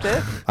forget. removed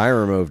it. I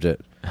removed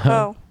it.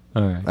 Oh.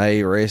 All right. I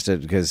erased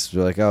it because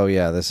we're like, oh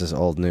yeah, this is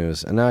old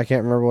news, and now I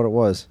can't remember what it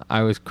was.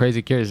 I was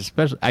crazy curious,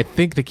 especially. I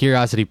think the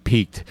curiosity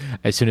peaked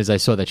as soon as I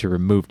saw that you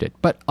removed it.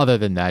 But other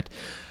than that,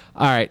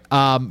 all right.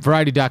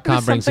 Variety.com It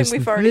was brings us something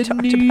we've already the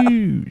talked about.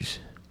 news.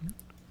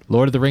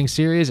 Lord of the Rings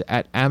series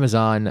at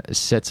Amazon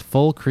sets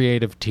full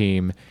creative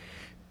team,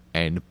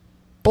 and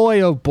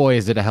boy, oh boy,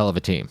 is it a hell of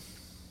a team.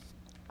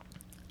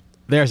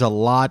 There's a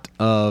lot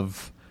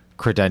of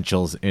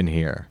credentials in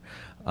here.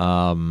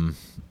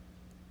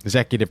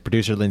 Executive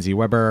producer Lindsay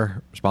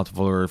Weber,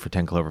 responsible for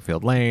 10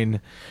 Cloverfield Lane.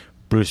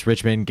 Bruce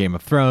Richmond, Game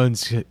of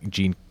Thrones.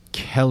 Gene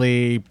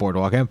Kelly,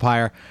 Boardwalk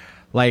Empire.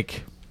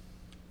 Like,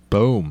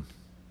 boom.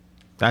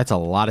 That's a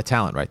lot of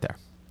talent right there.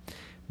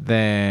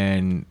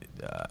 then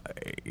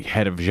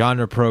head of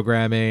genre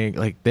programming.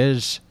 Like,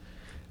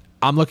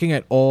 I'm looking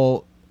at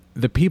all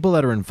the people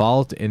that are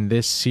involved in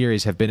this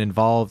series have been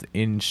involved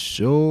in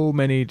so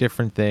many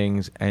different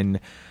things, and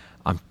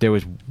there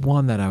was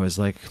one that I was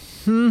like,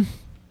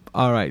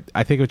 all right.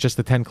 I think it was just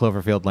the 10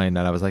 Cloverfield Lane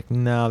that I was like,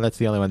 no, that's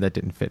the only one that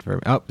didn't fit for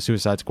me. Oh,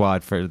 Suicide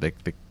Squad for the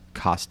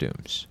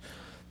costumes.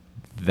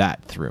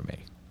 That threw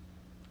me.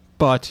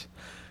 But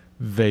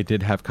they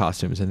did have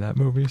costumes in that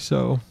movie,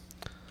 so...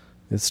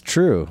 It's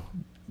true.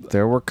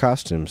 There were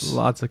costumes.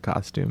 Lots of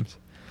costumes.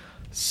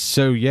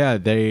 So, yeah,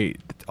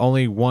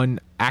 only one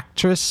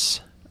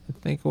actress, I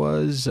think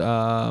was,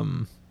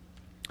 Australian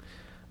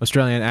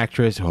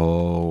actress,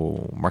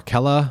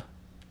 Markella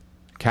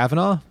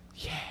Kavanagh?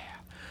 Yeah.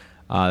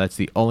 That's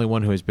the only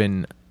one who has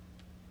been,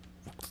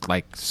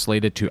 like,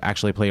 slated to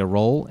actually play a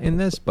role in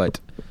this, but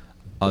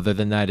other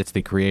than that, it's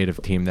the creative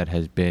team that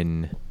has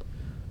been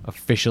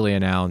officially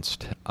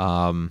announced.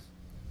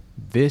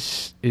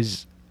 This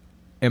is...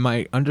 Am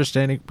I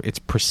understanding it's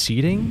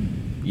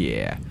proceeding?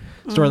 Yeah.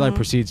 Storyline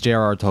precedes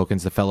J.R.R.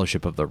 Tolkien's The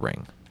Fellowship of the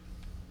Ring.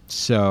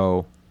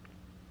 So,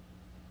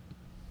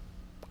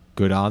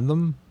 good on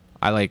them.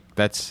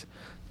 That's...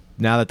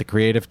 Now that the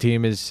creative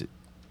team is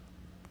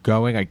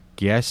going, I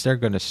guess they're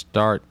going to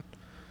start...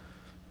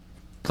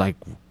 Like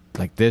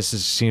this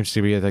seems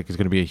to be like it's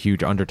going to be a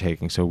huge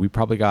undertaking. So we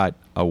probably got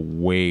a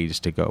ways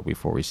to go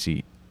before we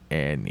see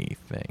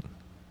anything.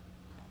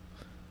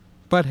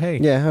 But hey.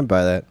 Yeah, I'd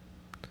buy that.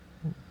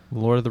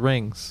 Lord of the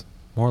Rings.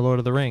 More Lord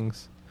of the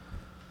Rings.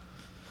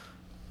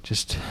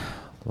 Just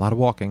a lot of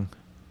walking.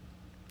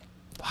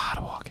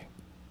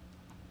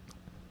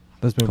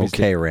 Those movies.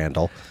 Okay,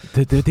 Randall.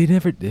 They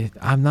never...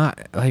 I'm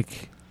not...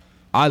 Like...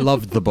 I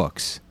loved the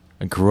books.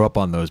 I grew up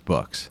on those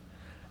books.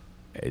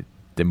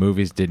 The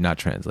movies did not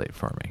translate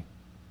for me.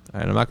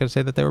 And I'm not going to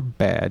say that they were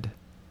bad.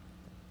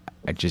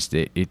 I just...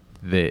 It's...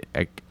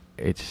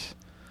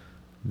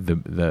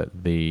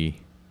 The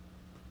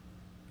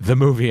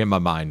movie in my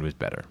mind was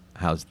better.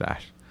 How's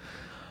that?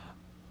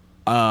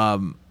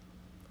 All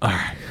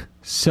right.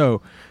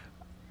 So,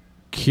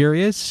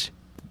 curious,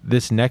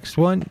 this next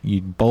one,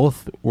 you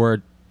both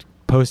were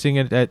posting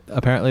it at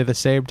apparently the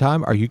same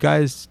time. Are you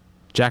guys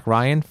Jack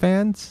Ryan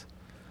fans?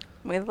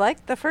 We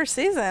liked the first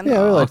season.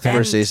 Yeah, we liked the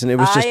first season. It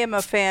was just... I am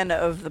a fan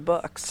of the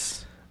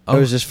books. It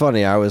was just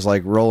funny. I was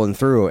like rolling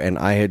through, and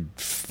I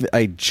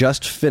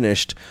just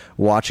finished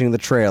watching the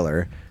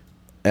trailer.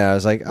 And I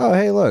was like, oh,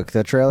 hey, look,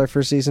 the trailer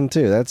for season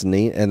 2. That's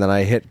neat. And then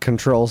I hit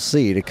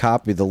Control-C to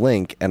copy the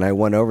link, and I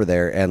went over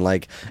there, and,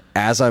 like,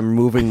 as I'm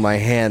moving my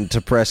hand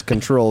to press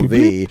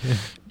Control-V,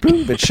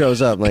 boom, it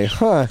shows up. I'm like,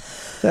 huh,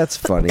 that's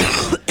funny.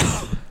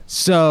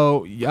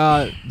 So,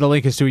 the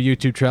link is to a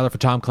YouTube trailer for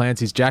Tom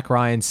Clancy's Jack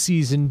Ryan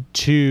Season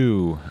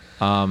 2.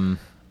 I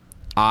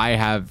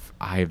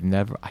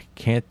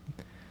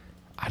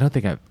don't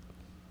think I've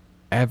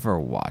ever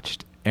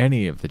watched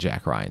any of the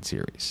Jack Ryan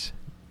series.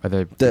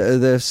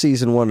 The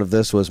season 1 of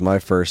this was my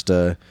first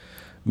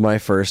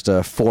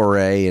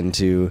foray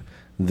into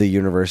the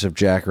universe of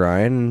Jack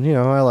Ryan. And, you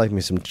know, I like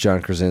me some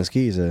John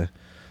Krasinski. He's a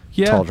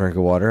tall drink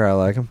of water. I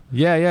like him.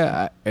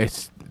 Yeah.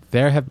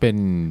 There have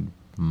been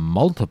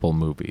multiple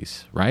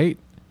movies, right?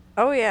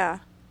 Oh yeah,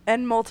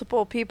 and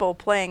multiple people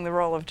playing the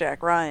role of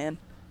Jack Ryan.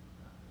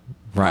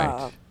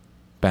 Right.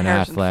 Ben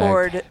Harrison Affleck,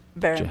 Ford,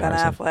 Ben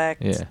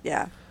Affleck.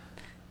 Yeah.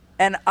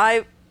 And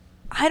I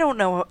don't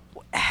know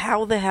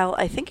how the hell.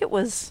 I think it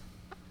was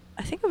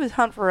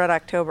Hunt for Red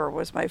October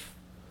was my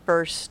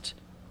first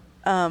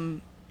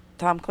Tom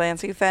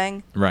Clancy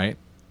thing. Right.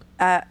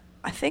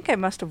 I think I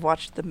must have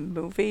watched the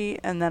movie,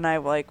 and then I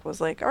was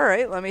like, all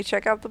right, let me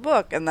check out the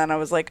book. And then I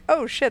was like,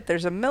 oh shit,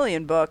 there's a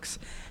million books,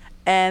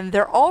 and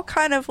they're all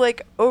kind of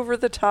like over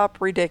the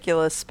top,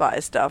 ridiculous spy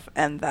stuff,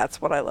 and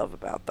that's what I love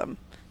about them.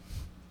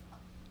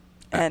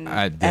 And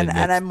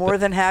I'm more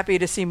than happy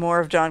to see more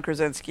of John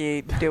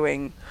Krasinski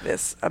doing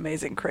this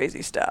amazing,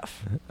 crazy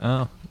stuff.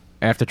 Oh.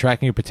 After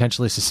tracking a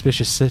potentially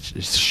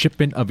suspicious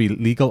shipment of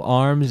illegal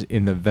arms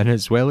in the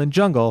Venezuelan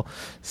jungle,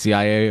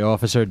 CIA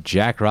officer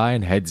Jack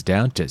Ryan heads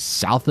down to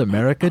South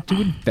America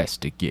to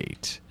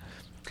investigate.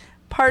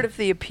 Part of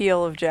the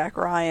appeal of Jack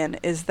Ryan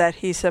is that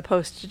he's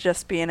supposed to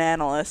just be an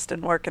analyst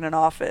and work in an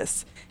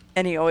office,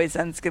 and he always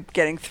ends up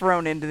getting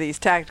thrown into these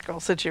tactical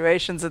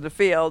situations in the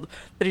field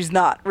that he's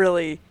not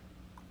really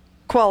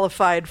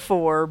qualified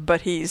for,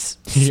 but he's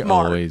smart. He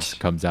always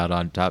comes out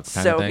on top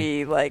kind of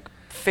thing. So he,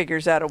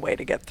 figures out a way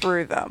to get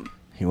through them.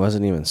 He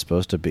wasn't even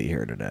supposed to be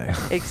here today.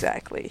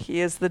 Exactly. He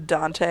is the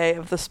Dante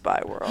of the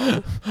spy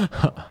world.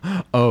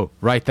 Oh,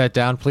 write that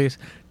down, please.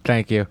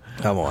 Thank you.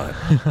 I'm on it.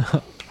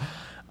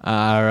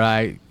 All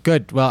right.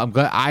 Good. Well, I'm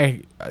glad.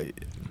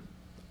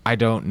 I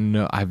don't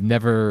know. I've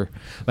never...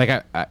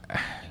 I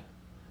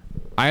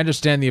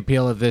understand the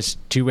appeal of this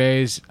two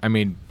ways. I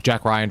mean,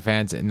 Jack Ryan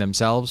fans in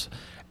themselves,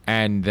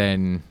 and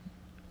then,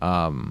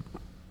 the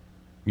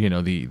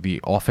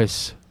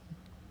Office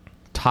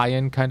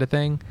tie-in kind of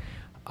thing.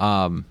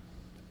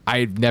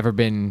 I've never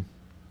been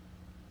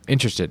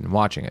interested in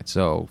watching it,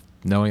 so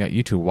knowing that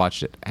you two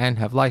watched it and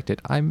have liked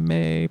it, I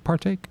may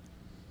partake.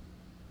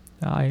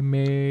 I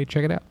may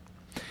check it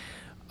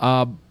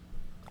out.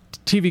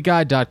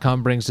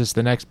 TVGuide.com brings us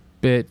the next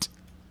bit,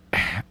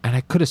 and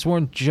I could have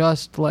sworn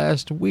just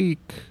last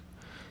week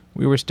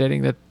we were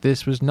stating that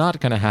this was not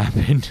going to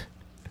happen.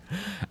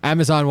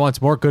 Amazon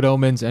wants more Good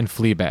Omens and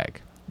Fleabag.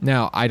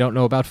 Now, I don't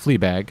know about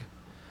Fleabag,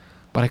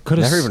 but I could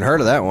have... Never even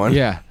heard of that one.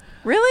 Yeah.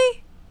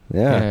 Really?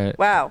 Yeah.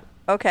 Wow.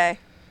 Okay.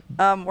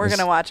 We're going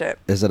to watch it.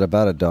 Is it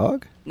about a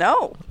dog?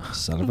 No.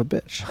 Son of a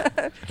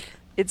bitch.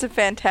 It's a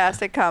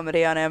fantastic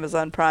comedy on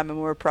Amazon Prime,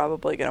 and we're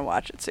probably going to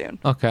watch it soon.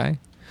 Okay.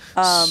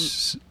 Go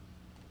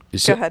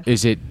ahead.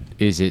 Is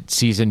it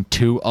season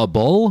 2 a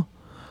bull?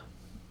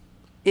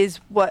 Is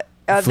what...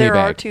 there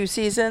are Fleabag. 2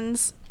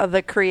 seasons.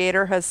 The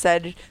creator has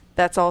said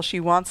that's all she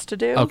wants to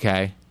do.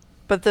 Okay.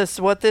 But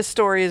what this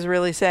story is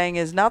really saying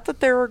is not that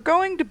there are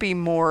going to be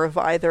more of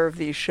either of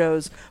these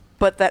shows,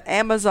 but that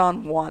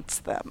Amazon wants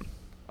them.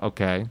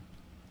 Okay.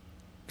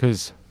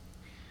 Because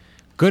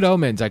Good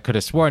Omens, I could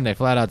have sworn they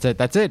flat out said,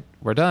 that's it.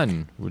 We're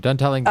done. We're done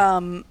telling...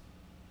 Neil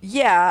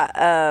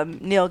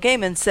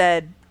Gaiman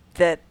said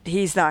that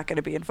he's not going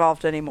to be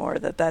involved anymore,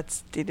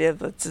 that's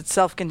a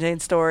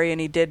self-contained story,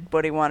 and he did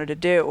what he wanted to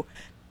do.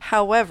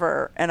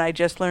 However, and I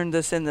just learned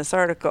this in this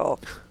article,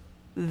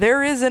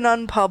 there is an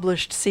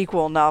unpublished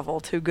sequel novel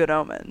to Good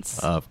Omens.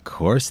 Of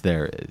course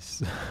there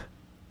is.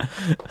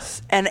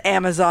 And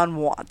Amazon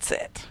wants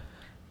it.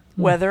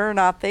 Whether or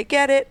not they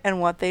get it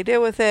and what they do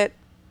with it,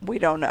 we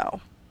don't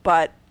know.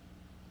 But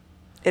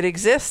it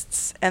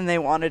exists, and they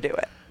want to do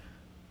it.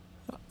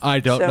 I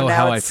don't know now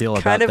how I it's feel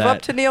about kind of that.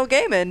 up to Neil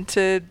Gaiman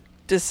to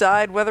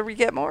decide whether we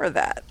get more of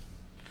that.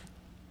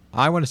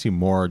 I want to see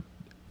more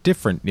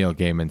different Neil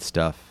Gaiman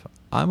stuff.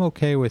 I'm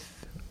okay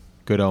with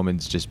Good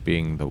Omens just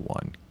being the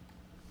one.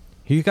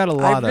 He's got a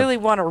lot I really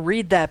want to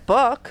read that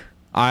book.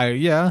 I'll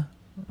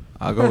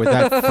go with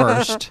that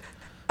first.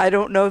 I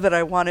don't know that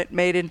I want it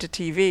made into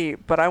TV,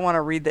 but I want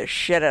to read the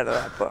shit out of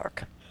that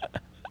book.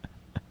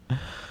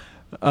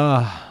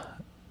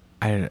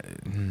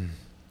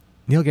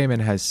 Neil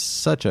Gaiman has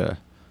such a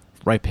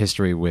ripe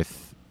history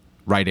with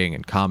writing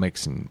and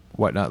comics and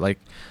whatnot. Like,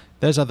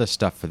 there's other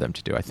stuff for them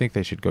to do. I think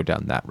they should go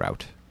down that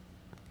route.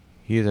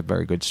 He is a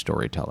very good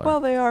storyteller.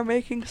 Well, they are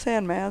making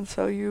Sandman,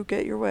 so you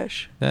get your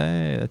wish.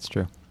 Hey, that's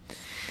true.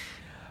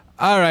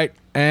 All right.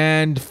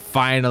 And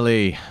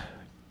finally,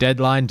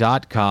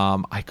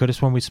 Deadline.com. I could have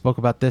sworn we spoke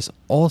about this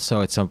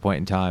also at some point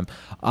in time.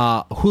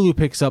 Hulu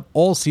picks up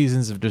all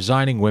seasons of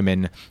Designing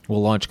Women.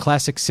 Will launch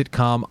classic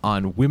sitcom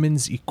on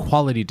Women's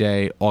Equality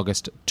Day,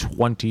 August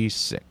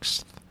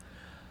 26th.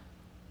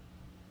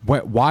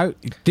 Why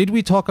did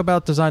we talk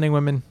about Designing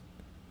Women?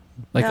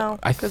 No,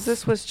 because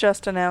this was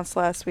just announced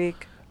last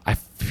week. I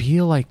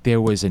feel like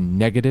there was a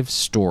negative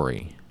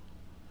story.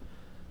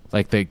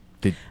 Like there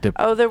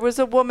was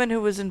a woman who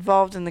was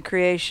involved in the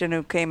creation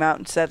who came out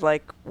and said,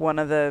 like, one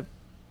of the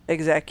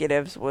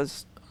executives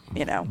was,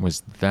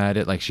 was that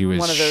it? Like, she was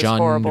one of those shunned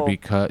horrible...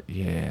 because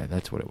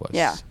that's what it was.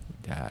 Yeah,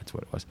 that's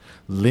what it was.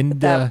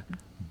 Linda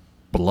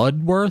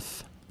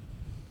Bloodworth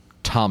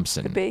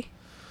Thompson. Could be.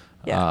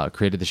 Yeah.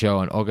 Created the show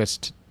on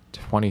August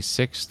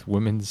 26th.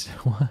 Women's.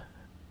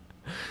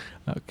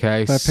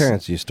 Okay. My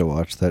parents used to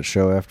watch that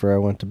show after I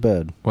went to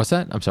bed. What's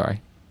that? I'm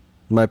sorry.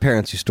 My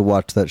parents used to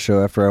watch that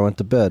show after I went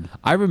to bed.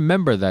 I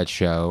remember that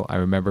show. I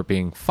remember it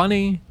being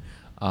funny.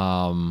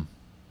 Lots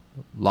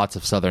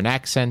of Southern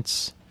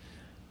accents.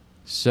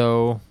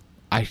 So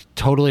I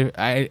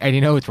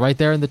know it's right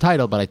there in the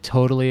title, but I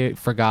totally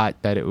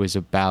forgot that it was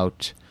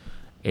about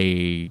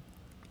a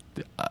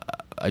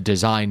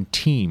design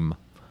team.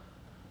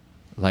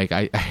 Like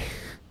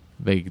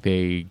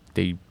they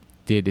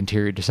did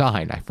interior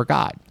design. I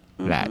forgot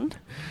that.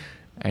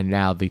 And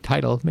now the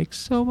title makes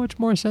so much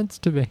more sense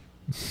to me.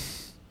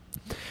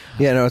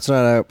 Yeah, no, it's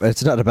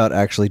not about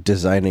actually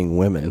designing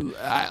women.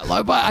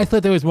 I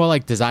thought there was more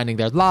like designing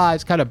their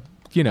lives, kind of,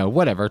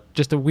 whatever.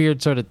 Just a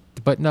weird sort of,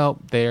 but no,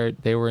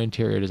 they were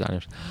interior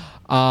designers.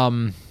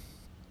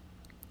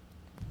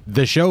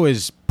 The show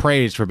is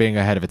praised for being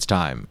ahead of its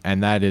time,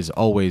 and that has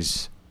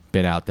always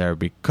been out there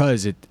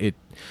because it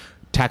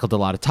tackled a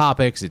lot of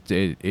topics.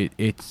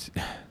 It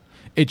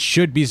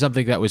should be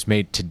something that was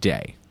made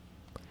today,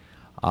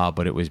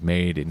 but it was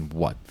made in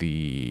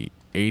the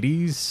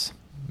 80s,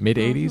 mid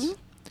 80s,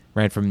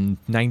 ran from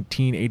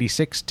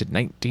 1986 to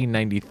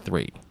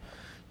 1993.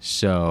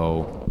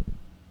 So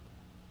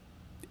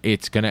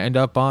it's gonna end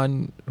up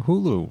on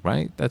Hulu,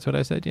 right? That's what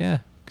I said. Yeah.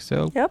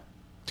 So yep,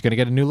 it's gonna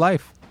get a new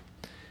life.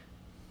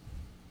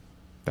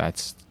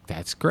 That's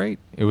great.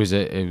 It was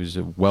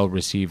a well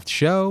received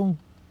show.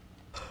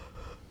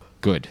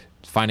 Good.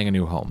 Finding a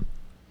new home.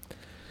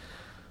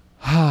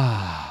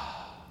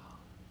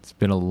 It's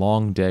been a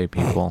long day,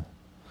 people.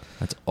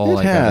 That's all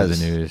I got of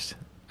the news.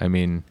 I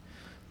mean,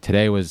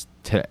 today was...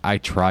 I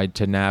tried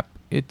to nap.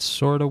 It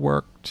sort of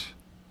worked.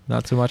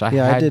 Not so much.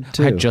 I did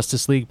too. I had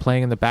Justice League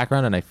playing in the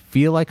background, and I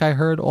feel like I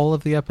heard all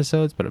of the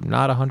episodes, but I'm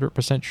not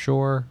 100%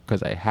 sure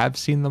because I have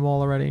seen them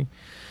all already.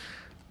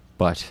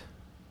 But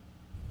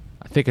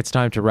I think it's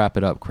time to wrap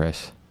it up,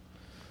 Chris.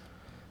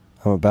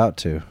 I'm about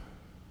to.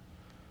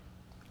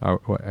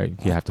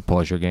 You have to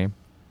pause your game.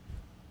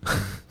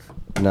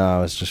 No,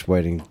 I was just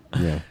waiting.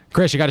 Yeah.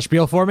 Chris, you got a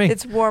spiel for me?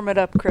 It's warm it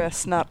up,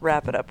 Chris, not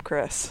wrap it up,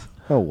 Chris.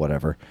 Oh,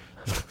 whatever.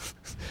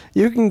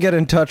 You can get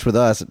in touch with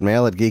us at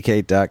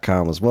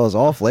mail@geekade.com, as well as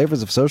all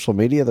flavors of social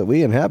media that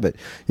we inhabit.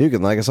 You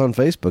can like us on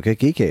Facebook at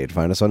Geekade,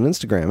 find us on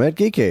Instagram at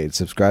Geekade,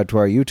 subscribe to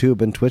our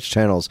YouTube and Twitch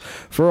channels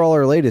for all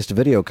our latest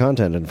video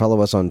content, and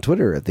follow us on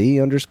Twitter at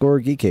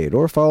 @the_Geekade,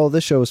 or follow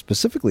this show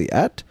specifically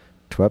at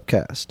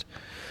Twepcast.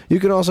 You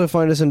can also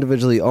find us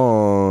individually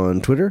on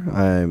Twitter.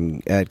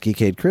 I'm at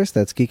Geekade Chris,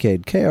 that's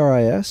Geekade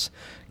KRIS.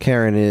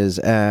 Karen is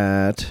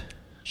at...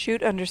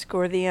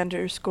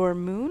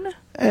 shoot_the_moon.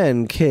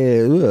 And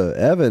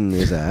Evan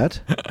is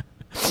at...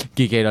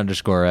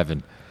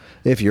 Geekade_Evan.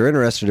 If you're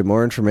interested in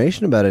more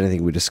information about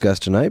anything we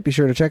discussed tonight, be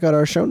sure to check out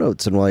our show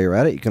notes. And while you're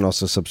at it, you can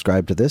also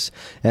subscribe to this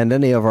and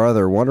any of our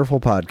other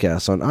wonderful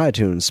podcasts on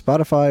iTunes,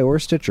 Spotify, or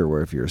Stitcher,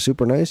 where if you're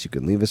super nice, you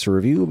can leave us a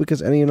review,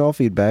 because any and all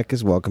feedback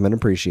is welcome and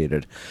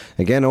appreciated.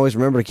 Again, always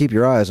remember to keep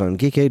your eyes on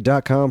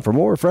geekade.com for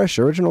more fresh,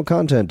 original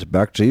content.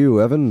 Back to you,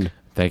 Evan.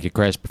 Thank you,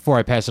 Chris. Before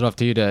I pass it off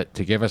to you to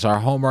give us our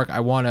homework, I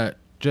want to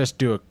just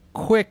do a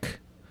quick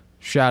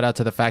shout out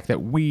to the fact that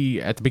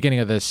at the beginning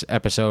of this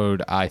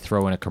episode, I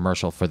throw in a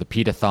commercial for the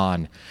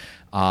Pete-a-thon.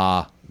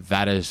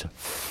 That is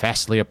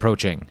fastly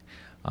approaching.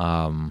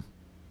 The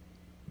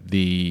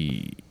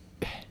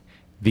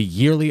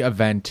yearly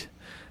event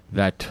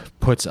that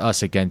puts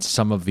us against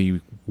some of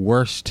the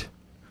worst,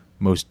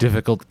 most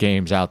difficult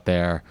games out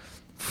there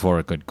for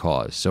a good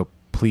cause. So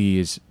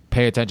please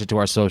pay attention to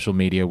our social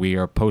media. We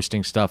are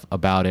posting stuff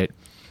about it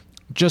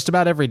just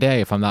about every day,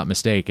 if I'm not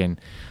mistaken.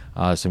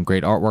 Some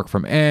great artwork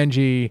from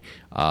Angie,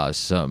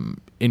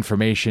 some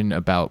information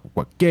about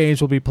what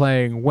games we'll be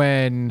playing,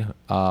 when,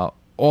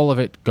 all of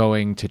it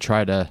going to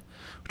trying to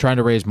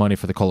raise money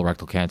for the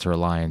Colorectal Cancer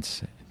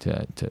Alliance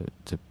to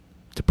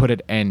put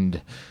an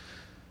end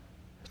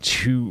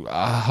to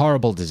a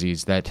horrible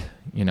disease that,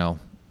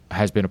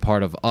 has been a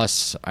part of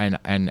us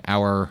and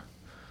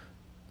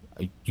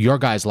your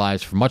guys'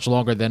 lives for much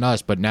longer than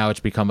us, but now it's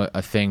become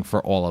a thing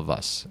for all of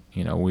us.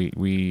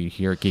 We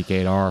here at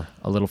Geekade are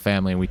a little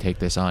family, and we take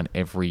this on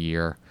every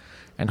year.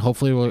 And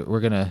hopefully we're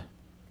going to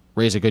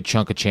raise a good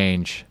chunk of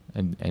change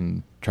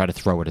and try to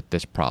throw it at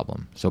this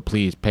problem. So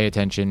please pay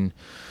attention.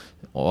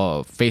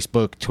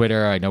 Facebook,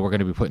 Twitter, I know we're going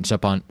to be putting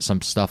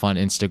some stuff on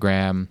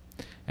Instagram.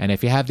 And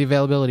if you have the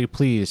availability,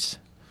 please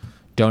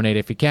donate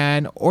if you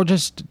can, or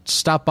just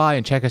stop by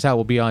and check us out.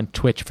 We'll be on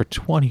Twitch for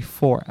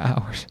 24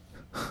 hours.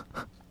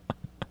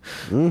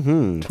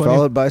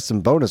 Followed by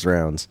some bonus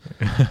rounds.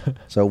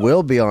 So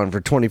we'll be on for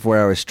 24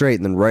 hours straight,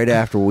 and then right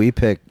after we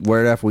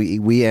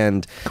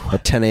end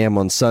at 10 a.m.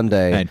 on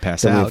Sunday, and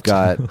pass then out. We've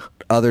got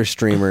other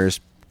streamers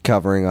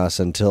covering us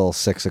until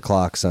 6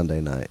 o'clock Sunday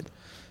night.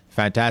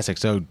 Fantastic.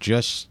 So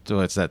just,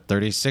 what's that,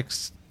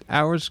 36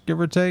 hours, give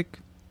or take?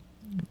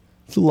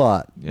 It's a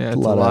lot. Yeah, it's a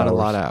lot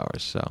of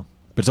hours. So,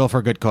 but it's all for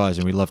a good cause,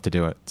 and we love to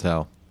do it.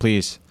 So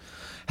please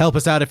help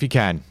us out if you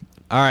can.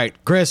 All right,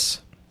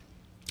 Chris.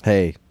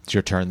 Hey. It's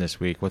your turn this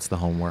week. What's the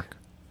homework?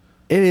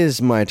 It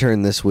is my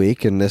turn this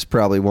week, and this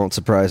probably won't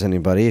surprise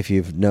anybody if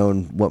you've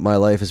known what my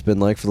life has been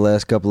like for the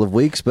last couple of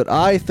weeks, but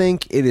I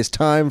think it is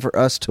time for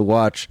us to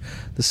watch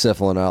the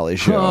Sifl and Ollie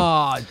show.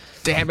 Oh,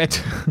 damn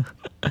it.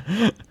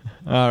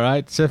 All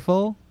right,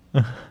 Sifl.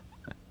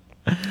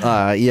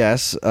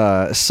 Yes.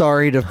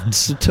 Sorry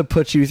to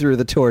put you through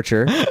the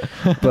torture,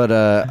 but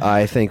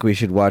I think we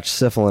should watch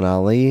Sifl and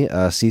Ollie,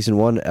 Season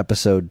 1,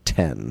 Episode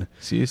 10.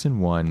 Season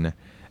 1,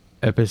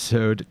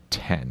 Episode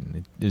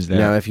 10. Is that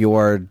now? If you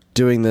are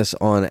doing this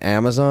on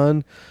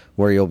Amazon,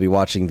 where you'll be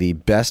watching the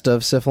best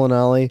of Sifl and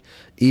Ollie,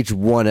 each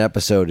one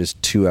episode is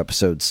 2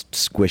 episodes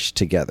squished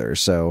together.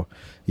 So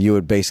you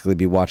would basically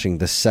be watching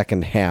the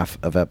second half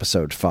of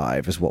Episode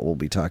 5 is what we'll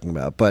be talking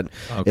about. But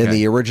in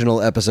the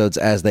original episodes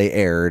as they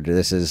aired,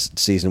 this is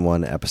Season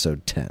 1,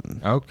 Episode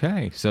 10.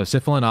 Okay, so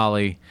Sifl and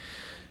Ollie,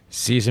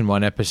 Season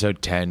 1,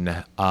 Episode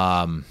 10.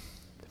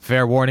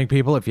 Fair warning,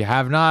 people, if you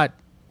have not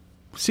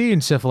seen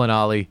Sifl and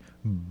Ollie,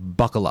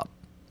 buckle up.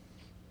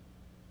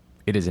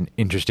 It is an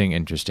interesting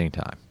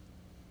time.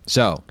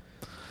 So,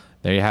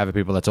 there you have it,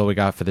 people. That's all we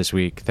got for this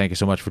week. Thank you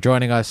so much for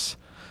joining us.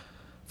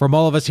 From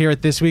all of us here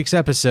at this week's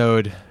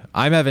episode,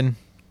 I'm Evan.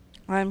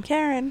 I'm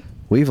Karen.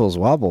 Weevils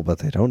wobble, but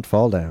they don't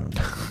fall down.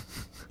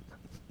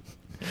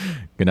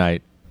 Good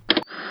night.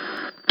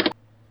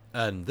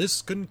 And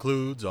this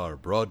concludes our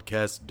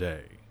broadcast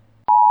day.